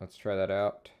right, let's try that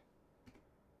out.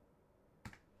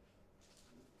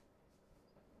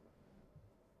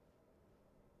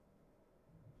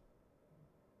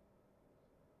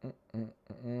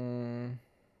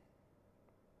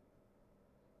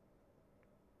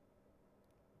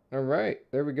 All right,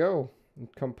 there we go.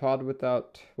 Compiled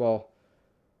without, well,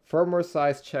 firmware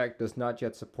size check does not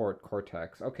yet support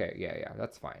Cortex. Okay, yeah,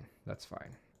 that's fine. That's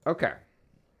fine. Okay.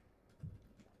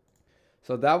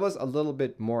 So that was a little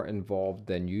bit more involved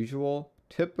than usual.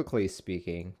 Typically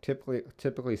speaking,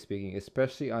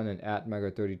 especially on an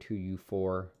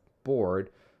Atmega32U4 board,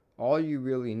 all you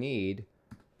really need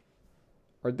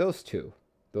are those two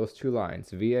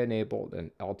lines, VIA enabled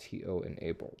and LTO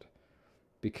enabled.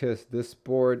 Because this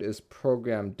board is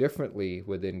programmed differently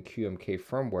within QMK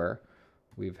firmware,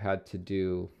 we've had to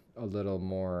do a little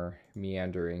more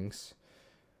meanderings.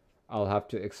 I'll have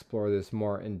to explore this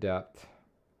more in depth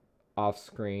off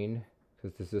screen,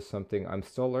 because this is something I'm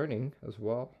still learning as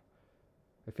well.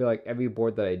 I feel like every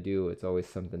board that I do, it's always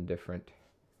something different.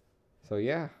 So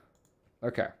yeah.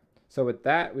 Okay. So with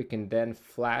that, we can then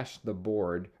flash the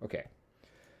board. Okay.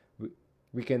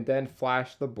 We can then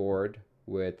flash the board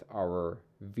with our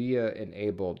VIA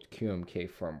enabled QMK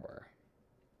firmware.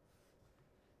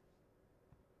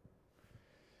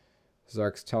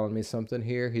 Zark's telling me something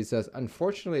here. He says,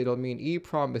 unfortunately, it'll mean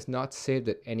EEPROM is not saved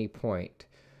at any point.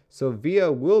 So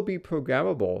VIA will be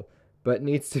programmable, but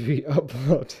needs to be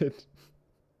uploaded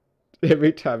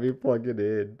every time you plug it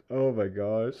in. Oh my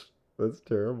gosh, that's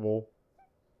terrible.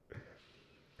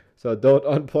 So don't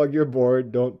unplug your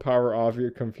board, don't power off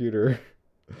your computer.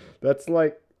 That's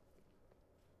like,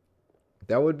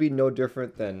 that would be no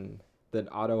different than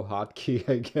auto hotkey,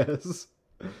 I guess.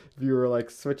 If you were like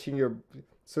switching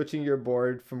switching your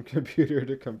board from computer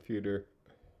to computer.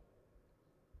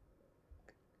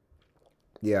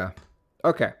 Yeah.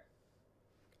 Okay.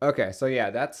 Okay, so yeah,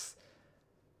 that's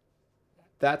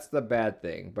the bad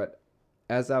thing. But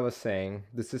as I was saying,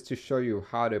 this is to show you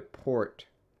how to port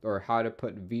or how to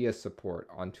put VIA support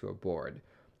onto a board.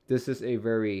 This is a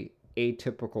very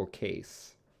atypical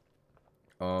case.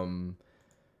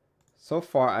 So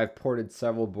far I've ported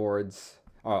several boards.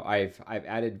 Oh, I've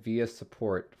added VIA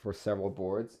support for several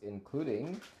boards,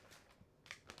 including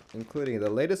the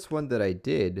latest one that I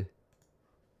did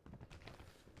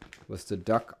was the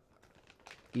Duck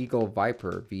Eagle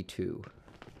Viper V2.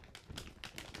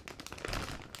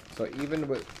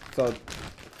 So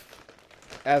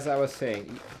as I was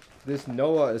saying, this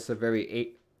NOAA is a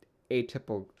very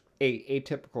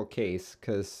atypical case,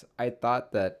 because I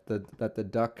thought that the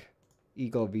Duck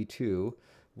Eagle V2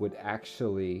 would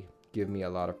actually give me a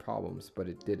lot of problems, but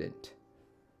it didn't.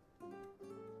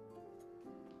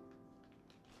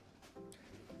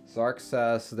 Zark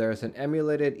says there's an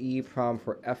emulated EEPROM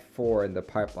for F4 in the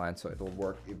pipeline, so it'll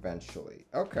work eventually.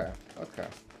 Okay, okay.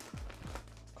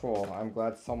 Cool, I'm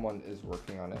glad someone is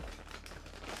working on it.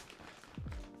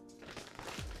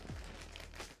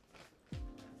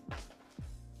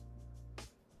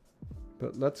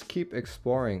 But let's keep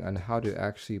exploring on how to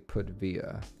actually put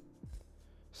VIA.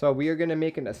 So we are going to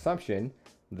make an assumption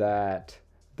that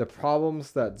the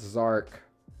problems that Zark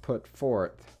put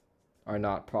forth are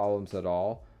not problems at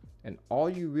all. And all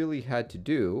you really had to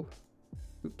do,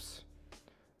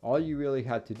 all you really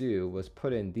had to do was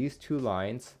put in these two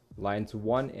lines, lines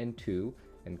 1 and 2,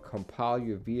 and compile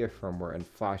your VIA firmware and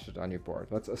flash it on your board.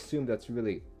 Let's assume that's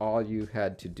really all you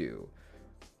had to do.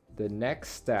 The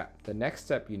next step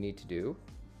you need to do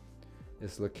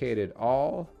is located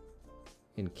all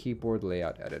in Keyboard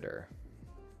Layout Editor,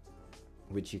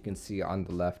 which you can see on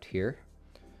the left here.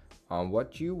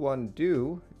 What you want to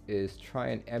do is try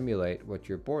and emulate what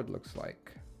your board looks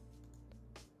like.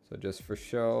 So just for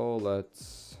show,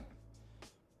 let's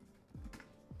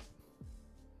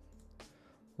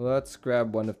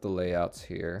grab one of the layouts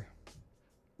here.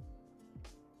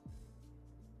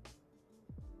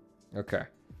 Okay.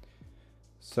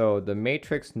 So the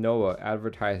Matrix NOAA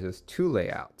advertises two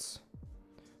layouts.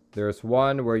 There's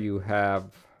one where you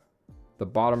have the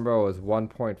bottom row is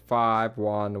 1.5,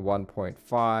 1,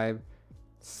 1.5,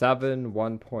 7,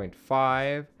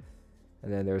 1.5,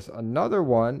 and then there's another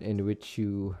one in which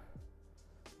you,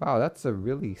 wow, that's a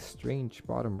really strange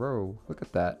bottom row. Look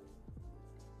at that.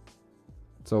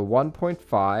 So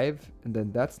 1.5, and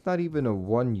then that's not even a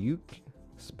 1U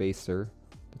spacer.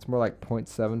 It's more like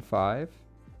 0.75.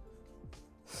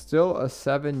 Still a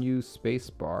 7U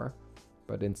spacebar,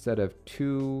 but instead of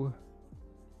two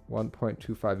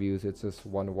 1.25Us, it's just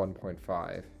one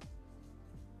 1.5.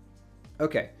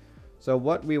 Okay, so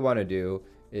what we want to do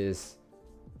is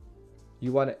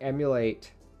you want to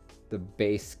emulate the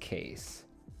base case.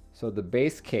 So the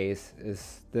base case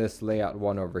is this layout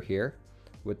one over here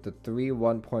with the three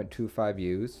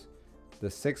 1.25Us, the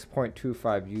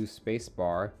 6.25U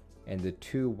spacebar, and the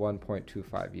two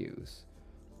 1.25Us.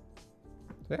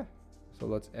 Yeah, so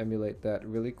let's emulate that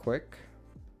really quick.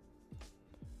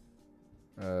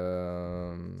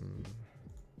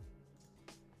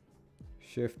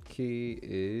 Shift key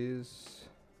is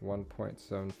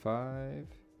 1.75.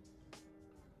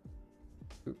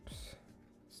 Oops,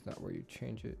 it's not where you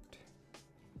change it.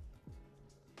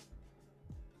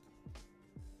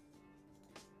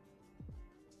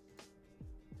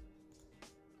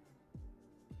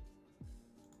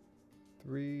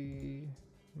 Three.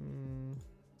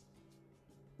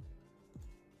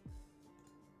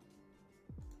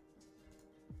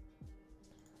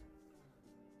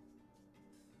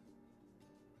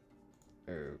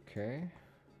 Okay.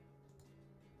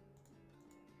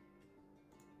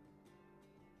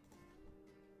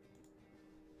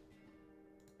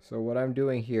 So what I'm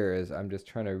doing here is I'm just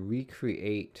trying to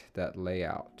recreate that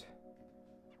layout.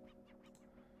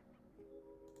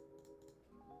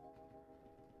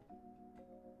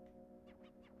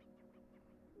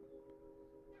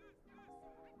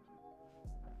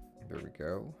 There we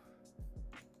go.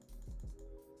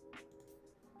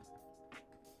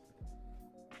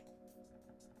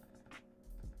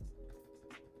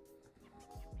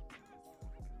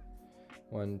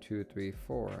 One, two, three,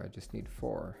 four. I just need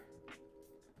 4.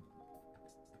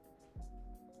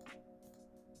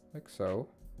 Like so.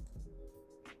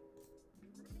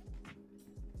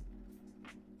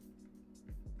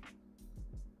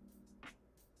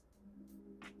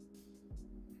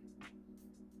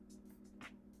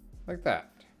 Like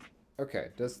that. Okay,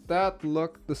 does that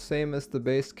look the same as the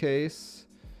base case?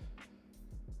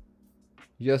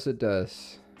 Yes, it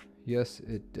does. Yes,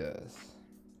 it does.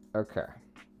 Okay.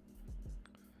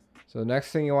 So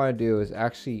next thing you want to do is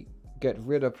actually get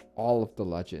rid of all of the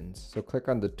legends. So click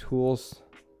on the Tools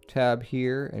tab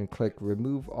here and click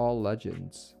Remove All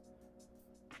Legends.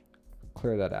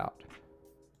 Clear that out.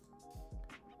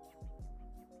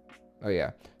 Oh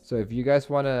yeah. So if you guys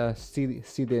want to see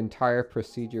the entire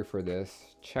procedure for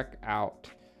this, check out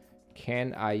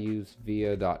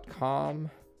caniusevia.com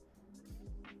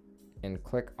and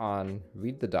click on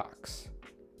Read the Docs.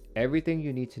 Everything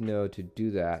you need to know to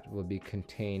do that will be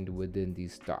contained within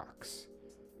these docs.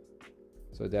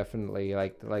 So definitely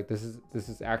like this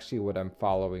is actually what I'm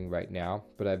following right now,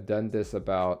 but I've done this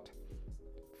about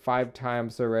 5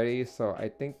 times already, so I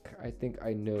think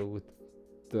I know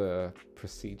the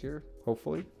procedure,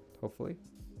 hopefully.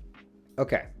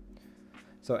 Okay.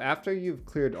 So after you've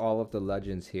cleared all of the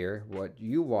legends here, what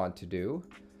you want to do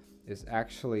is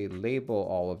actually label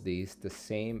all of these the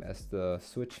same as the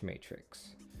switch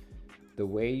matrix. The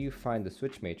way you find the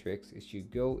switch matrix is you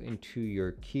go into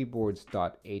your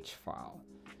keyboards.h file.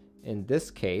 In this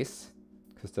case,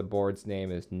 because the board's name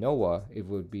is Noah, it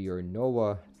would be your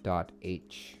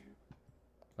noah.h,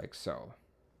 like so.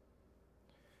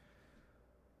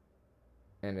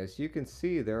 And as you can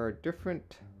see, there are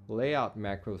different layout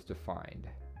macros defined,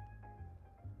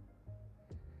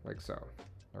 like so.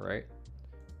 All right.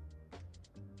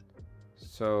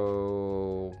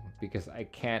 So because I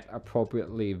can't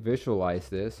appropriately visualize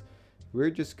this, we're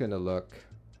just gonna look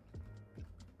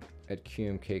at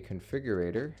QMK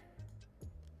configurator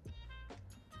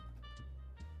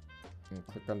and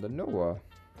click on the Noah.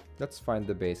 Let's find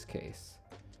the base case.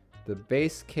 The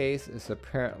base case is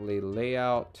apparently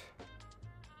layout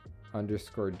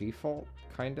underscore default,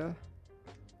 kinda.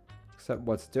 Except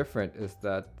what's different is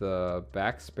that the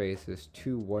backspace is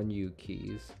 2 1U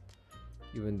keys,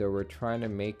 even though we're trying to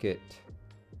make it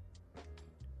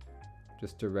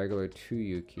just a regular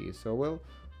 2U key. So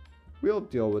we'll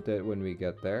deal with it when we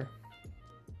get there.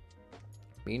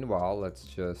 Meanwhile, let's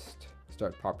just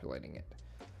start populating it.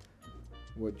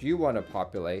 What you want to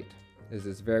populate is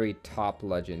this very top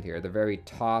legend here, the very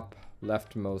top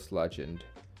leftmost legend.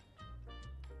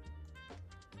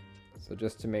 So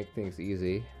just to make things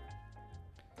easy,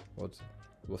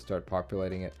 we'll start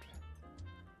populating it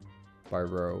by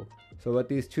row. So what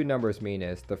these two numbers mean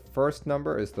is the first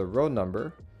number is the row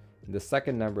number, and the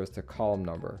second number is the column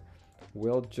number.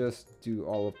 We'll just do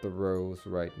all of the rows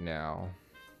right now,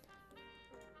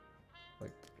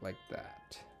 like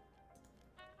that.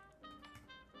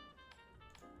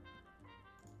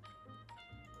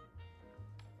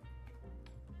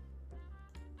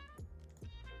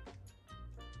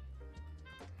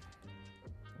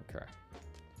 Okay.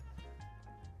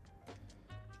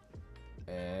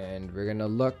 And we're gonna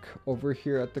look over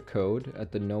here at the code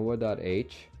at the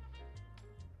noah.h,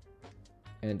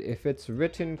 and if it's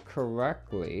written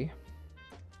correctly,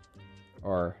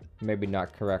 or maybe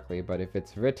not correctly, but if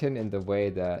it's written in the way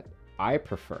that I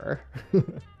prefer,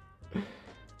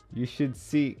 you should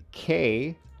see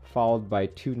K followed by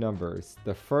 2 numbers.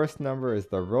 The first number is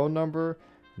the row number,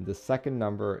 and the second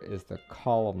number is the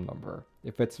column number.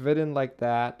 If it's written like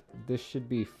that, this should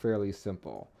be fairly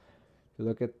simple. If you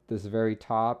look at this very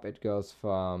top, it goes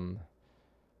from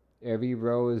every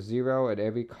row is 0 and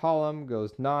every column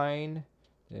goes 9.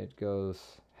 It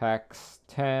goes hex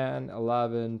 10,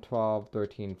 11, 12,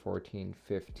 13, 14,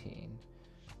 15.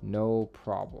 No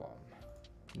problem.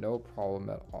 No problem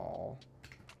at all.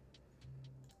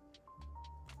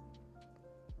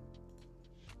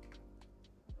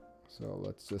 So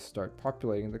let's just start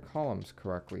populating the columns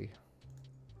correctly.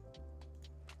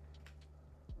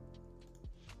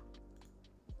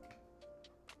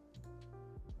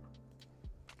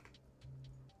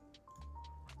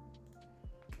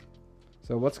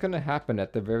 So what's going to happen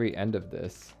at the very end of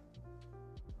this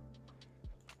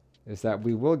is that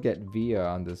we will get VIA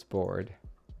on this board.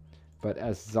 But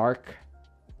as Zark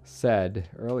said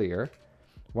earlier,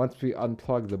 once we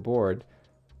unplug the board,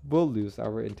 we'll lose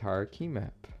our entire key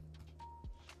map.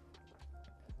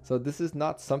 So this is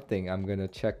not something I'm going to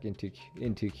check into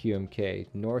QMK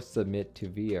nor submit to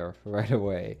VIA right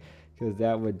away, because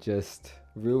that would just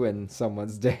ruin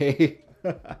someone's day.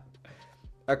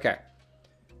 Okay.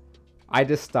 I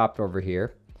just stopped over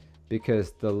here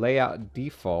because the layout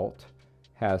default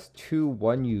has 2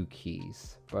 1U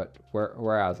keys, but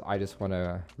whereas I just want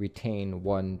to retain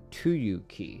 1 2U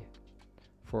key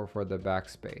for the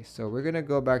backspace. So we're going to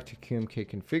go back to QMK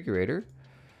configurator,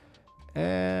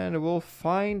 and we'll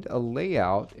find a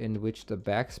layout in which the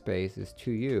backspace is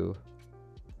 2U.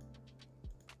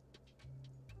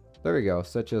 There we go,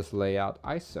 such as layout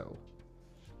ISO.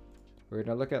 We're going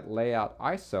to look at layout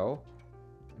ISO.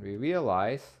 we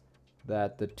realize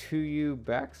that the 2U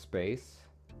backspace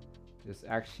is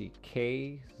actually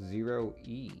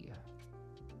K0E.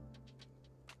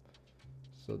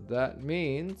 So that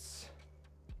means,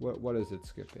 what is it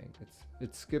skipping?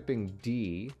 It's skipping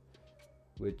D,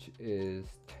 which is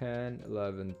 10,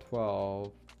 11,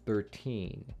 12,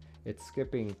 13. It's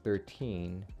skipping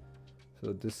 13.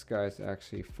 So this guy's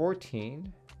actually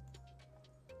 14,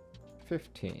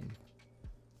 15.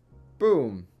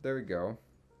 Boom, there we go.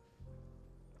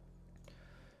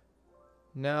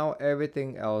 Now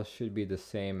everything else should be the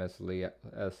same as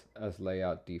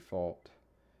layout default.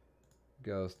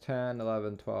 Goes 10,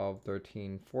 11, 12,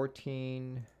 13,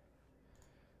 14.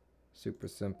 Super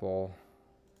simple.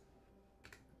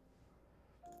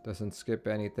 Doesn't skip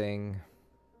anything.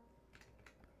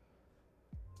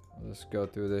 I'll just go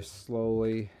through this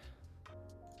slowly,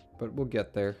 but we'll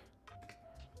get there.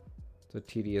 It's a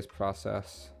tedious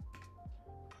process.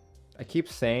 I keep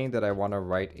saying that I want to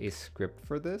write a script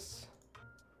for this,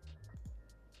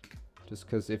 just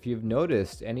because if you've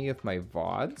noticed any of my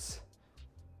VODs,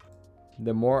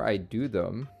 the more I do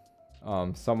them,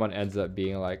 someone ends up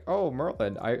being like, oh,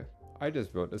 Merlin, I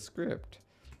just wrote a script.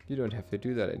 You don't have to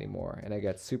do that anymore. And I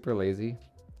get super lazy,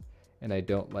 and I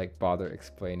don't like bother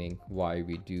explaining why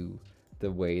we do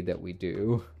the way that we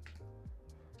do.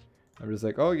 I'm just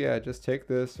like, oh yeah, just take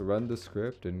this, run the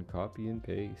script, and copy and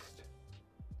paste.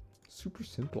 Super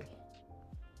simple.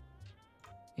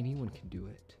 Anyone can do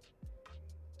it.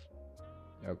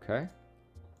 Okay.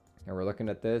 And we're looking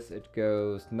at this. It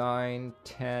goes 9,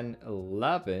 10,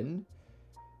 11.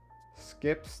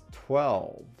 Skips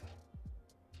 12.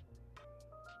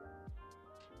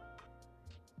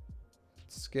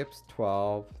 Skips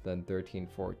 12, then 13,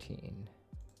 14.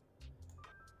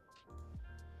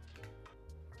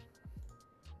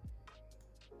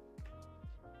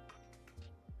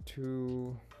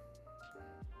 Two,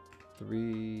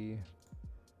 3,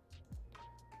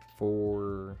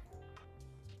 4,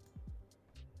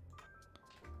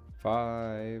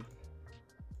 5,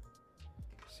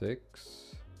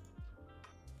 6,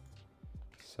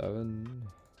 7,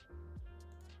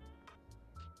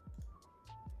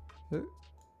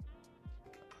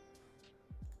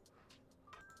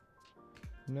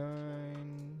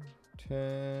 9,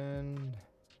 10,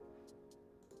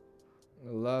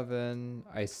 11.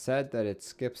 I said that it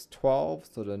skips 12,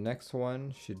 so the next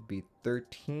one should be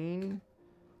 13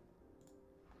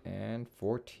 and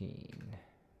 14.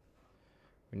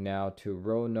 We're now to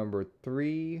row number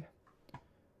 3,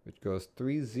 which goes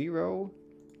 3, 0.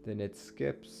 Then it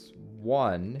skips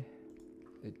 1.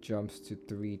 It jumps to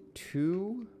 3,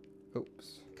 2.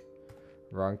 Oops.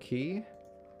 Wrong key.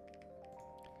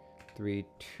 3,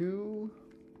 2.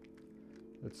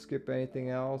 Let's skip anything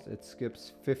else. It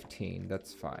skips 15.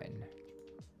 That's fine.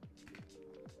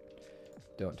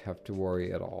 Don't have to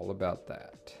worry at all about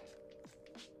that.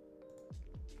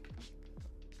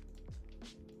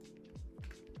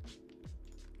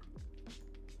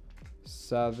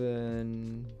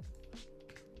 Seven,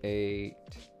 8,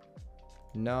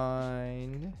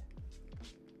 9,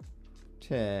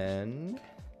 10.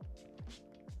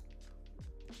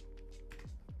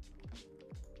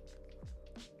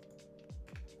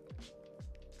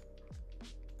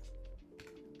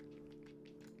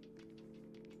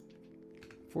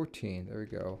 14, there we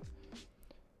go.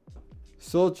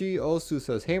 Solji Osu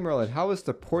says, hey Merlin, how is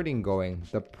the porting going?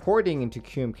 The porting into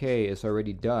QMK is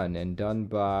already done, and done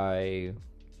by...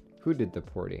 Who did the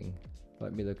porting?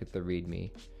 Let me look at the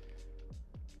README.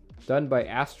 Done by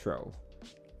Astro.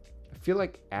 I feel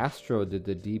like Astro did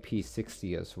the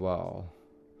DP60 as well.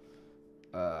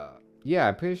 Yeah,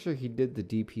 I'm pretty sure he did the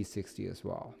DP60 as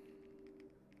well.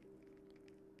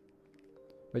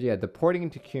 But yeah, the porting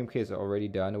into QMK is already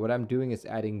done. What I'm doing is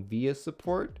adding VIA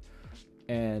support.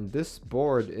 And this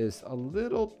board is a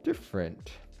little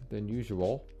different than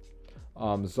usual.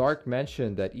 Zark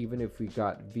mentioned that even if we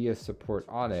got VIA support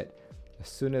on it, as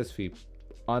soon as we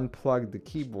unplugged the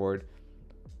keyboard,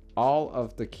 all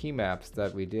of the key maps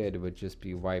that we did would just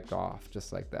be wiped off,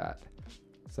 just like that.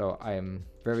 So I am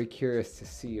very curious to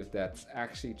see if that's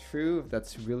actually true, if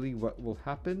that's really what will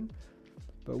happen.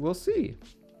 But we'll see.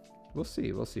 We'll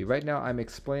see, we'll see. Right now I'm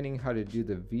explaining how to do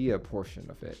the VIA portion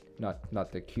of it,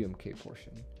 not the QMK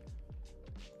portion.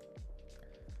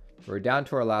 We're down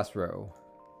to our last row.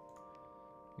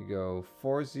 We go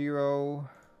 4, 0,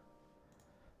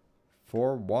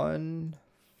 4, 1,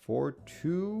 4,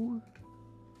 2,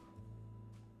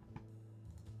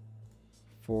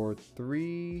 4,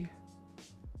 3,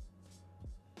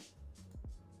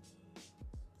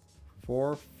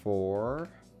 4, 4,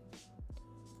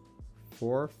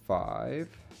 4,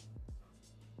 5,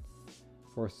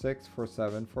 4, 6, 4,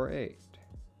 7, 4, 8.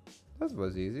 That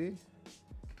was easy.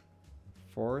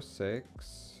 4,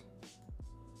 6,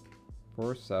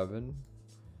 4, 7,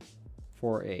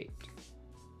 4, 8.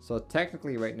 So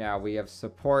technically right now we have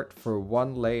support for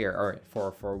one layer,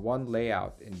 or for one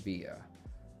layout in VIA.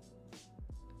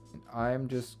 And I'm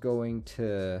just going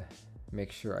to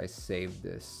make sure I save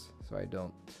this so I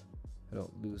don't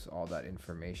lose all that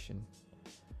information.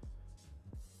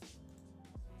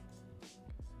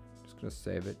 Just gonna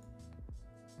save it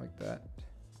like that.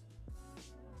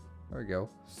 There we go,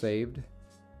 saved.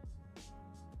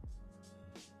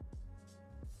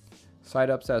 Side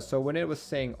up says, so when it was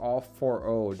saying all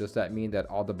 4.0, does that mean that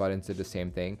all the buttons did the same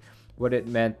thing? What it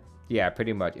meant, yeah,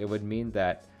 pretty much. It would mean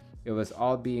that it was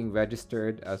all being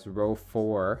registered as row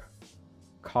 4,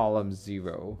 column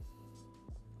 0.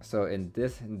 So in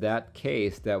that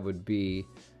case, that would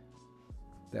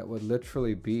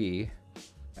literally be,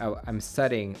 I'm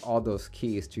setting all those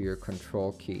keys to your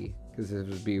control key, because it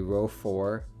would be row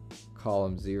 4,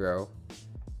 column 0.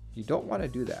 You don't want to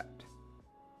do that.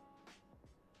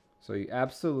 So you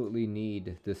absolutely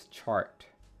need this chart,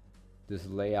 this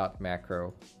layout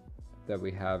macro that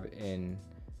we have in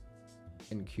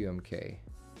QMK.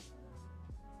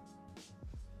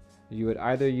 You would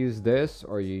either use this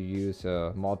or you use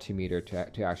a multimeter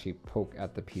to actually poke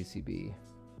at the PCB.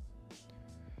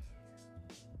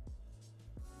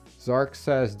 Zark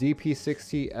says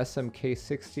DP60,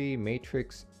 SMK60,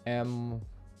 Matrix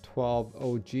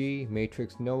M12OG,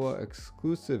 Matrix NOAA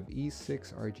exclusive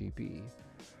E6 RGB.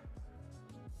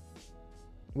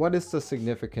 What is the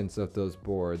significance of those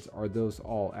boards? Are those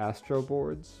all Astro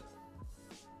boards?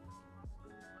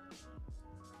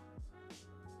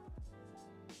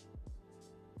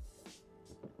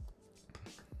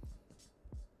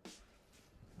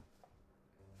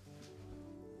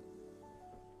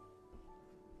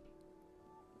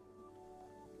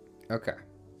 Okay.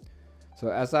 So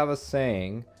as I was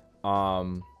saying,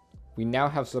 we now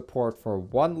have support for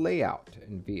one layout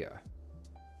in VIA.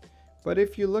 But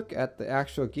if you look at the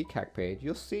actual GeekHack page,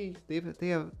 you'll see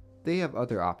they have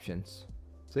other options.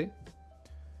 See?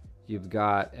 You've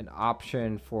got an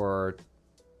option for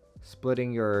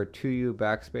splitting your 2U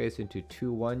backspace into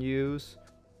 2 1Us.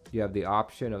 You have the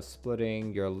option of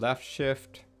splitting your left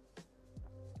shift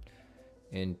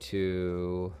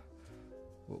into,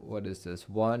 what is this,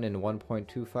 1 and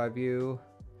 1.25U.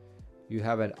 You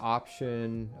have an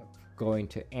option of going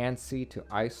to ANSI to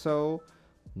ISO.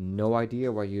 No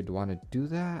idea why you'd want to do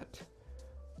that.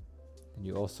 And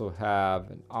you also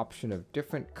have an option of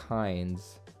different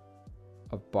kinds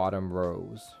of bottom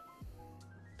rows.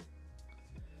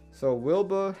 So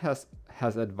Wilbur has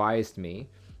advised me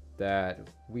that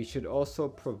we should also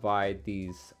provide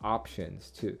these options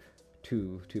to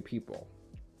people.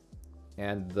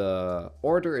 And the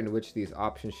order in which these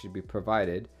options should be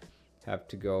provided have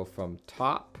to go from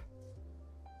top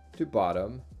to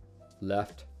bottom,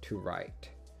 left to right.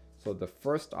 So the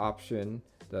first option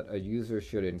that a user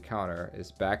should encounter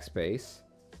is backspace,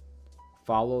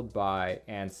 followed by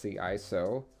ANSI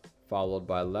ISO, followed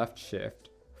by left shift,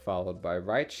 followed by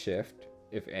right shift,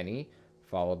 if any,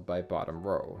 followed by bottom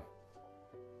row.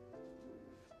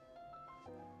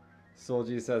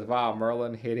 Solji says, wow,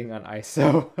 Merlin hating on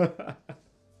ISO.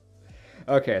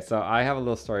 Okay, so I have a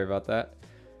little story about that.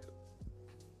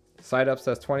 Side up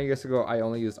says 20 years ago I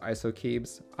only used ISO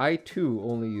keys. I too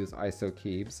only used ISO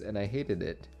keys and I hated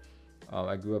it.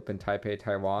 I grew up in Taipei,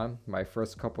 Taiwan. My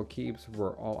first couple keys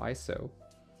were all ISO.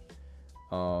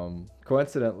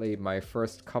 Coincidentally, my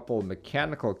first couple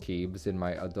mechanical keys in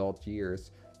my adult years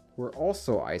were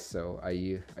also ISO.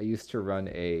 I used to run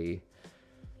it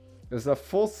was a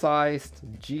full-sized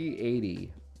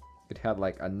G80. It had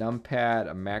like a numpad,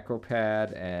 a macro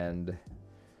pad, and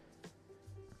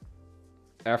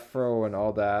Fro and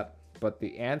all that, but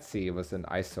the ANSI was an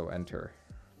ISO enter.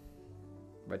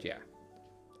 But yeah.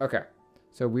 Okay,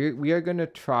 so we are going to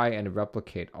try and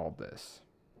replicate all this.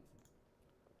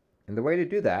 And the way to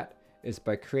do that is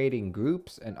by creating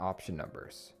groups and option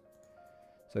numbers.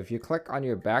 So if you click on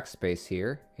your backspace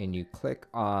here and you click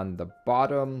on the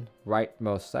bottom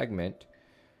rightmost segment,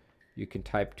 you can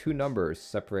type 2 numbers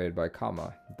separated by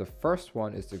comma. The first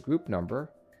one is the group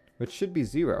number, which should be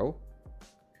 0,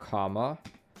 comma,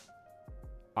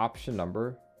 option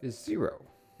number is 0.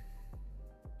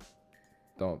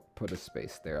 Don't put a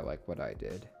space there like what I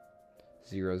did.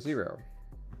 0, 0.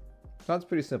 Sounds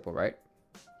pretty simple, right?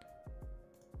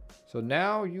 So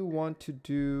now you want to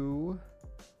do,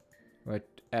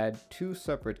 add 2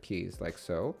 separate keys like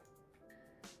so.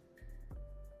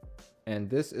 And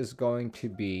this is going to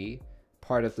be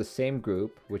part of the same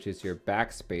group, which is your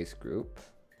backspace group.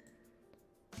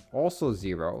 also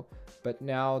 0, but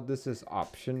now this is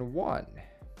option 1,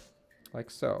 like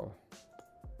so.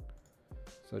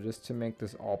 So just to make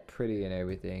this all pretty and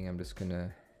everything, I'm just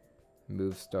gonna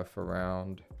move stuff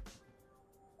around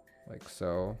like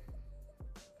so.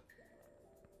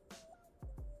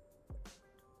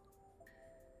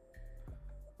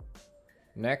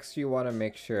 Next, you want to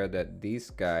make sure that these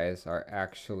guys are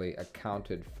actually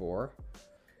accounted for.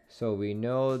 So we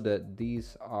know that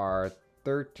these are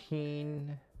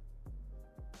 13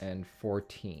 and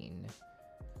 14.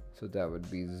 So that would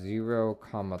be 0,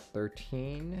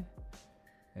 13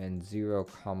 and 0,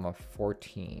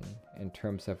 14 in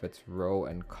terms of its row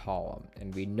and column.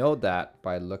 And we know that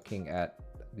by looking at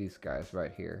these guys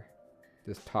right here,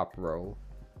 this top row.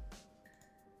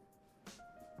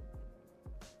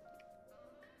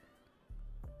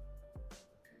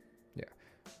 Yeah.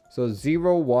 So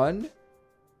 0, 1,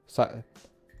 side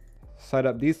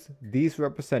up, these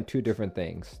represent two different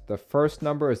things. The first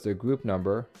number is the group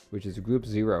number, which is group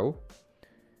 0.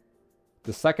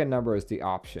 The second number is the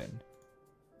option.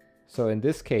 So in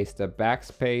this case, the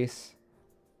backspace,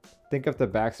 think of the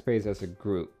backspace as a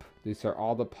group. These are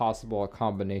all the possible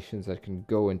combinations that can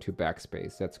go into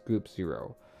backspace. That's group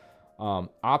 0.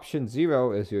 Option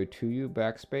 0 is your 2U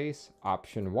backspace.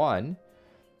 Option 1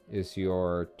 is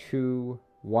your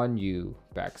 1U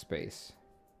backspace,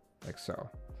 like so.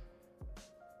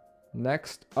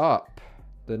 Next up,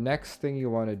 the next thing you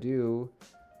want to do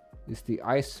is the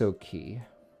ISO key.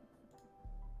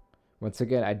 Once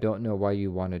again, I don't know why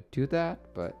you want to do that,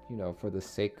 but you know, for the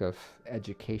sake of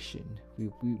education, we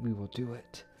will do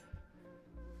it.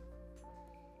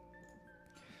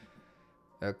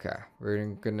 Okay, we're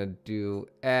gonna do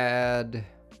add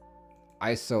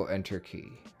ISO enter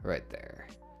key right there.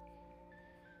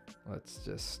 Let's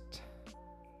just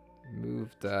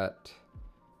move that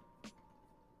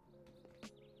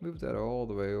all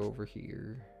the way over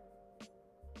here.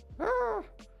 Ah!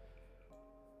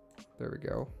 There we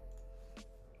go.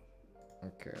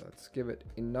 Okay, let's give it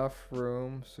enough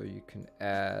room so you can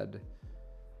add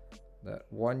that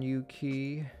 1U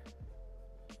key.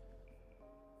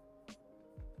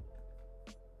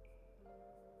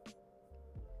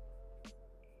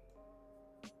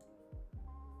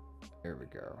 There we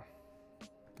go.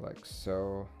 Like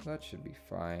so. That should be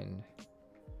fine.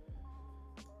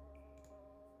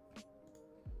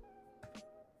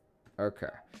 Okay.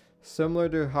 Similar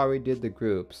to how we did the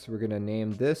groups, we're going to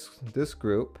name this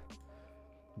group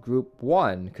Group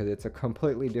 1 because it's a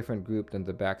completely different group than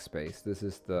the backspace. This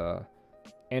is the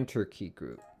enter key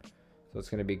group. So it's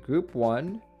going to be Group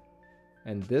 1,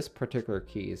 and this particular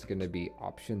key is going to be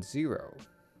option 0.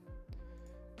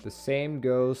 The same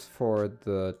goes for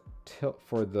the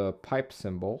pipe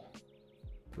symbol.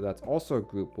 So that's also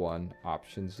Group 1,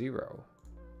 option 0.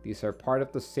 These are part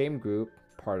of the same group,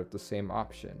 part of the same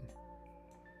option.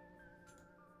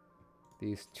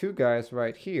 These two guys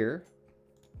right here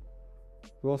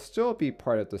will still be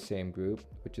part of the same group,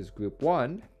 which is Group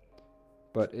 1,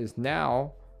 but is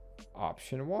now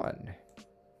option 1,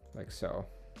 like so.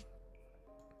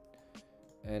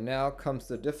 And now comes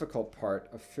the difficult part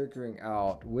of figuring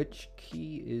out which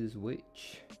key is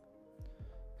which.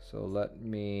 So let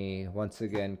me once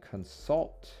again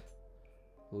consult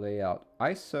layout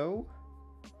ISO.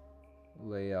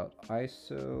 Layout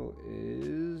ISO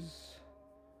is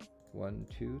 1,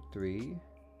 2, 3.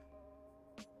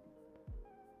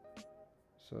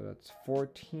 So that's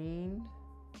 14,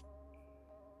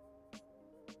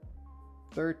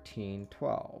 13,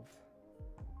 12.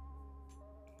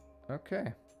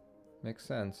 Okay, makes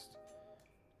sense.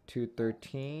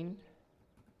 213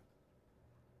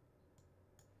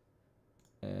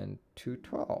 and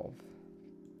 212.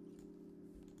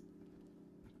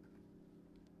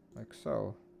 Like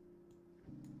so.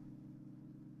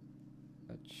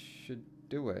 That should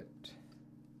do it.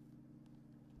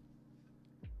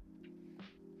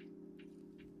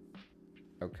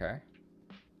 Okay.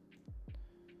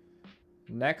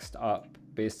 Next up,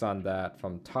 based on that,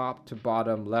 from top to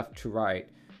bottom, left to right,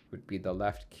 would be the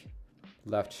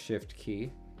left shift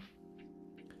key,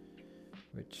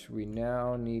 which we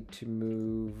now need to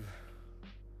move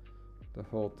the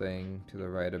whole thing to the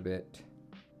right a bit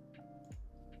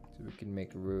so we can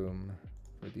make room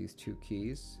for these two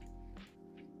keys.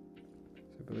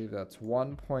 So I believe that's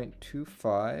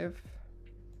 1.25.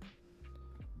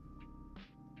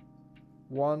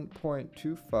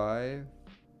 1.25.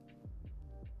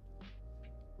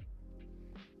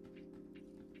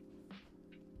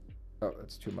 Oh,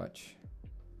 that's too much.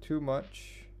 Too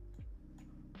much.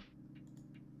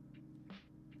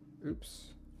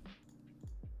 Oops.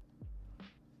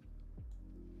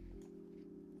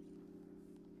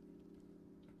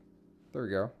 There we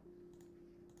go.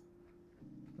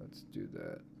 Let's do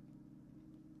that.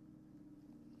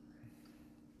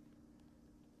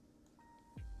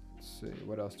 Let's see,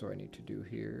 what else do I need to do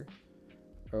here?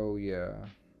 Oh yeah,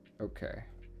 okay.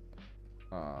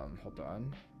 Hold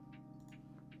on.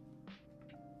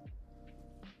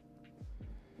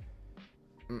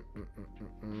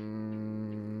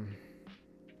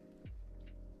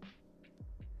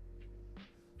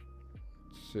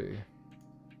 Let's see.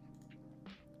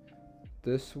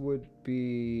 This would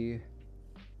be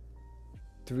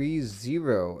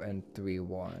 3-0 and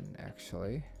 3-1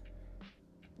 actually.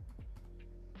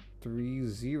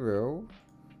 3-0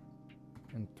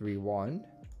 and 3-1.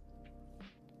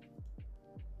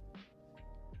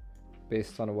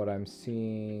 Based on what I'm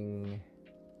seeing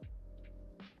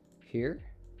here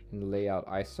in layout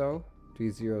ISO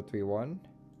 3031.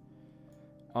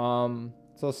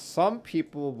 So some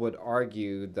people would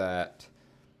argue that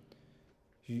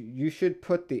you should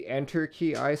put the enter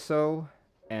key ISO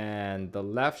and the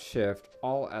left shift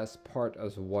all as part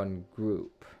as one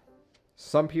group.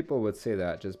 Some people would say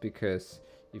that just because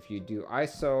if you do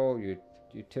ISO,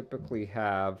 you typically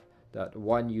have that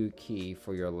 1U key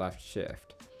for your left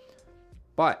shift.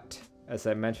 But as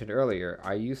I mentioned earlier,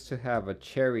 I used to have a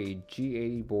Cherry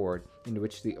G80 board in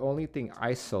which the only thing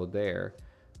ISO there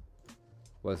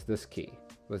was this key,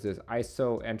 was this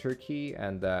ISO enter key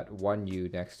and that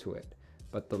 1U next to it.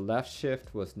 But the left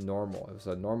shift was normal. It was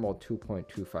a normal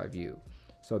 2.25U.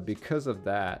 So because of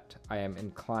that, I am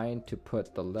inclined to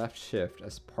put the left shift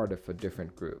as part of a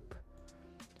different group.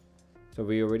 So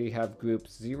we already have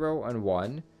groups 0 and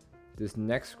 1. This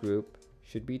next group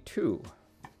should be 2.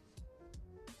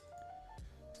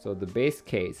 So the base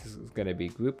case is going to be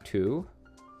group 2,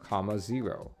 comma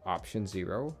 0, option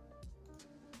 0.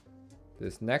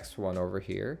 This next one over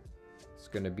here is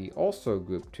going to be also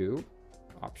group 2,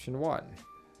 option 1.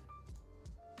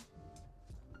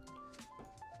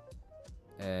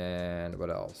 And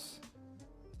what else?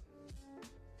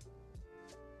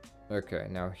 Okay,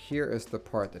 now here is the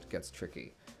part that gets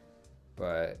tricky.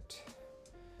 But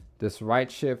this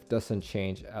right shift doesn't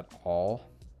change at all.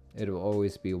 It will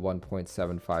always be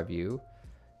 1.75U.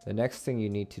 The next thing you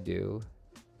need to do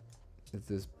is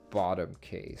this bottom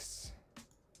case.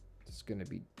 It's going to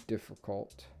be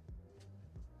difficult.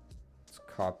 Let's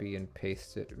copy and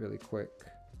paste it really quick.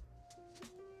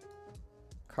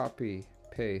 Copy,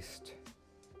 paste.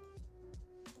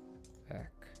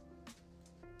 Back.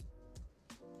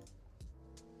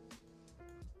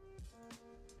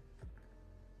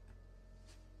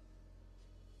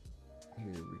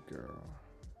 Here we go.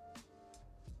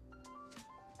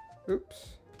 Oops.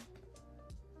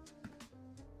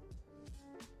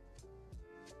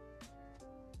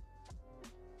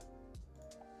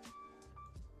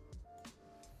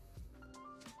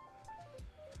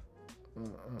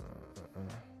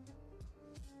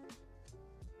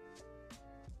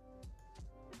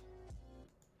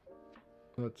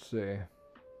 Let's see.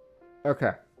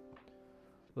 Okay.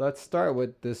 Let's start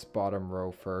with this bottom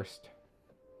row first.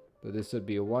 So this would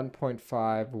be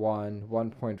 1.5, 1,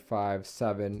 1.5,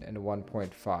 7, and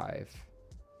 1.5.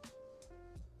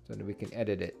 So that we can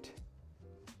edit it.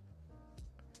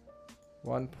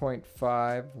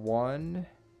 1.5, 1.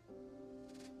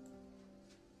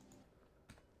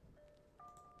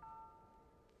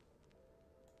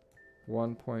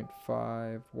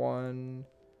 1.5, 1.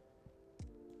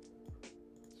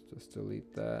 Let's just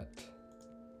delete that.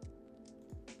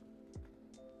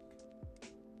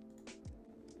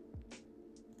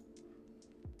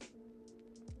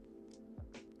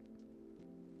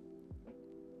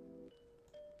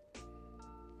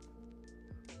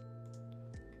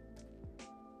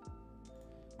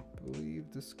 I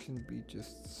believe this can be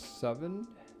just 7.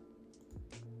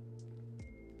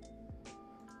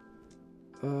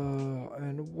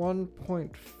 And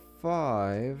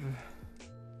 1.5.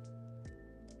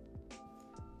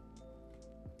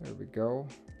 There we go.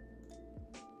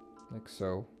 Like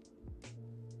so.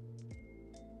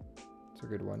 It's a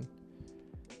good one.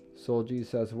 Solji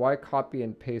says, why copy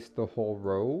and paste the whole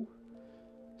row?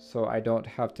 So I don't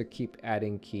have to keep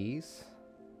adding keys.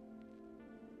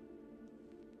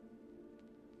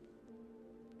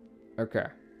 Okay.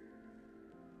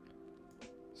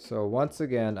 So once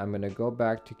again, I'm going to go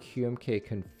back to QMK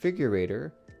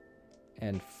configurator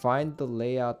and find the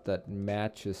layout that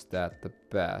matches that the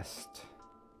best.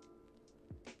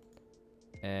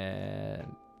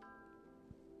 And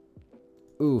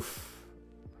oof.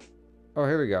 Oh,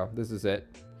 here we go. This is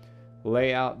it.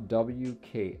 Layout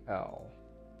WKL.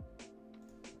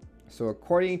 So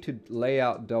according to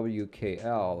layout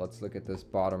WKL, let's look at this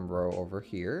bottom row over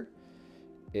here.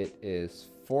 it is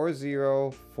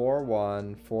 40,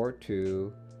 41,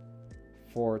 42,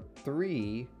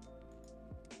 43,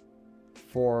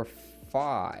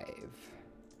 45.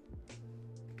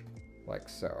 Like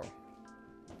so.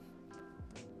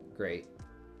 Great.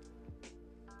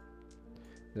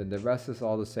 Then the rest is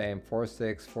all the same.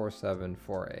 46, 47,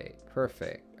 48.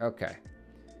 Perfect. Okay.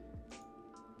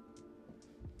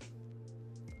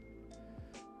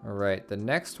 All right. The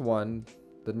next one,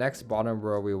 the next bottom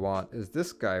row we want is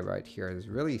this guy right here. This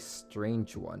really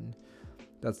strange one.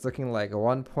 That's looking like a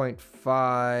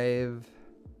 1.5,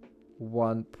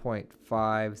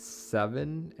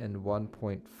 1.57, and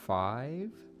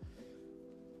 1.5.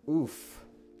 Oof.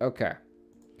 Okay.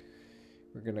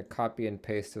 We're going to copy and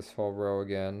paste this whole row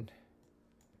again.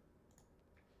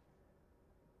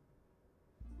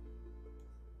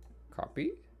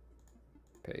 Copy.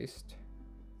 Paste.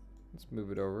 Let's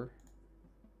move it over.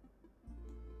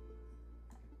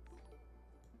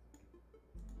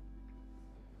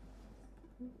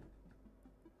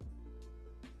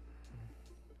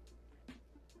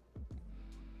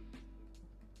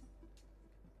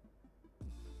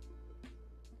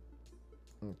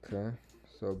 Okay.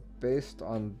 So based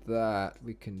on that,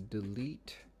 we can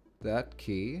delete that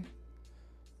key.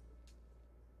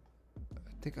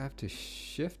 I think I have to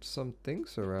shift some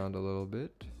things around a little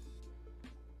bit.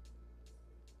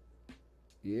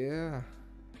 Yeah,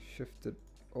 shift it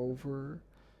over.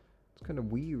 It's kind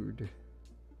of weird.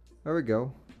 There we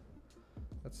go.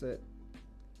 That's it.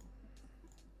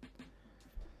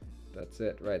 That's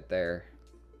it right there.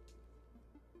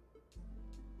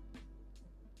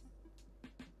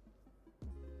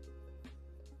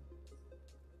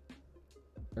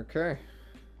 Okay.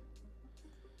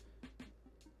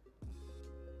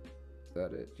 Is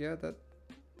that it? Yeah, that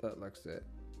looks it.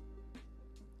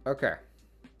 Okay.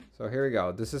 So here we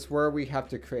go. This is where we have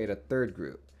to create a third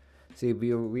group. See,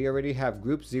 we already have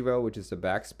group 0, which is the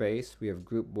backspace. We have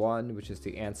group 1, which is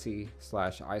the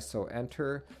ANSI/ISO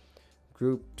enter.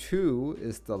 Group 2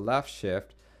 is the left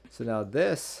shift. So now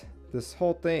this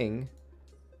whole thing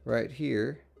right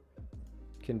here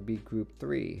can be group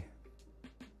 3.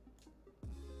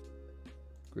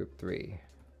 Group 3.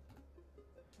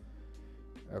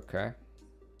 Okay.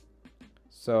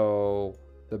 So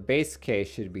the base case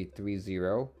should be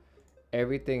 30.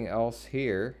 Everything else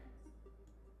here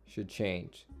should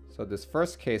change. So this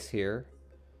first case here,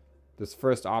 this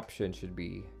first option should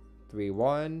be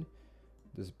 31.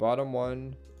 This bottom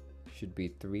one should be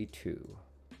 32.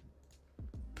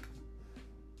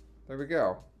 There we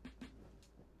go.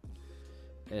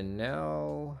 And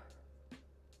now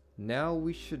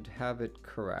we should have it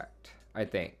correct, I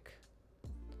think.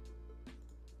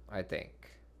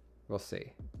 We'll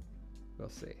see. We'll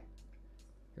see.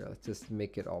 Here, let's just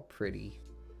make it all pretty.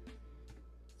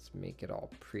 Let's make it all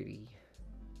pretty.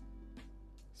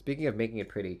 Speaking of making it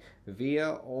pretty,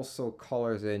 VIA also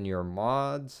colors in your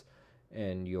mods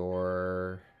and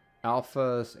your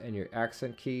alphas and your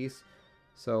accent keys.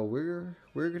 So we're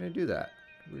gonna do that.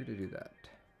 We're gonna do that.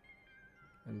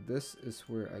 And this is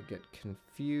where I get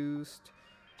confused.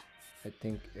 I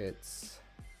think it's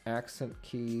accent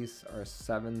keys are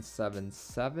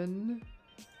 777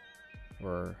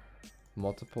 or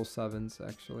multiple sevens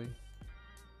actually.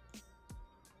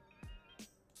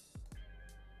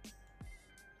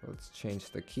 Let's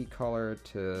change the key color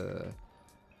to,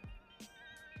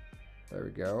 there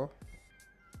we go.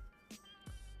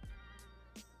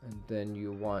 And then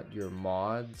you want your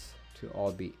mods to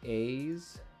all be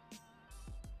A's.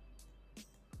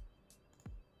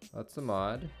 That's a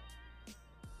mod.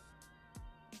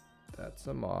 That's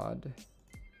a mod.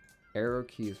 Arrow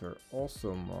keys are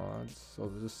also mods,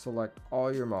 so just select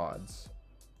all your mods.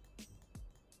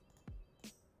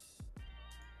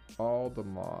 All the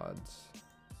mods.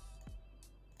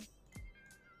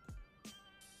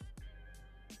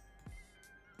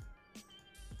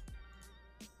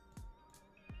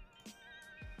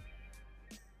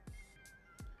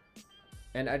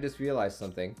 And I just realized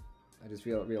something.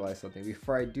 Realized something.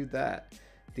 Before I do that,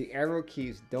 the arrow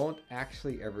keys don't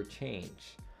actually ever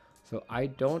change. So I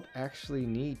don't actually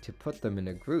need to put them in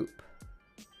a group.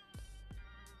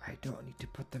 I don't need to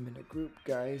put them in a group,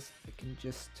 guys. I can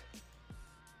just...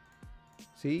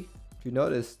 See? If you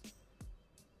notice,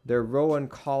 their row and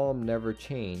column never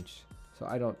change. So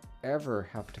I don't ever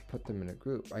have to put them in a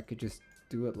group. I could just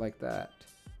do it like that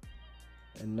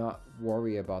and not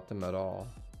worry about them at all.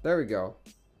 There we go.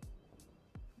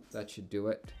 That should do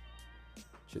it.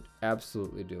 Should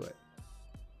absolutely do it.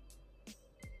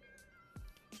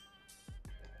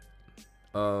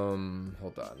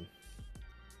 Hold on.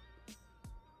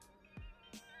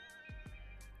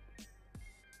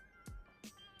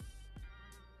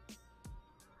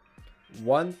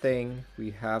 one thing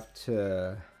we have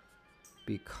to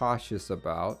be cautious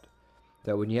about,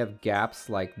 that when you have gaps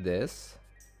like this,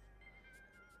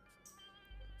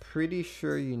 pretty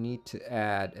sure you need to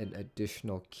add an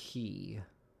additional key.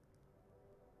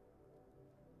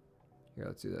 Here,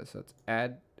 let's do this. Let's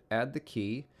add the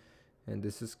key, and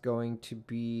this is going to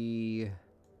be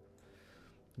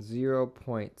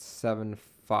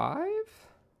 0.75.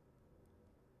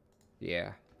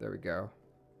 Yeah, there we go.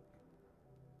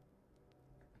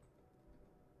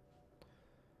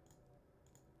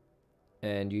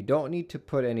 And you don't need to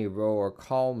put any row or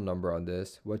column number on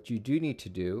this. What you do need to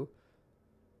do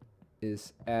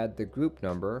is add the group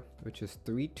number, which is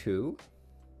 32,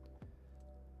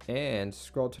 and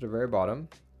scroll to the very bottom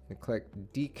and click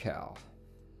decal,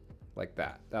 like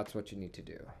that. That's what you need to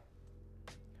do.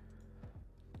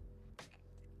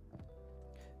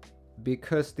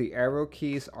 Because the arrow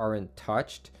keys aren't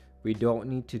touched, we don't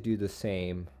need to do the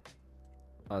same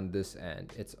on this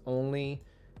end. It's only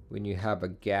when you have a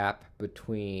gap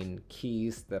between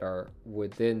keys that are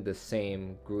within the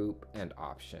same group and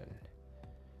option.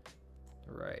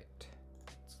 Right.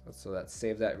 So let's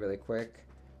save that really quick.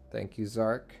 Thank you,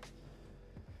 Zark.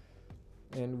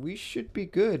 And we should be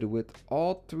good with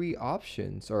all three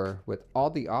options, or with all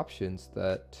the options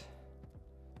that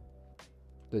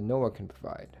the Noah can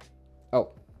provide.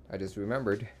 Oh, I just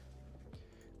remembered.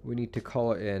 We need to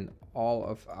color in all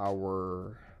of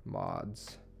our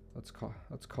mods. Let's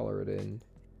color it in.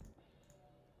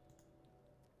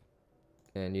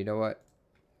 And you know what?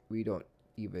 We don't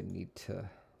even need to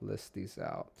list these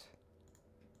out.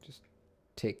 Just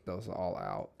take those all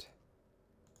out.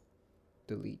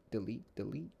 Delete, delete,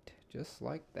 delete. Just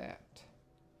like that.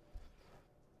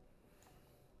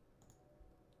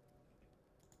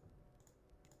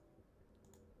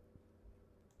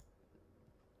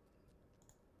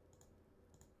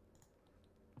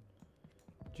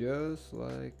 Just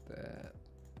like that.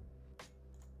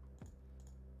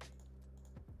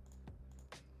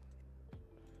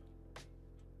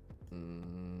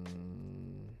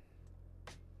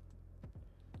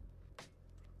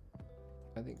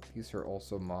 I think these are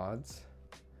also mods.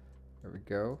 There we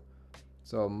go.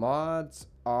 So mods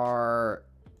are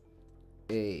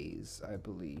A's, I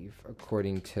believe,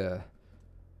 according to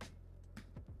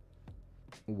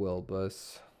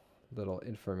Wilbus. Little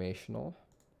informational.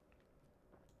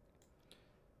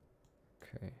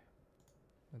 Okay.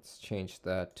 Let's change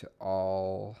that to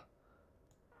all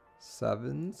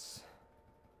 7s.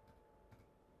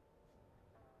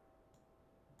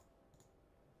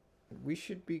 We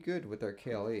should be good with our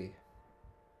KLE.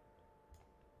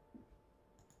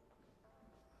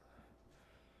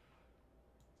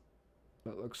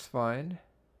 That looks fine.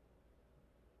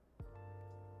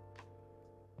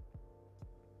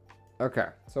 Okay,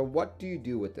 so what do you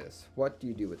do with this? What do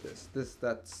you do with this?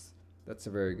 That's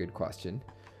a very good question.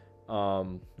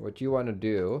 What you want to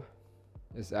do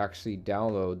is actually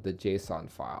download the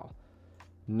JSON file,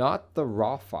 not the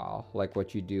raw file like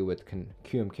what you do with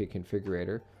QMK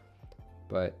configurator,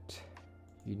 but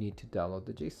you need to download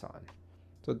the JSON.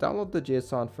 So download the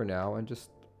JSON for now and just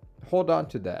hold on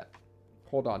to that.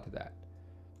 Hold on to that.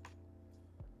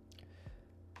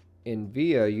 In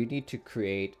VIA, you need to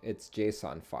create its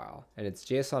JSON file, and its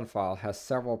JSON file has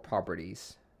several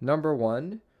properties. Number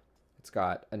 1, it's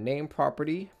got a name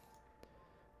property.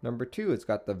 Number 2, it's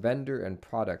got the vendor and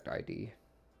product ID.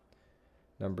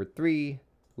 Number 3,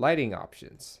 lighting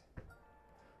options.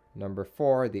 Number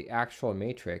 4, the actual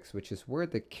matrix, which is where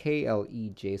the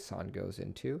KLE JSON goes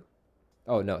into.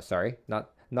 Oh no, sorry,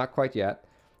 not quite yet.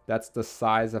 That's the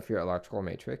size of your electrical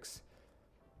matrix.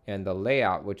 And the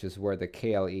layout, which is where the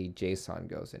KLE JSON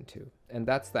goes into. And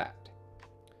that's that.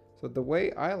 So the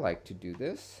way I like to do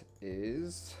this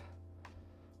is,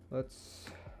 let's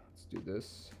do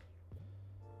this.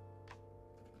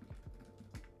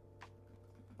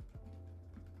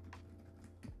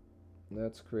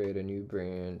 Let's create a new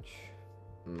branch.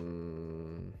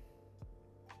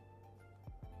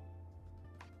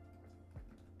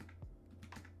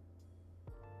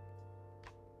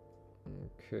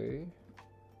 Okay.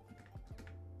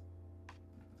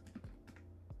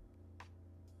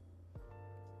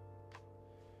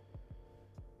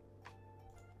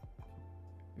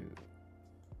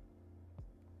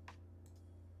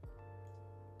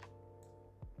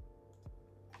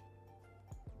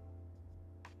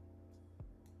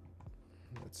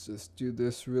 Let's just do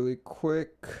this really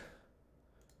quick.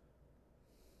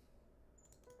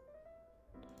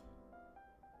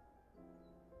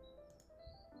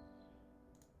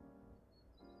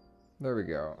 There we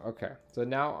go. Okay, so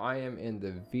now I am in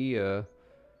the VIA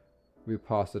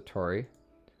repository,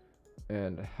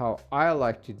 And how I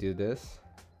like to do this.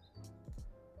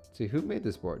 See, who made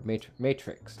this board?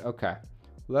 Matrix. Okay.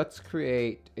 Let's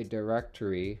create a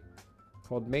directory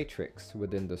called matrix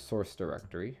within the source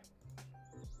directory.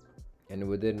 And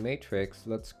within matrix,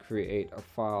 let's create a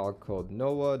file called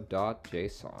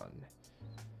noah.json.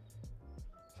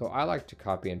 So I like to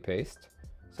copy and paste.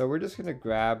 So we're just going to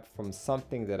grab from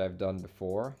something that I've done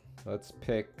before. Let's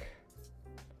pick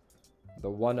the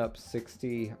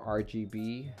 1UP60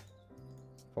 RGB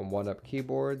from 1UP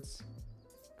keyboards.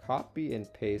 Copy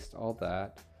and paste all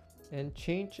that and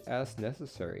change as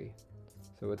necessary.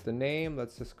 So with the name,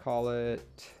 let's just call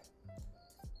it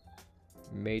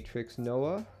Matrix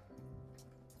Noah.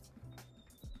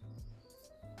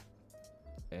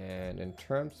 And in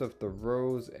terms of the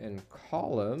rows and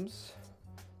columns,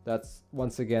 that's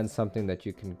once again something that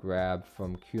you can grab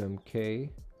from QMK.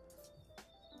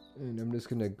 And I'm just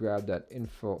gonna grab that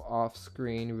info off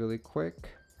screen really quick.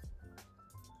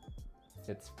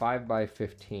 It's 5 by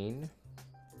 15.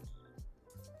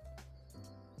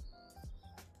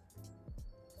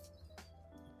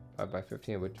 By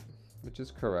 15, which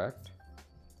is correct.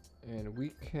 And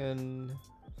we can,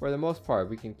 for the most part,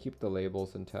 we can keep the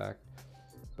labels intact.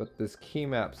 But this key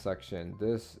map section,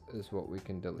 this is what we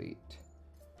can delete.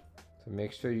 So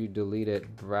make sure you delete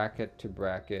it bracket to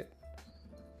bracket.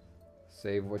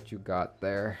 Save what you got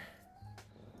there.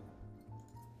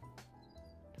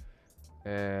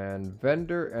 And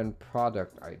vendor and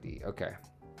product ID. Okay,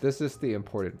 this is the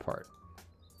important part.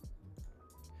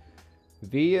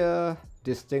 VIA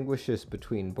distinguishes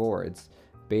between boards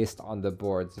based on the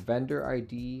board's vendor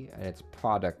ID and its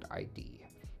product ID.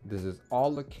 This is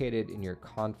all located in your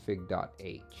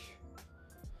config.h.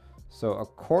 So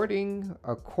according to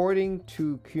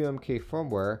QMK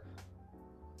Firmware,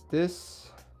 the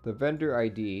vendor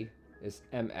ID is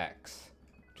MX,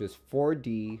 which is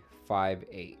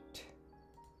 4D58.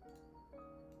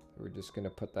 We're just going to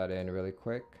put that in really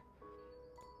quick.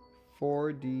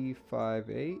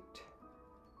 4D58.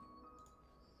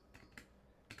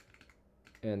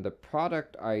 And the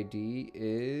product ID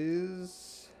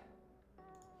is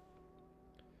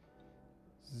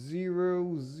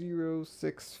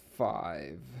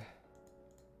 0065.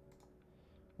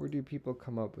 Where do people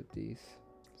come up with these?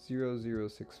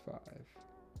 0065.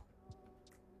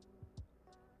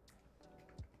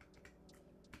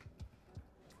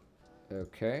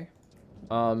 Okay.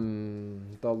 The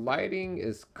lighting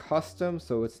is custom,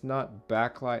 so it's not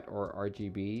backlight or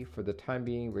RGB. For the time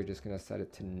being, we're just gonna set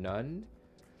it to none.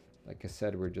 Like I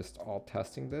said, we're just all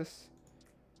testing this.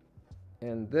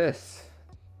 And this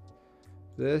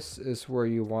is where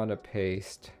you want to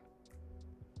paste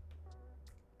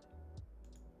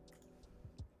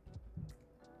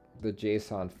the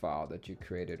JSON file that you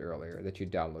created earlier, that you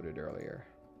downloaded earlier.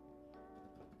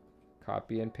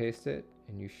 Copy and paste it,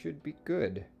 and you should be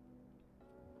good.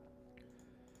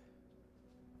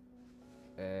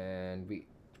 And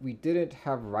we didn't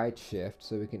have right shift,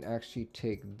 so we can actually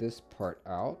take this part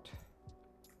out.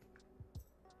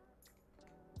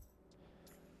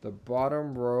 The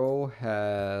bottom row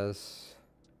has,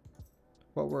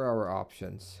 what were our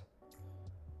options?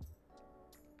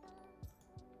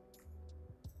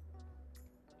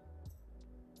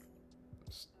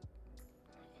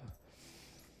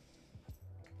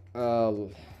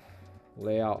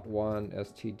 Layout 1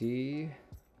 STD.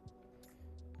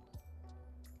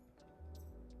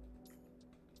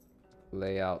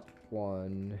 Layout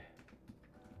 1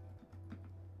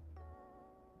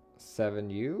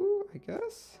 7U, I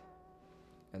guess.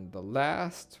 And the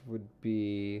last would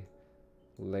be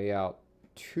layout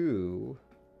 2.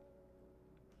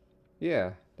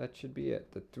 Yeah, that should be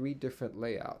it. The 3 different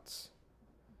layouts.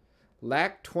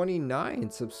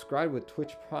 Lack29 subscribe with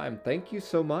Twitch Prime. Thank you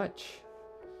so much.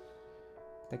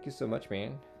 Thank you so much,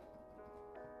 man.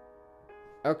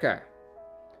 Okay.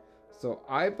 So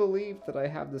I believe that I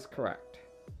have this correct.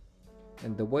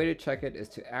 And the way to check it is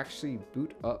to actually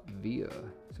boot up VIA.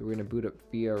 So we're going to boot up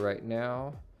VIA right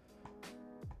now.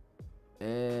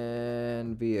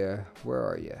 And VIA, where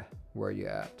are you? Where are you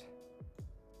at?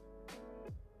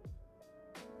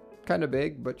 Kind of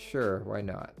big, but sure, why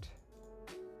not?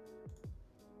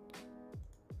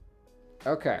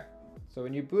 Okay, so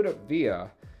when you boot up VIA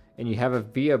and you have a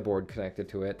VIA board connected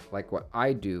to it, like what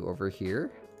I do over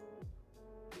here,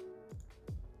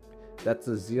 that's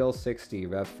a ZL60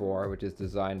 Rev4, which is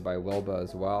designed by Wilba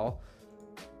as well.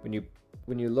 When you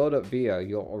load up VIA,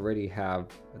 you'll already have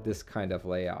this kind of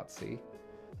layout, see?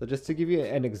 So just to give you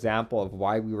an example of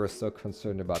why we were so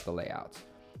concerned about the layouts,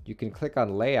 you can click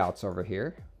on layouts over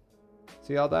here.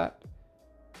 See all that?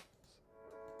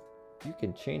 You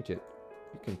can change it.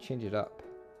 You can change it up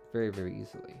very, very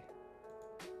easily.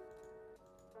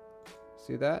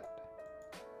 See that?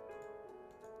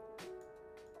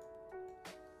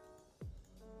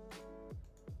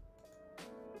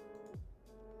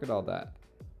 Look at all that.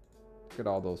 Look at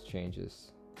all those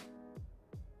changes.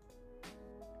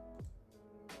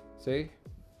 See?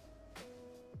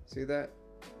 See that?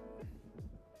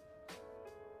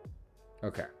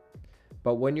 Okay.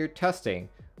 But when you're testing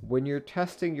your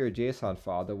JSON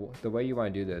file, the way you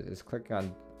want to do this is click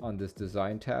on this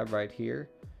design tab right here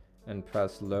and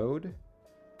press load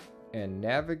and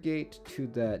navigate to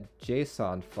that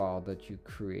JSON file that you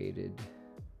created.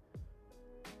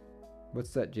 What's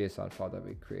that JSON file that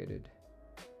we created?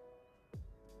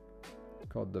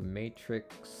 Called the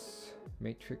matrix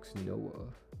Noah.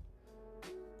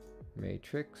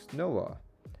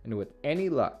 And with any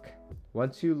luck,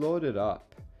 once you load it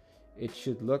up, it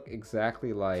should look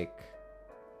exactly like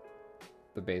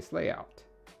the base layout.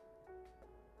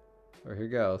 So here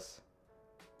goes.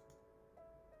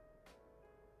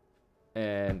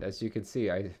 And as you can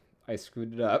see, I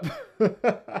screwed it up.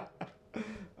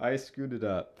 I screwed it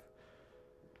up.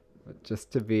 But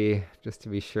just to be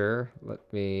sure, let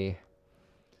me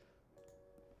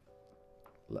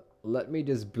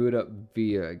just boot up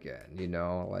VIA again, you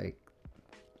know, like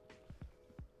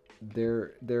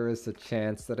there is a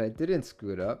chance that I didn't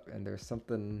screw it up and there's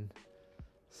something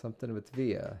with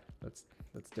VIA that's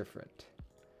different.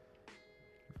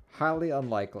 Highly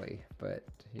unlikely, but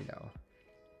you know.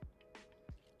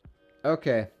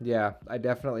 Okay, yeah, I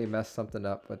definitely messed something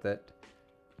up with it.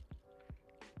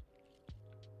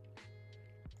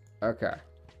 Okay.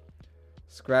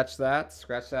 Scratch that,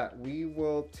 scratch that. We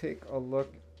will take a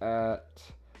look at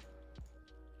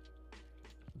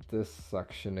this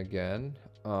section again.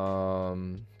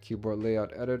 Keyboard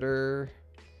layout editor.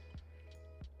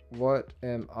 What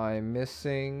am I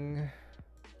missing?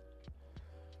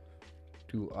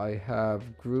 Do I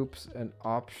have groups and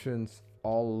options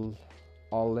all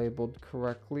labeled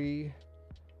correctly?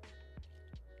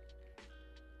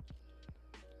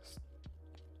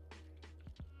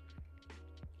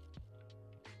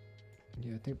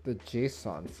 Yeah, I think the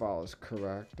JSON file is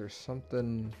correct. There's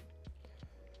something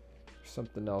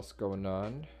else going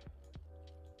on.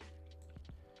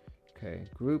 Okay,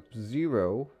 group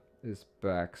 0 is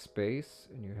backspace,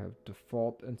 and you have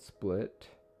default and split.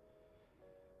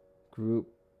 Group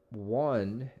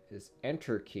 1 is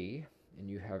enter key, and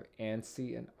you have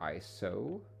ANSI and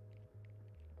ISO.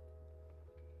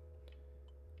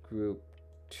 Group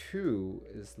 2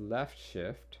 is left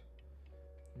shift.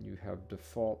 You have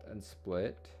default and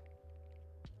split.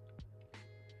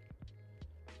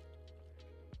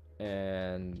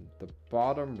 And the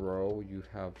bottom row, you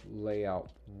have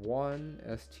layout 1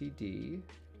 STD,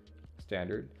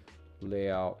 standard,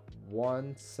 layout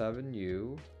 1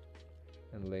 7U,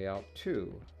 and layout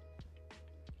 2.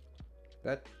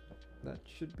 That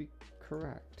should be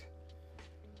correct.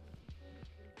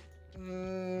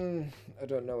 I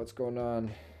don't know what's going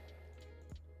on.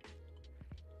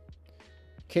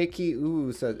 Keiki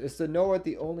Uu says, is the Noah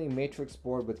the only matrix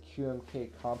board with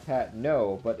QMK compat?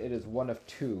 No, but it is one of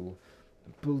two.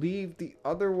 I believe the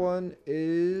other one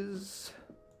is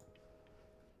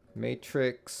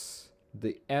matrix,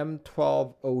 the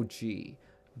M12OG.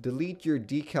 Delete your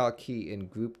decal key in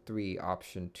group 3,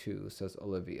 option 2, says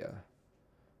Olivia.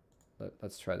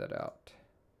 Let's try that out.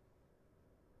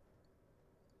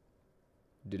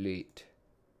 Delete.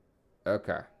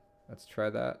 Okay, let's try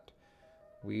that.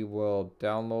 We will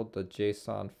download the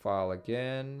JSON file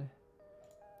again,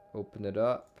 open it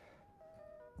up,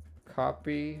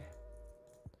 copy,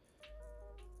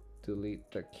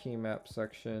 delete the key map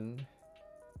section,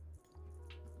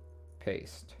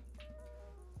 paste.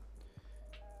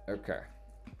 Okay.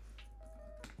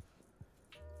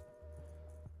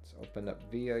 Let's open up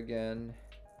VIA again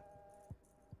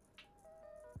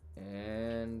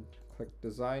and click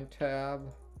Design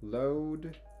tab,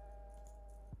 load.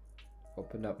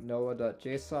 Open up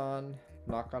noah.json,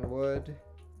 knock on wood.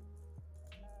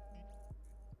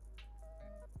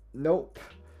 Nope.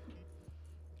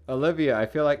 Olivia, I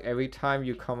feel like every time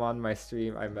you come on my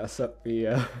stream, I mess up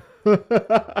VIA.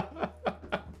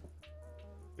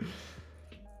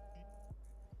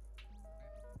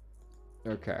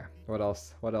 Okay, what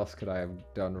else could I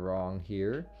have done wrong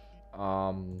here?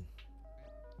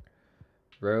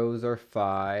 Rows are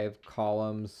 5,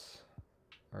 columns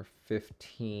are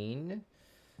 15.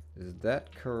 Is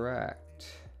that correct?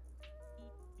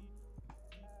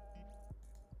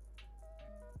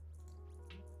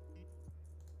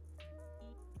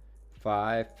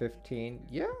 Five, 15.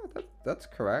 Yeah, that's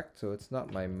correct. So it's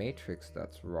not my matrix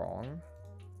that's wrong.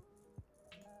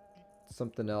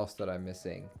 Something else that I'm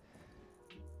missing.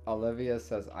 Olivia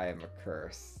says I am a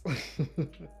curse.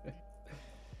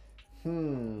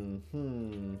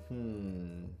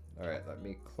 Alright, let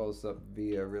me close up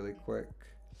Via really quick.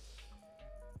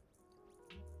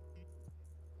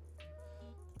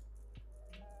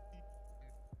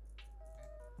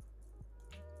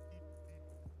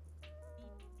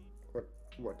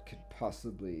 What could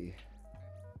possibly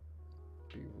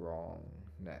be wrong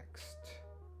next?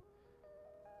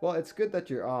 Well, it's good that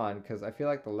you're on, because I feel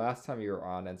like the last time you were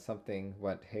on and something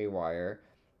went haywire,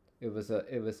 it was a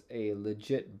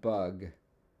legit bug,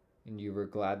 and you were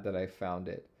glad that I found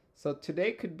it. So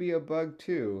today could be a bug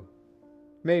too.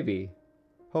 Maybe.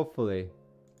 Hopefully.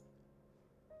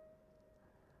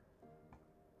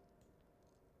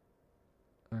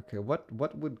 Okay, what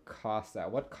would cost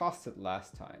that? What cost it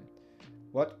last time?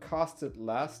 What cost it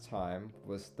last time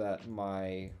was that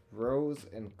my rows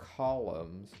and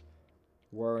columns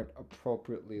weren't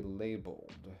appropriately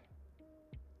labeled.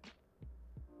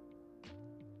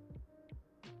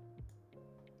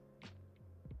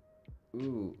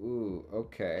 Ooh,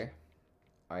 okay.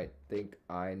 I think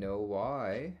I know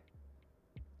why.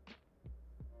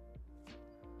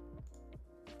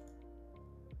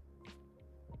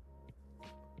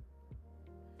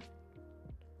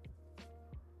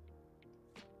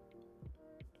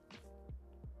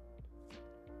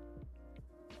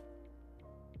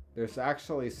 There's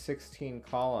actually 16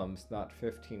 columns, not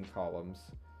 15 columns.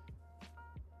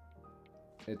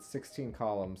 It's 16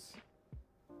 columns.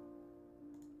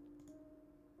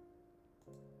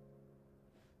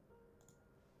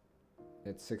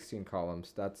 It's 16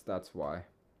 columns. That's why.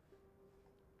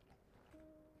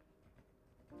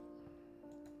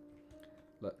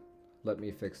 Let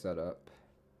me fix that up.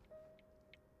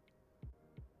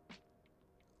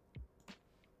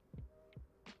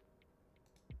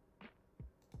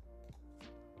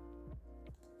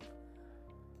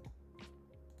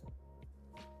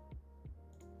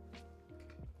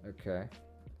 Okay.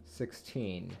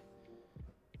 16.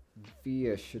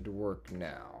 Via should work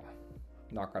now.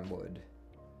 Knock on wood.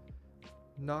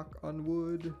 Knock on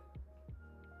wood.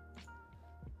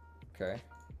 Okay.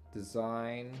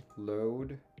 Design,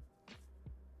 load.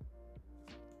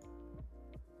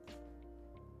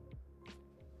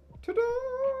 Ta-da!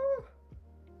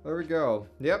 There we go.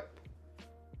 Yep.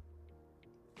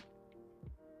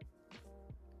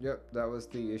 Yep, that was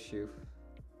the issue.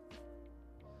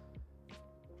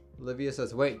 Olivia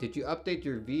says, wait, did you update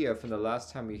your VIA from the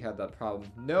last time we had that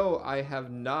problem? No, I have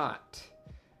not.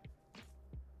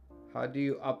 How do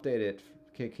you update it?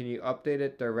 Can you update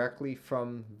it directly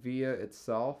from VIA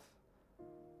itself?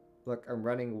 Look, I'm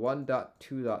running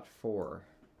 1.2.4.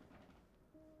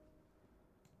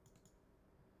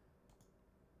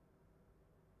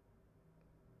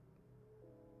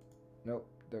 Nope,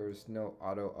 there's no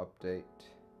auto update.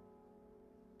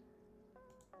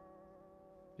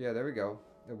 Yeah, there we go.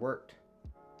 It worked.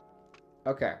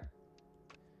 Okay.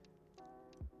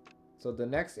 So the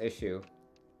next issue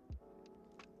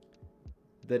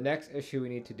we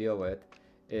need to deal with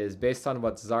is based on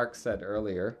what Zark said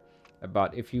earlier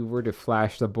about if you were to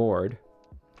flash the board.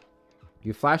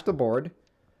 You flash the board,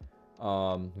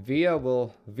 VIA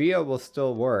will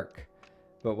still work,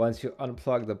 but once you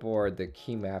unplug the board, the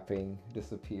key mapping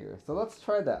disappears. So let's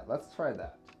try that. Let's just try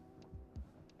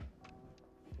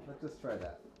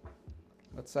that.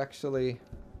 Let's actually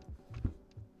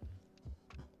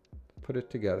put it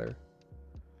together.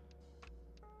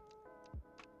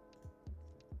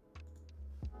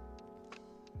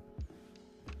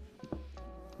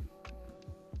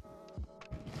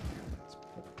 Let's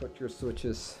put your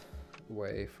switches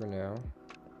away for now.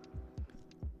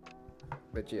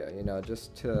 But yeah, you know,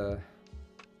 just to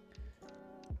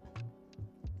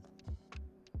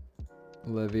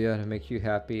Olivia, to make you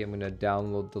happy, I'm gonna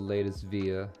download the latest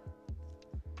VIA.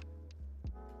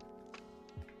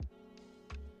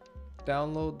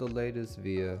 Download the latest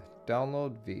VIA.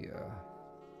 Download VIA.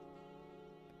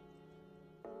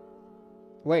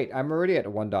 Wait, I'm already at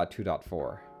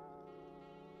 1.2.4.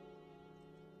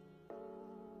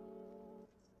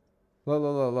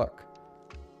 Look.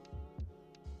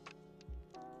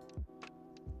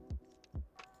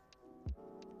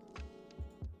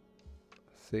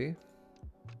 See?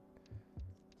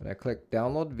 When I click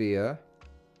download VIA,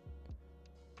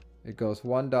 it goes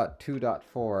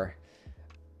 1.2.4.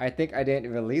 I think I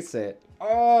didn't release it.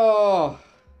 Oh!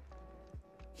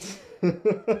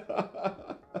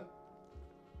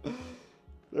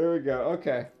 There we go.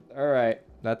 Okay. All right.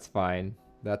 That's fine.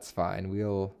 That's fine.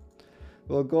 We'll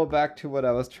go back to what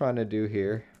I was trying to do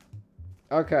here.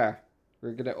 Okay.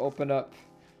 We're going to open up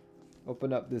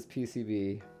this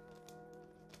PCB.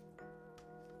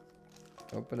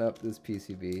 Open up this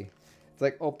PCB. It's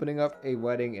like opening up a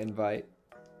wedding invite.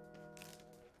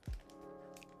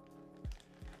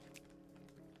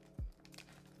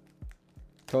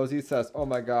 Cozy says, oh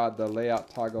my god, the layout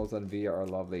toggles on VIA are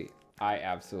lovely. I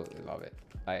absolutely love it.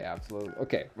 I absolutely...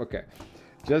 Okay, okay.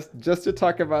 Just to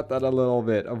talk about that a little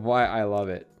bit of why I love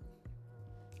it.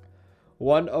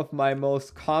 One of my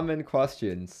most common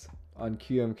questions on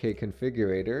QMK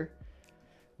Configurator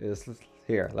is...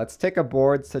 Here, let's take a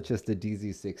board such as the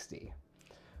DZ60.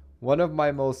 One of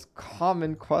my most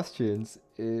common questions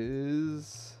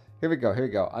is... Here we go, here we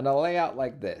go. On a layout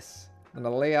like this. On a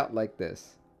layout like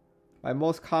this. My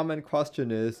most common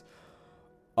question is,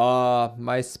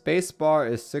 my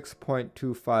spacebar is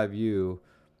 6.25U.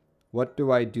 What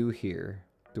do I do here?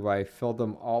 Do I fill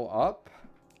them all up,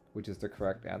 which is the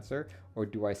correct answer, or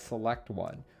do I select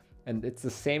one? And it's the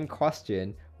same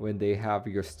question when they have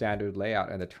your standard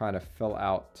layout and they're trying to fill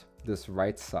out this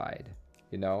right side,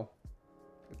 you know?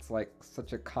 It's like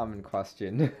such a common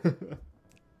question.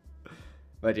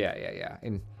 But yeah.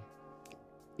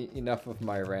 Enough of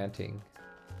my ranting.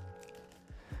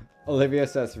 Olivia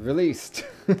says, released.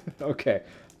 Okay,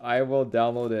 I will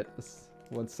download it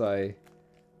once I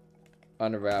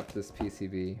unwrap this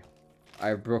PCB.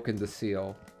 I've broken the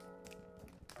seal.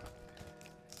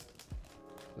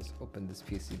 Let's open this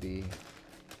PCB.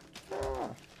 Ah,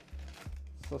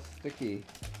 so sticky.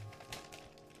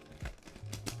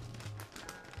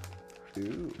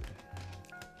 Ooh.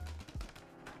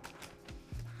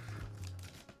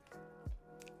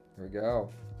 Here we go.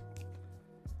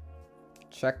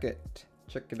 Check it.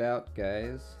 Check it out,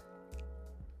 guys.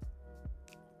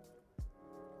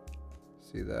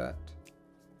 See that?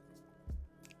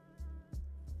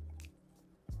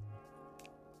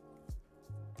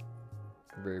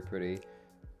 Very pretty.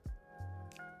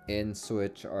 In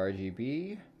switch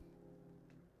RGB.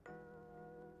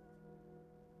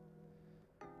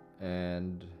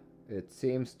 And it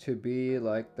seems to be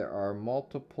like there are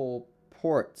multiple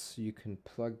ports you can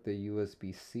plug the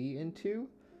USB-C into.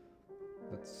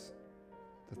 That's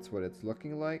what it's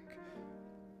looking like.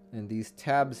 And these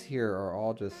tabs here are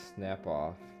all just snap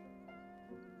off.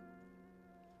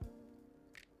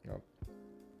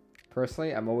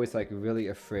 Personally, I'm always like really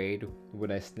afraid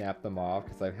when I snap them off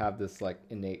because I have this like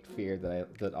innate fear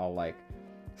that I'll like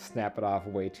snap it off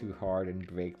way too hard and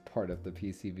break part of the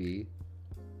PCB.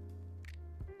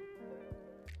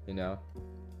 You know?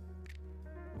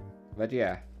 But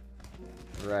yeah.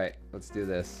 Right, let's do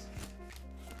this.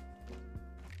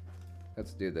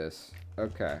 Let's do this.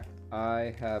 Okay.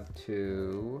 I have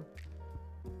to...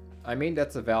 I mean,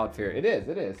 that's a valid fear. It is,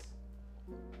 it is.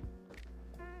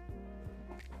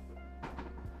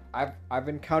 I've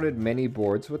encountered many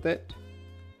boards with it.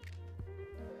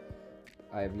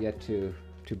 I have yet to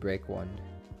break one.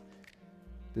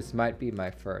 This might be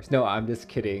my first. No, I'm just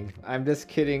kidding. I'm just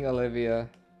kidding, Olivia.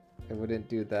 I wouldn't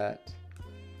do that.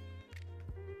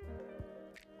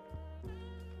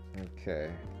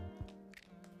 Okay.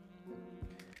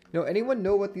 No, anyone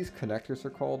know what these connectors are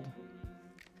called?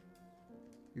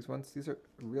 These ones? These are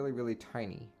really, really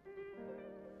tiny.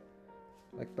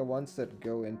 Like the ones that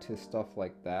go into stuff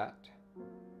like that.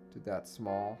 To that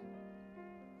small.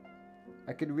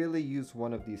 I could really use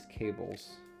one of these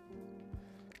cables.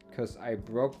 Because I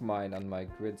broke mine on my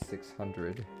Grid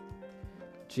 600.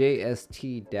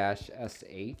 JST-SH.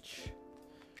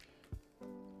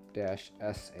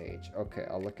 -SH. Okay,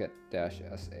 I'll look at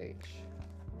 -SH.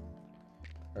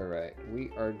 Alright,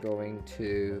 we are going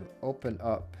to open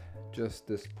up just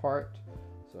this part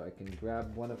so I can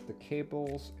grab one of the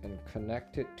cables and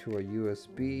connect it to a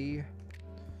USB.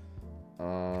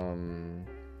 I'm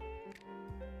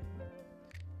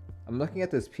looking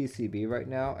at this PCB right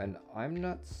now and I'm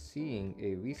not seeing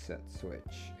a reset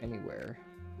switch anywhere.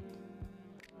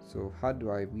 So how do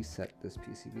I reset this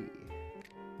PCB?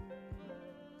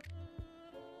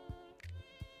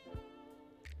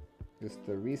 Is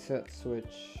the reset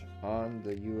switch on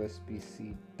the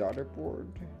USB-C daughter board?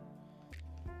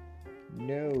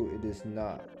 No, it is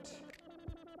not.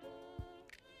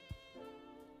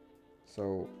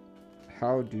 So,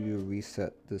 how do you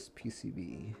reset this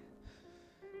PCB?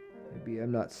 Maybe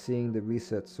I'm not seeing the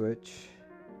reset switch.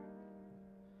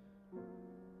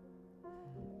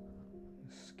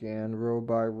 Scan row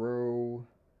by row.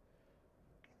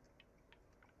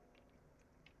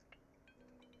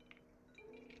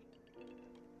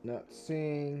 Not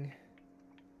seeing.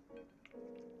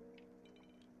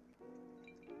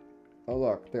 Oh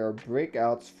look, there are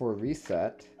breakouts for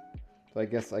reset. So I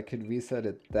guess I could reset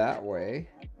it that way.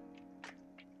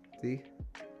 See?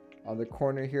 On the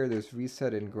corner here there's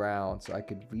reset and ground, so I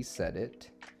could reset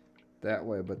it. that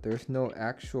way, but there's no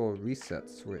actual reset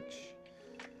switch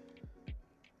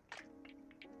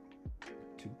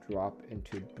to drop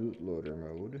into bootloader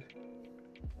mode.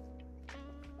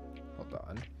 Hold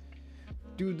on.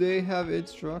 Do they have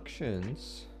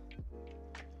instructions?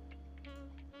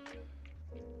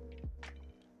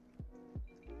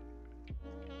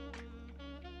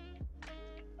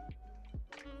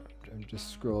 I'm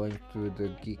just scrolling through the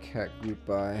Geek Hat group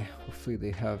by. Hopefully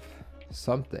they have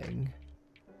something.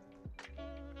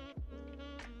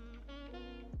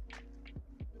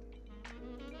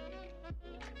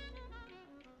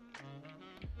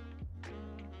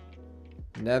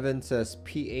 Nevin says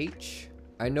pH.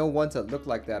 I know ones that look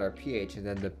like that are pH, and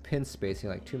then the pin spacing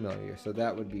like 2 millimeters, so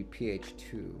that would be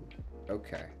pH2.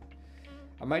 Okay.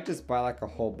 I might just buy like a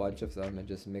whole bunch of them and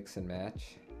just mix and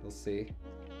match. We'll see.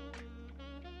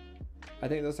 I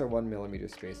think those are 1 millimeter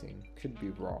spacing. Could be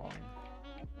wrong.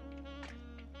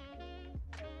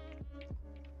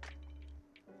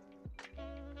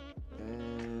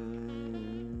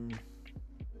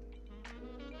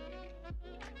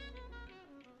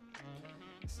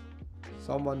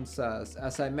 Someone says,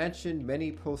 as I mentioned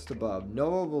many posts above,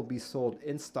 Nova will be sold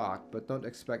in stock, but don't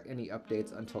expect any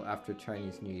updates until after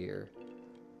Chinese New Year.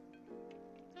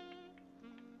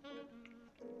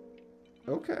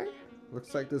 Okay,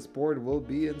 looks like this board will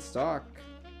be in stock.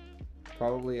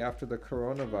 Probably after the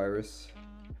coronavirus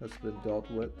has been dealt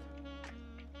with.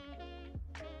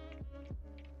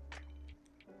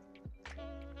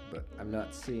 But I'm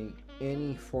not seeing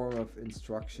any form of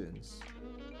instructions.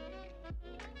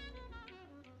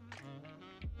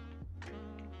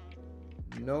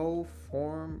 No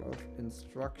form of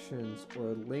instructions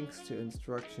or links to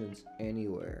instructions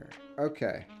anywhere.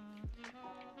 Okay.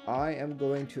 I am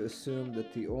going to assume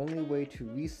that the only way to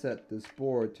reset this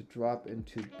board to drop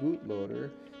into bootloader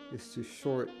is to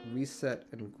short reset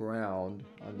and ground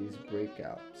on these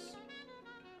breakouts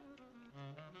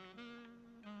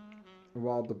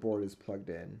while the board is plugged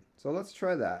in. So let's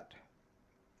try that.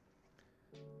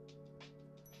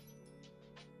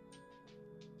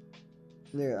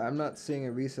 Yeah, I'm not seeing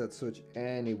a reset switch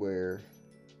anywhere.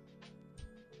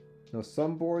 No,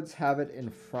 some boards have it in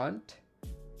front,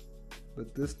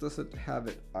 but this doesn't have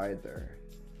it either.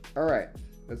 All right,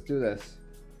 let's do this.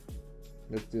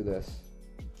 Let's do this.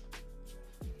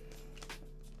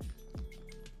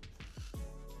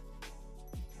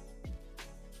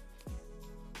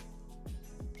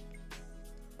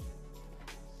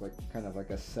 It's like kind of like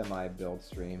a semi-build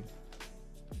stream.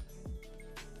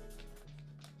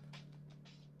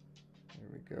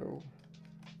 Go.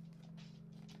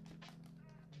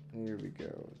 Here we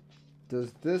go.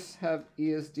 Does this have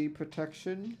ESD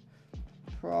protection?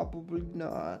 Probably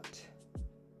not.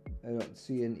 I don't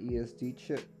see an ESD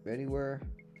chip anywhere.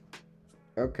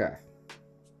 Okay.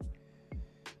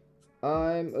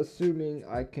 I'm assuming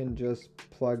I can just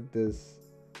plug this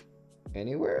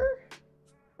anywhere?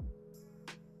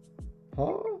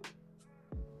 Huh?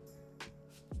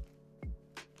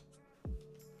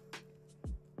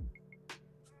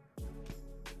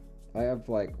 I have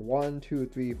like 1, 2,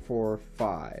 3, 4,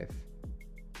 5.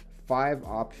 5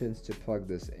 options to plug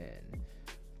this in.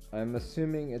 I'm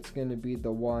assuming it's going to be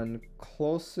the one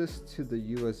closest to the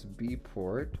USB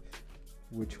port,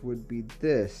 which would be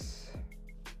this.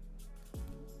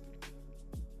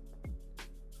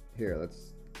 Here,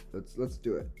 let's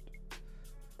do it.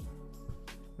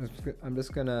 I'm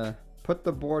just gonna put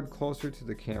the board closer to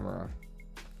the camera,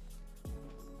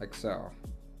 like so.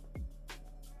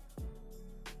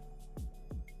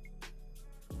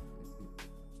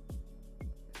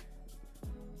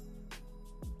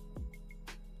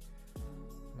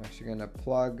 I'm actually gonna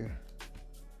plug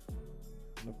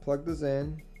this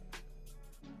in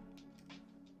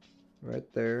right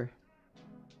there,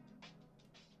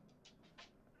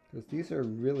 because these are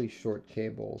really short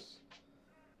cables.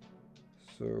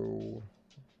 So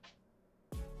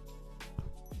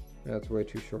that's way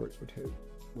too short.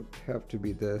 Would have to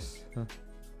be this. Huh?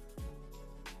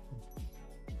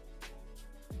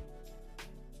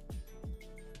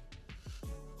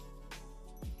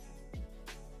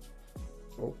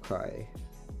 Okay.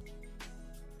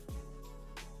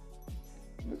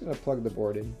 I'm just gonna plug the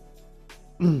board in.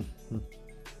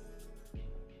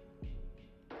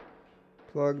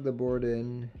 Plug the board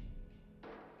in.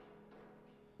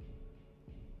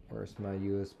 Where's my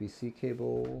USB-C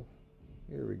cable?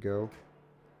 Here we go.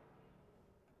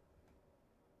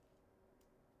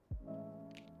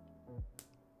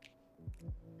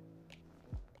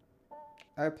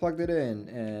 I plugged it in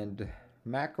and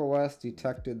macOS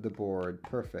detected the board.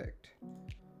 Perfect.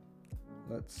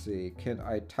 Let's see. Can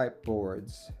I type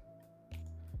boards?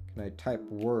 Can I type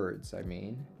words, I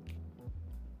mean?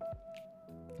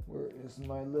 Where is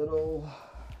my little...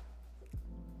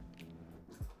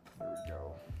 There we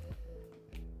go.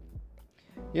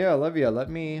 Yeah, Olivia, let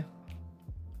me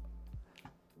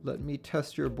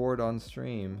test your board on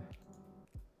stream.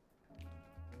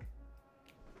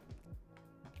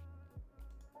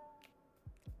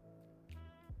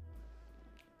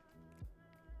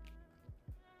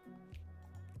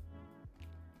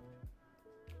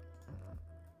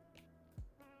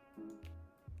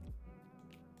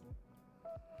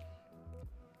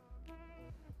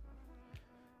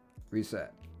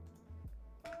 Reset.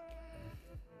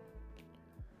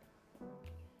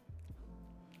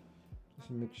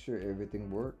 Just make sure everything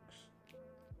works.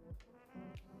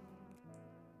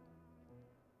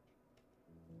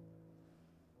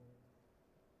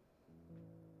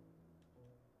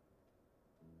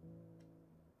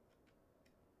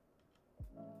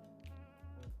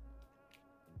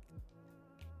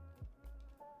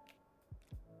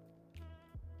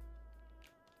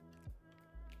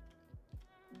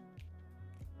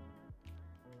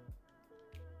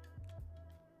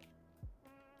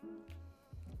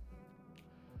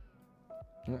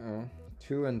 Uh-oh.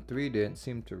 2 and 3 didn't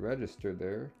seem to register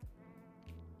there.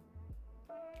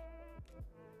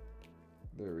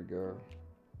 There we go.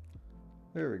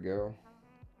 There we go.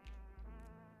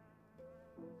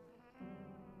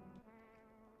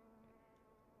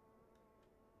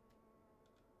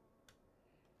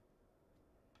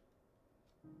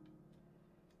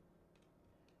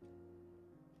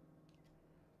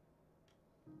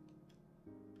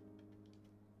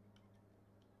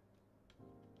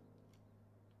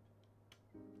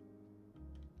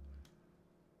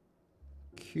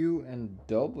 Q and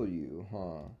W,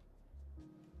 huh?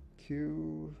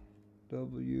 Q,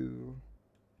 W,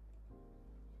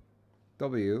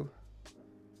 W.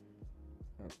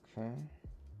 Okay.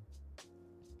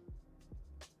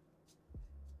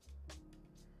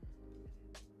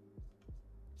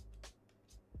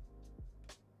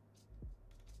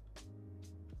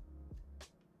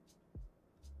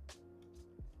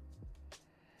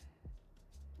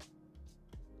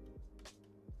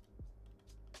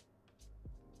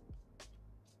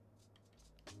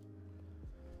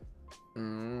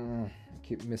 I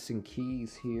keep missing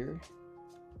keys here.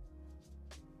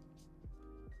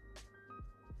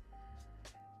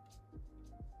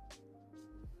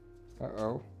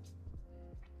 Uh-oh.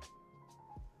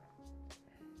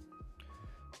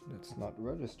 It's not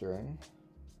registering.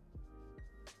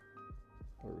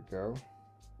 There we go.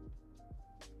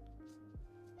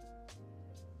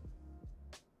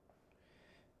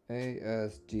 A,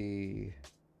 S, D,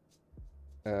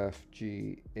 F,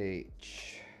 G,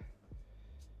 H,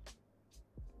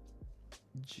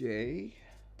 J.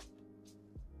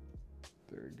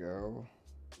 There we go.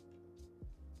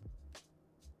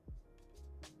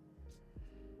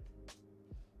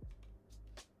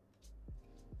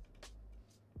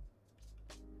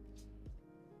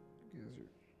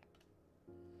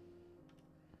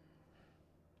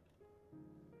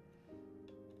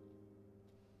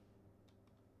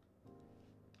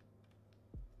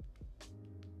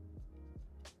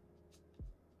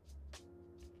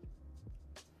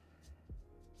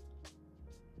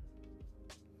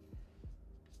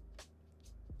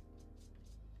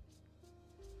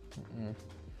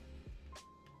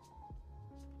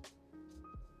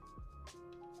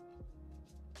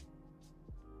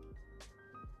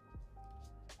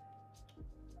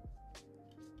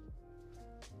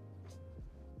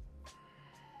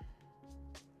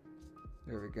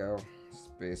 There we go.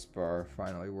 Spacebar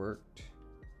finally worked.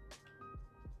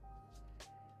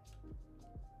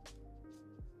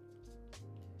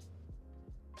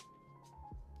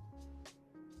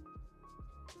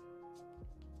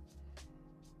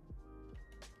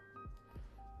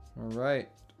 All right.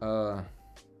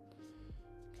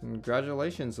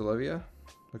 Congratulations, Olivia.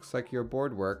 Looks like your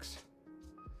board works.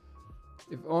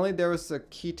 If only there was a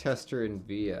key tester in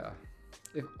VIA.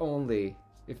 If only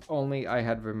I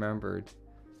had remembered.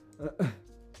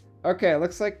 Okay,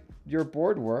 looks like your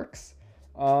board works.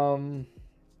 I'm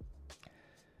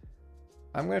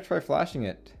gonna try flashing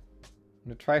it. I'm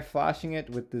gonna try flashing it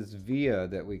with this VIA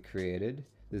that we created.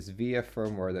 This VIA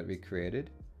firmware that we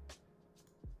created.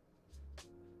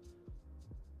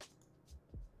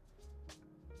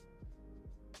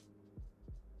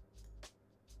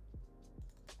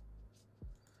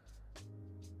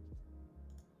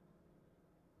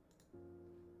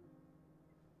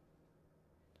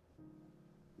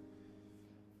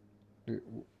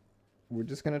 We're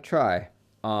just gonna try.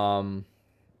 I'm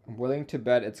willing to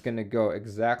bet it's gonna go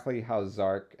exactly how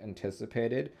Zark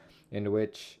anticipated, in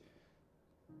which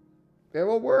it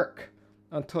will work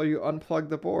until you unplug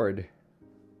the board.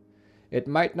 It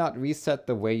might not reset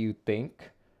the way you think.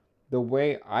 The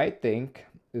way I think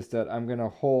is that I'm going to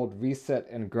hold reset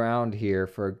and ground here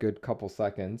for a good couple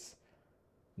seconds.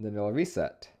 And then it'll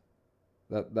reset.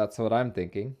 That's what I'm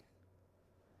thinking.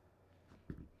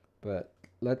 But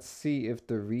let's see if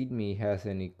the README has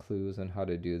any clues on how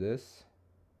to do this.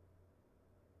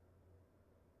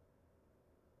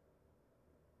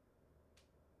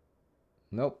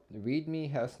 Nope,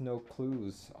 README has no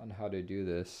clues on how to do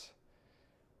this.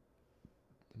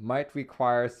 Might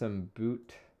require some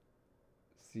boot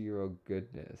zero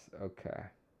goodness. Okay.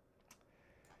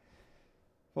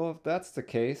 Well, if that's the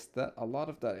case, that a lot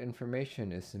of that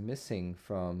information is missing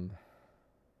from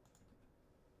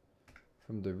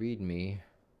the README.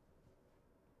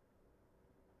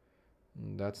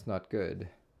 That's not good.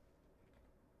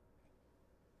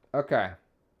 Okay,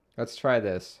 let's try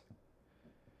this.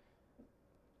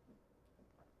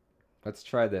 Let's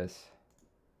try this.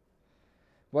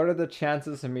 What are the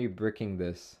chances of me bricking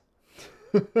this?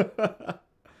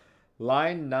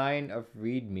 Line 9 of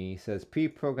README says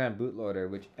pre-programmed bootloader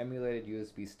which emulated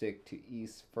USB stick to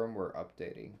ease firmware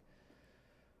updating.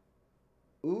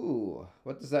 Ooh,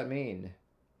 what does that mean?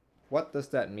 What does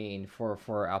that mean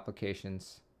for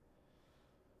applications?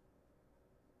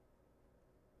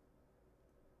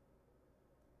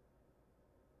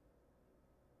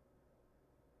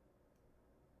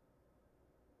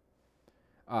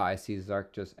 Ah, I see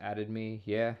Zark just added me.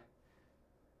 Yeah.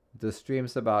 The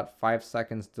stream's about 5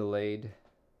 seconds delayed.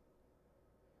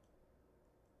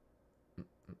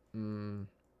 It'll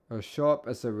show up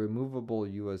as a removable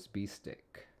USB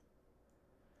stick.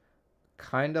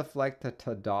 Kind of like the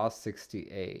Tada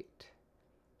 68.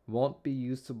 Won't be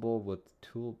usable with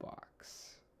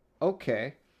Toolbox.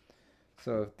 Okay.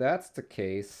 So if that's the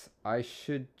case, I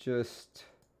should just...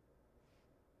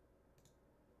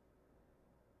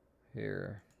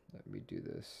 Here, let me do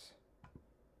this.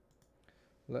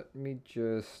 Let me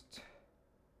just...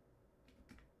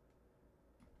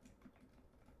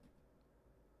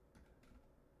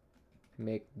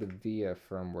 make the VIA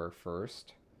firmware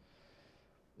first.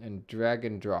 And drag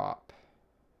and drop.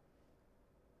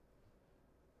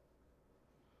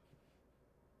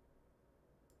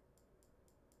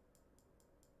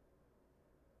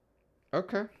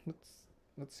 Okay,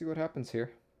 let's see what happens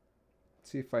here. Let's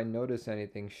see if I notice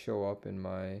anything show up in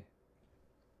my...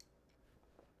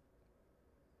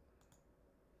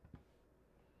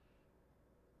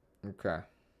 Okay.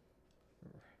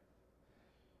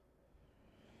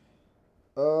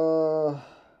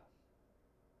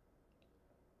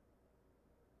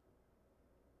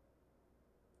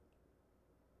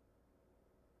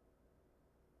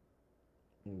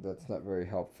 That's not very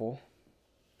helpful.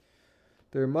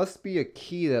 There must be a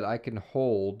key that I can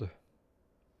hold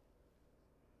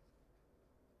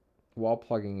while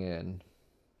plugging in.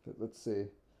 But let's see.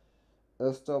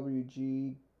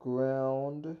 SWG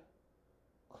ground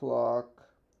clock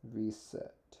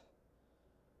reset.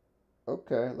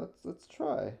 Okay, let's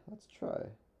try. Let's try.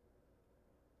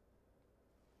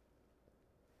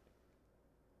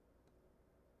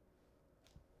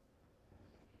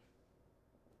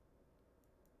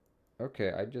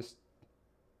 Okay, I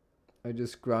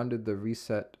just grounded the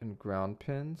reset and ground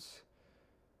pins.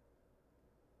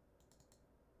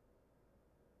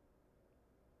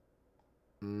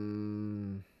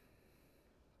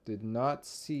 Did not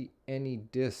see any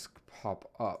disk pop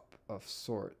up of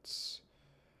sorts.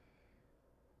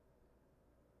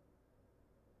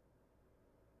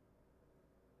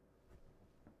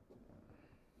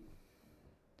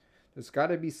 There's got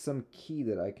to be some key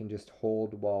that I can just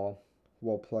hold while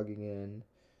plugging in.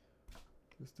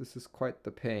 This is quite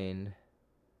the pain.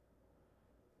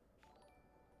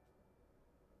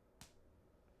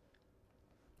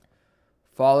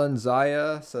 Fallen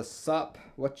Zaya says, "Sup,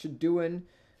 what you doing?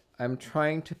 I'm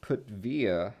trying to put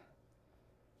VIA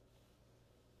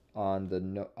on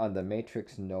the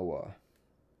Matrix Noah,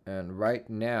 and right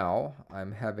now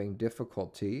I'm having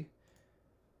difficulty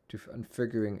in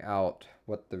figuring out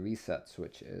what the reset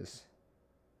switch is."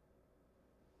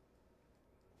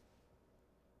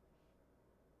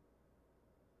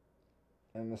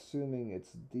 I'm assuming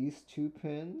it's these two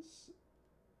pins.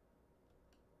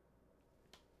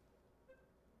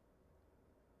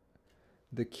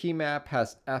 The key map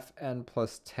has FN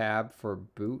plus tab for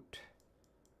boot.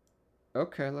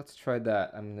 Okay, let's try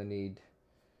that. I'm gonna need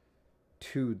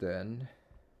 2 then.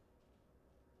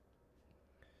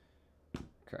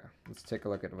 Okay, let's take a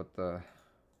look at what the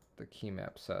key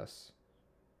map says.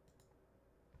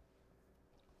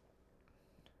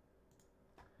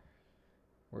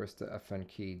 Where's the FN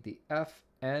key? The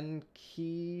FN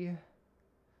key.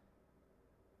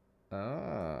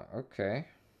 Ah, okay.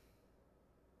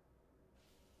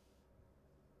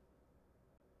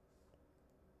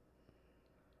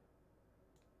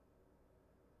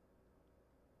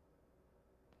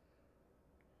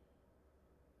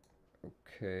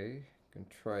 Okay, can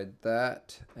try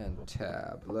that and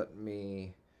tab. Let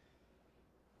me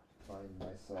find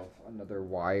myself another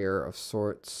wire of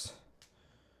sorts.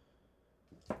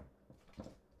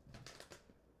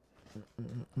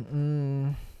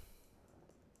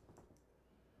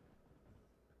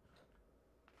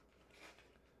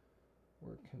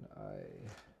 Where can I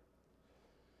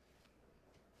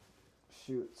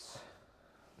shoots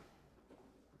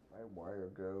my wire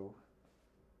go?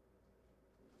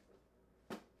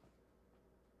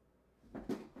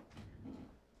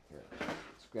 Here,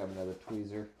 let's grab another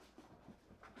tweezer.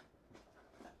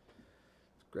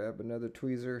 Grab another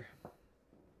tweezer.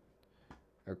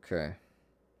 Okay.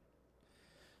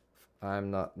 If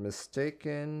I'm not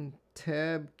mistaken,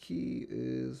 tab key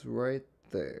is right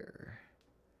there.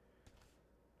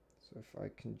 So if I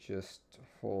can just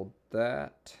hold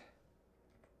that.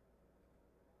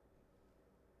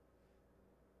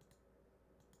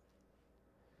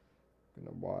 I'm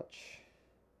gonna watch.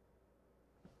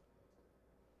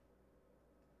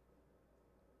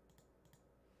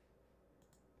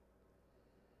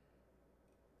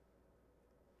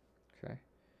 Okay.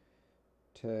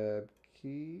 Tab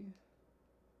key.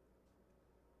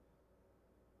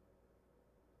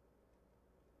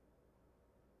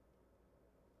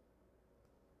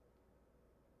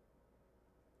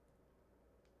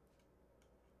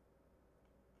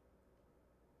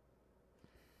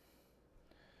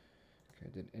 Okay,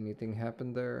 did anything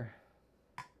happen there?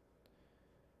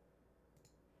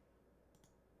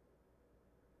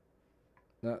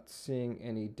 Not seeing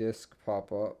any disk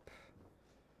pop up.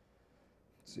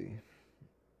 Let's see.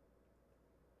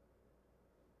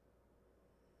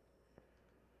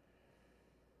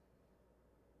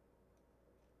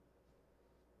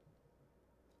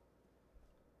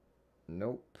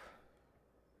 Nope.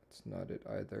 It's not it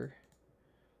either.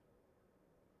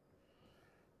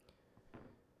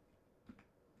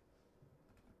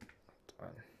 Hold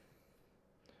on.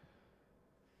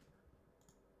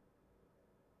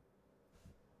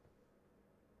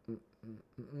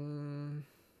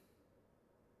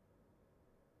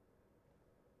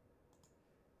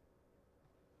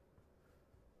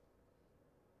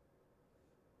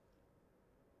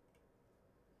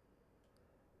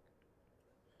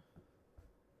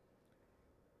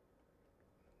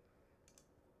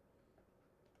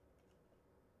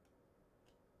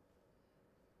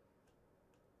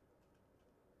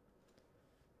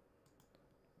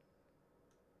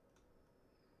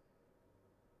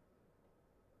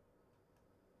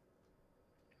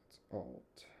 It's Alt.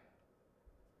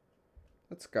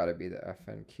 That's gotta be the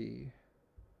FN key.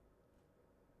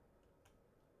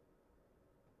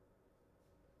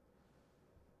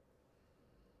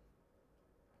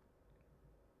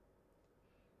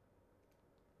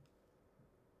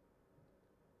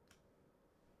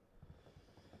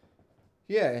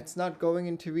 Yeah, it's not going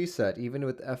into reset, even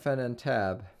with FN and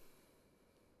tab.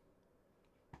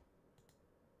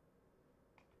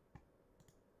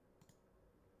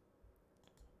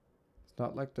 It's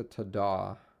not like the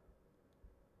tada.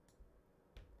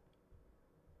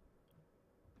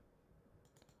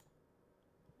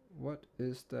 What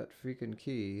is that freaking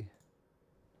key?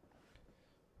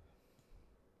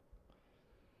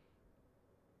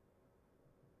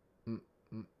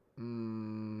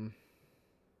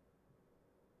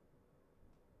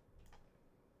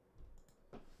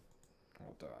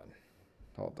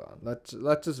 Hold on. Let's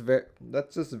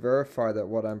just verify that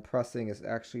what I'm pressing is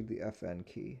actually the FN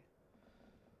key.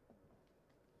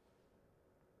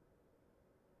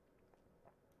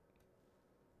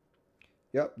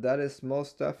 Yep, that is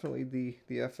most definitely the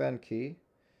FN key.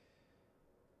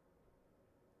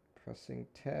 Pressing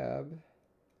tab.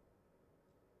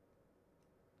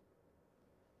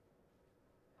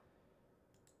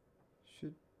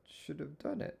 Should have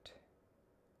done it.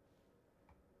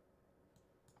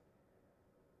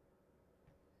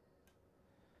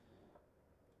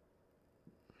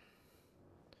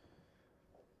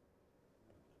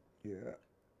 Yeah.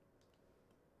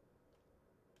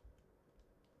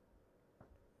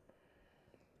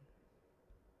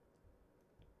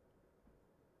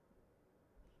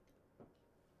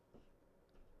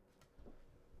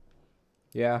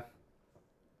 Yeah.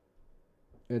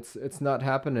 It's not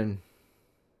happening.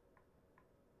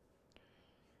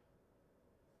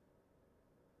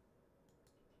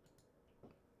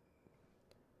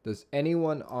 Does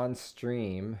anyone on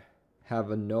stream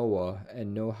have a NOAA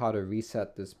and know how to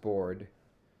reset this board?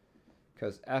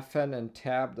 Because FN and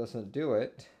tab doesn't do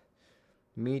it.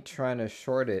 Me trying to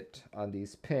short it on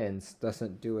these pins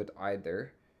doesn't do it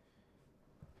either.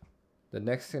 The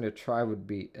next thing to try would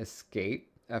be escape.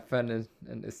 FN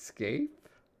and escape?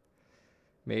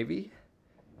 Maybe?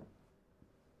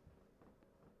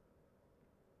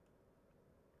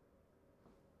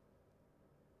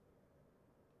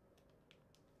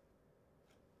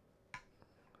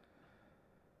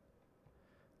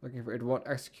 Looking for it won't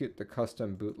execute the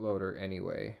custom bootloader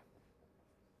anyway.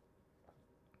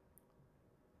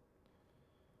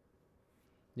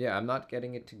 Yeah, I'm not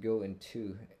getting it to go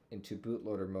into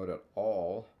bootloader mode at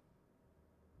all.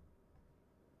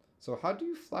 So how do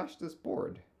you flash this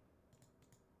board?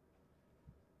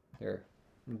 Here,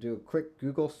 I'm gonna do a quick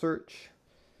Google search.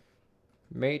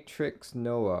 Matrix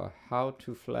Noah, how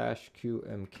to flash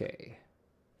QMK.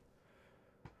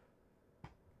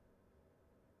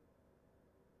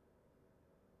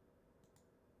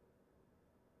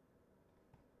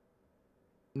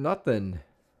 Nothing.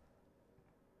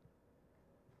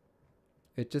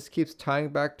 It just keeps tying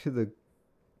back to the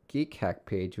Geek Hack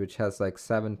page, which has like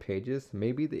 7 pages.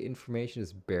 Maybe the information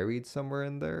is buried somewhere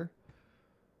in there.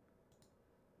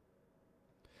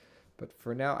 But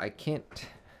for now, I can't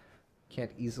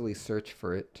easily search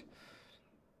for it.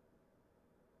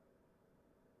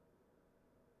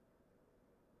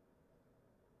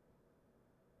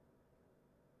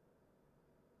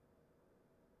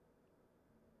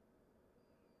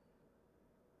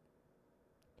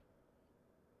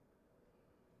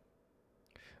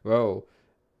 Whoa.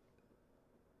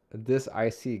 This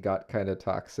IC got kind of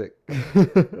toxic.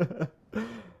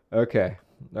 Okay.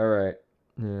 All right.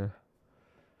 Yeah.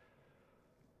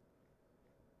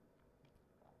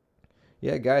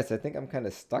 Yeah, guys, I think I'm kind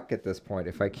of stuck at this point.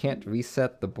 If I can't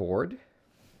reset the board,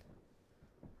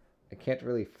 I can't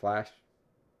really flash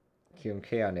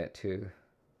QMK on it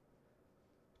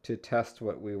to test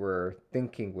what we were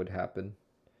thinking would happen.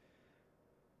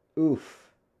 Oof.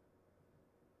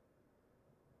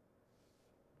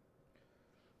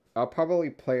 I'll probably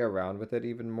play around with it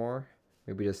even more.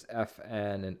 Maybe just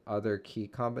FN and other key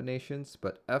combinations,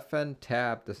 but FN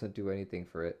tab doesn't do anything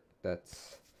for it.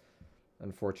 That's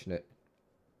unfortunate.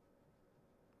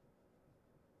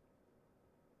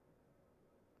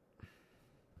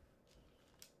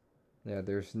 Yeah,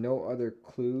 there's no other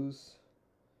clues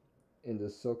in the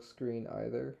silk screen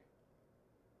either.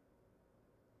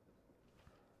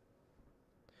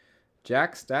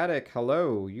 Jack Static,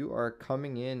 hello. You are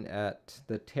coming in at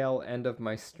the tail end of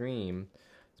my stream,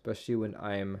 especially when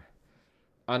I'm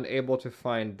unable to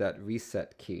find that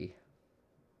reset key.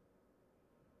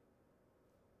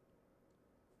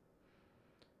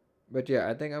 But yeah,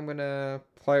 I think I'm gonna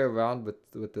play around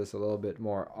with this a little bit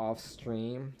more off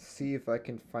stream, see if I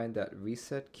can find that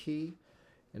reset key,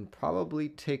 and probably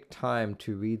take time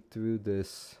to read through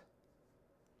this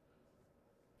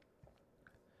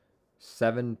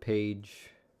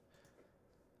 7-page.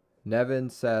 Nevin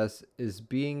says, is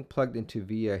being plugged into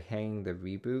VIA hanging the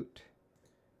reboot?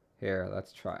 Here,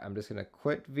 let's try. I'm just gonna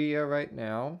quit VIA right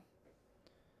now.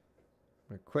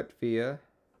 I'm gonna quit VIA.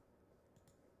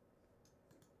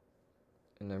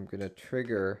 And I'm gonna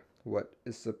trigger what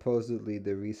is supposedly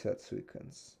the reset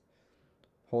sequence.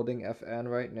 Holding FN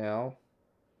right now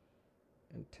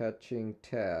and touching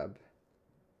tab.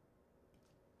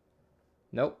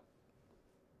 Nope.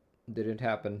 Didn't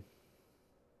happen.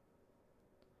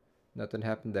 Nothing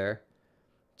happened there.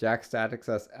 Jack Static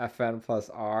says FN plus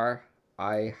R.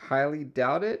 I highly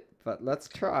doubt it, but let's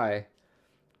try.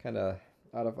 Kind of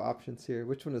out of options here.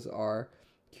 Which one is R?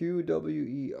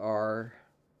 QWER.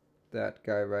 That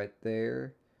guy right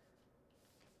there.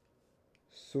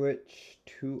 Switch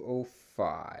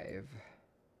 205.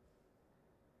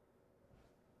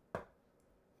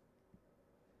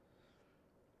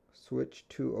 Switch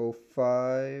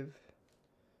 205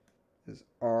 is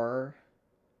R.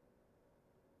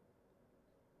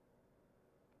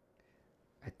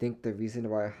 I think the reason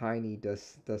why Heine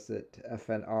does it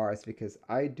FNR is because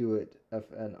I do it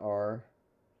FNR.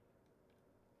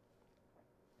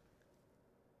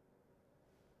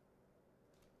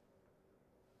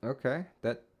 Okay,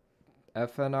 that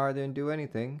FNR didn't do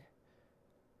anything.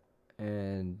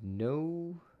 And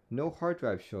no hard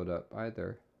drive showed up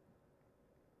either.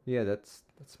 Yeah, that's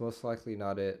most likely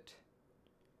not it.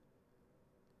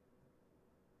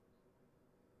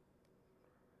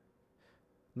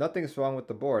 Nothing's wrong with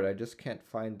the board. I just can't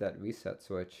find that reset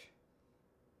switch.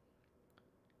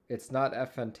 It's not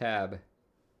FN tab.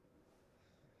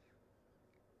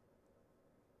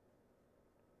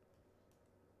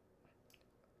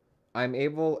 I'm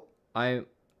able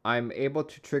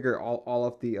to trigger all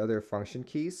of the other function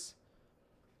keys.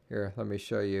 Here, let me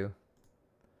show you.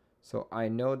 So I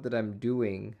know that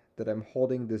I'm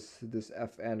holding this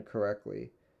FN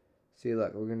correctly. See,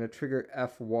 look, we're gonna trigger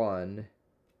F1.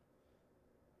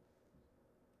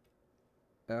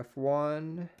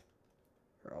 F1.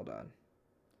 Here, hold on.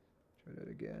 Try that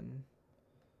again.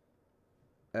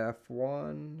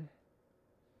 F1.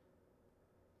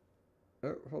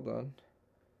 Oh, hold on.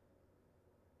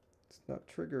 It's not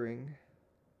triggering.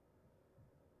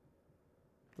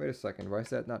 Wait a second, why is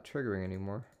that not triggering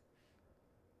anymore?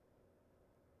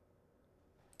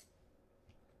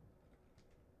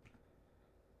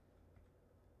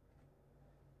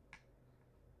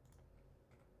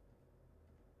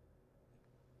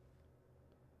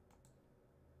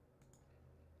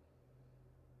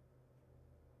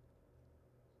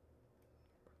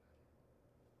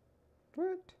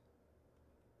 What?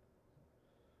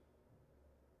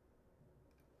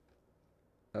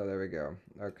 Oh, there we go.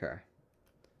 Okay.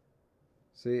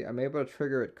 See, I'm able to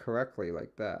trigger it correctly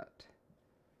like that.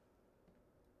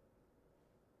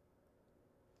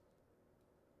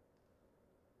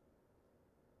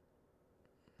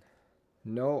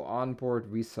 No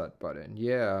onboard reset button.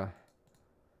 Yeah.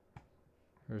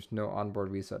 There's no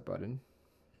onboard reset button.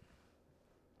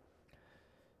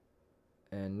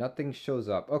 And nothing shows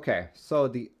up. Okay, so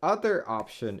the other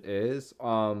option is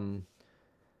on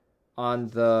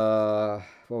the,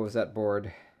 what was that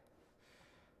board?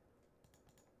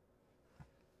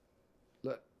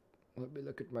 Let me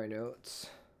look at my notes.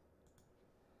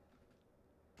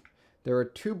 There were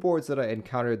two boards that I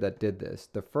encountered that did this.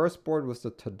 The first board was the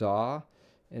Tada,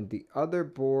 and the other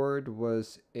board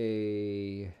was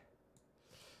a,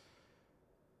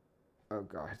 oh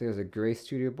gosh, I think it was a Gray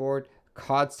Studio board.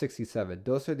 COD 67.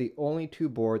 Those are the only two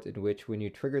boards in which when you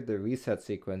triggered the reset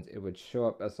sequence, it would show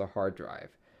up as a hard drive.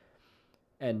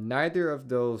 And neither of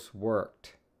those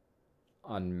worked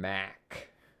on Mac.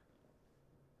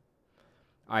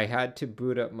 I had to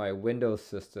boot up my Windows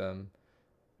system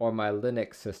or my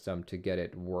Linux system to get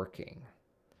it working.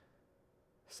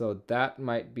 So that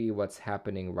might be what's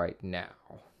happening right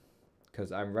now,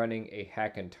 because I'm running a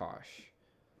Hackintosh.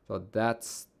 So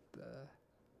that's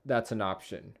an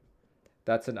option.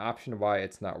 That's an option why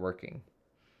it's not working.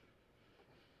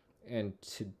 And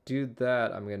to do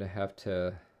that, I'm gonna have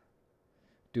to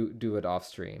do it off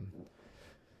stream.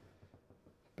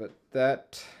 But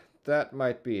that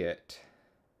might be it.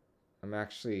 I'm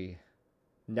actually,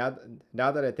 now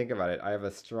that I think about it, I have a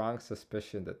strong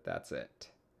suspicion that that's it.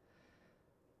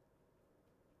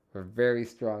 A very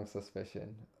strong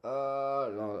suspicion.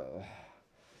 No.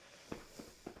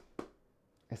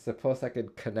 I suppose I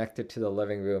could connect it to the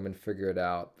living room and figure it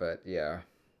out, but yeah.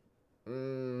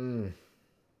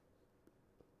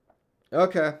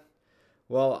 Okay.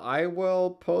 Well, I will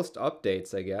post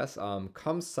updates, I guess.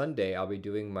 Come Sunday, I'll be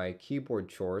doing my keyboard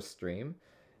chores stream,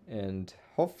 and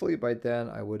hopefully by then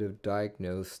I would have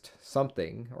diagnosed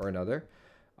something or another.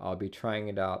 I'll be trying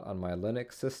it out on my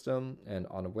Linux system and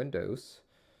on Windows.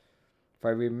 If I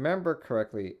remember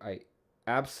correctly, I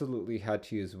absolutely had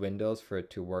to use Windows for it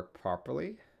to work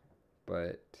properly,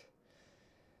 but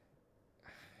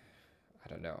I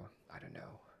don't know.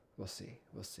 We'll see.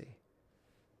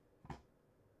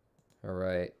 All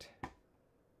right.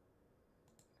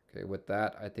 Okay, with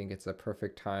that, I think it's a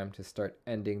perfect time to start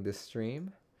ending this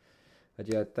stream. But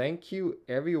yeah, thank you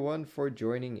everyone for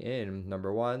joining in.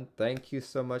 Number one, thank you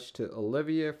so much to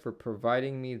Olivia for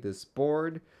providing me this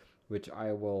board, which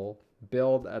I will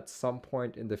build at some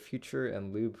point in the future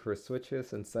and lube her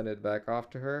switches and send it back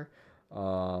off to her.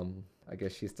 I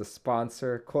guess she's the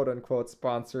sponsor, quote unquote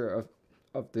sponsor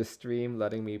of this stream,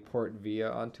 letting me port VIA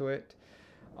onto it.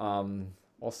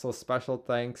 Also special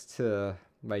thanks to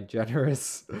my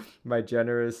generous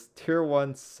tier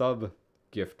 1 sub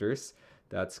gifters.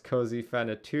 That's Cozy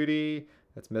Fanatuti,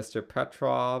 that's Mr.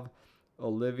 Petrov,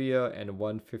 Olivia, and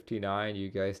 159. You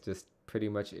guys just pretty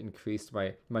much increased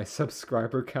my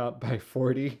subscriber count by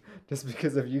 40 just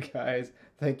because of you guys.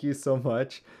 Thank you so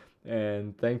much.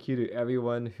 And thank you to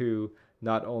everyone who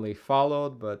not only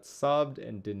followed but subbed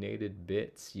and donated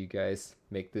bits. You guys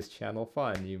make this channel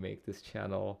fun.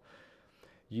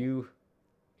 You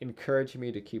encourage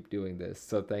me to keep doing this,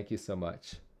 so thank you so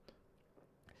much.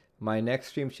 My next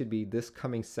stream should be this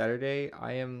coming Saturday.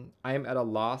 I am at a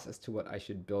loss as to what I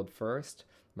should build first.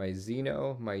 My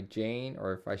Xeno, my Jane,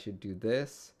 or if I should do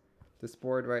this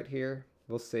board right here.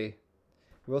 We'll see.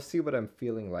 We'll see what I'm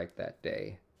feeling like that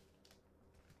day.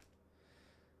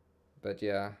 But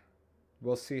yeah,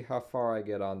 we'll see how far I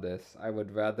get on this. I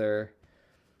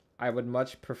would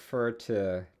much prefer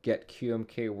to get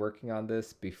QMK working on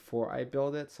this before I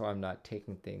build it, so I'm not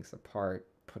taking things apart,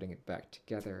 putting it back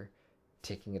together,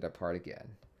 taking it apart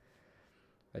again.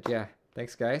 But yeah,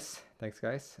 thanks guys,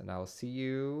 and I'll see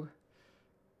you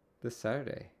this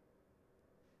Saturday.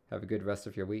 Have a good rest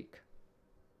of your week.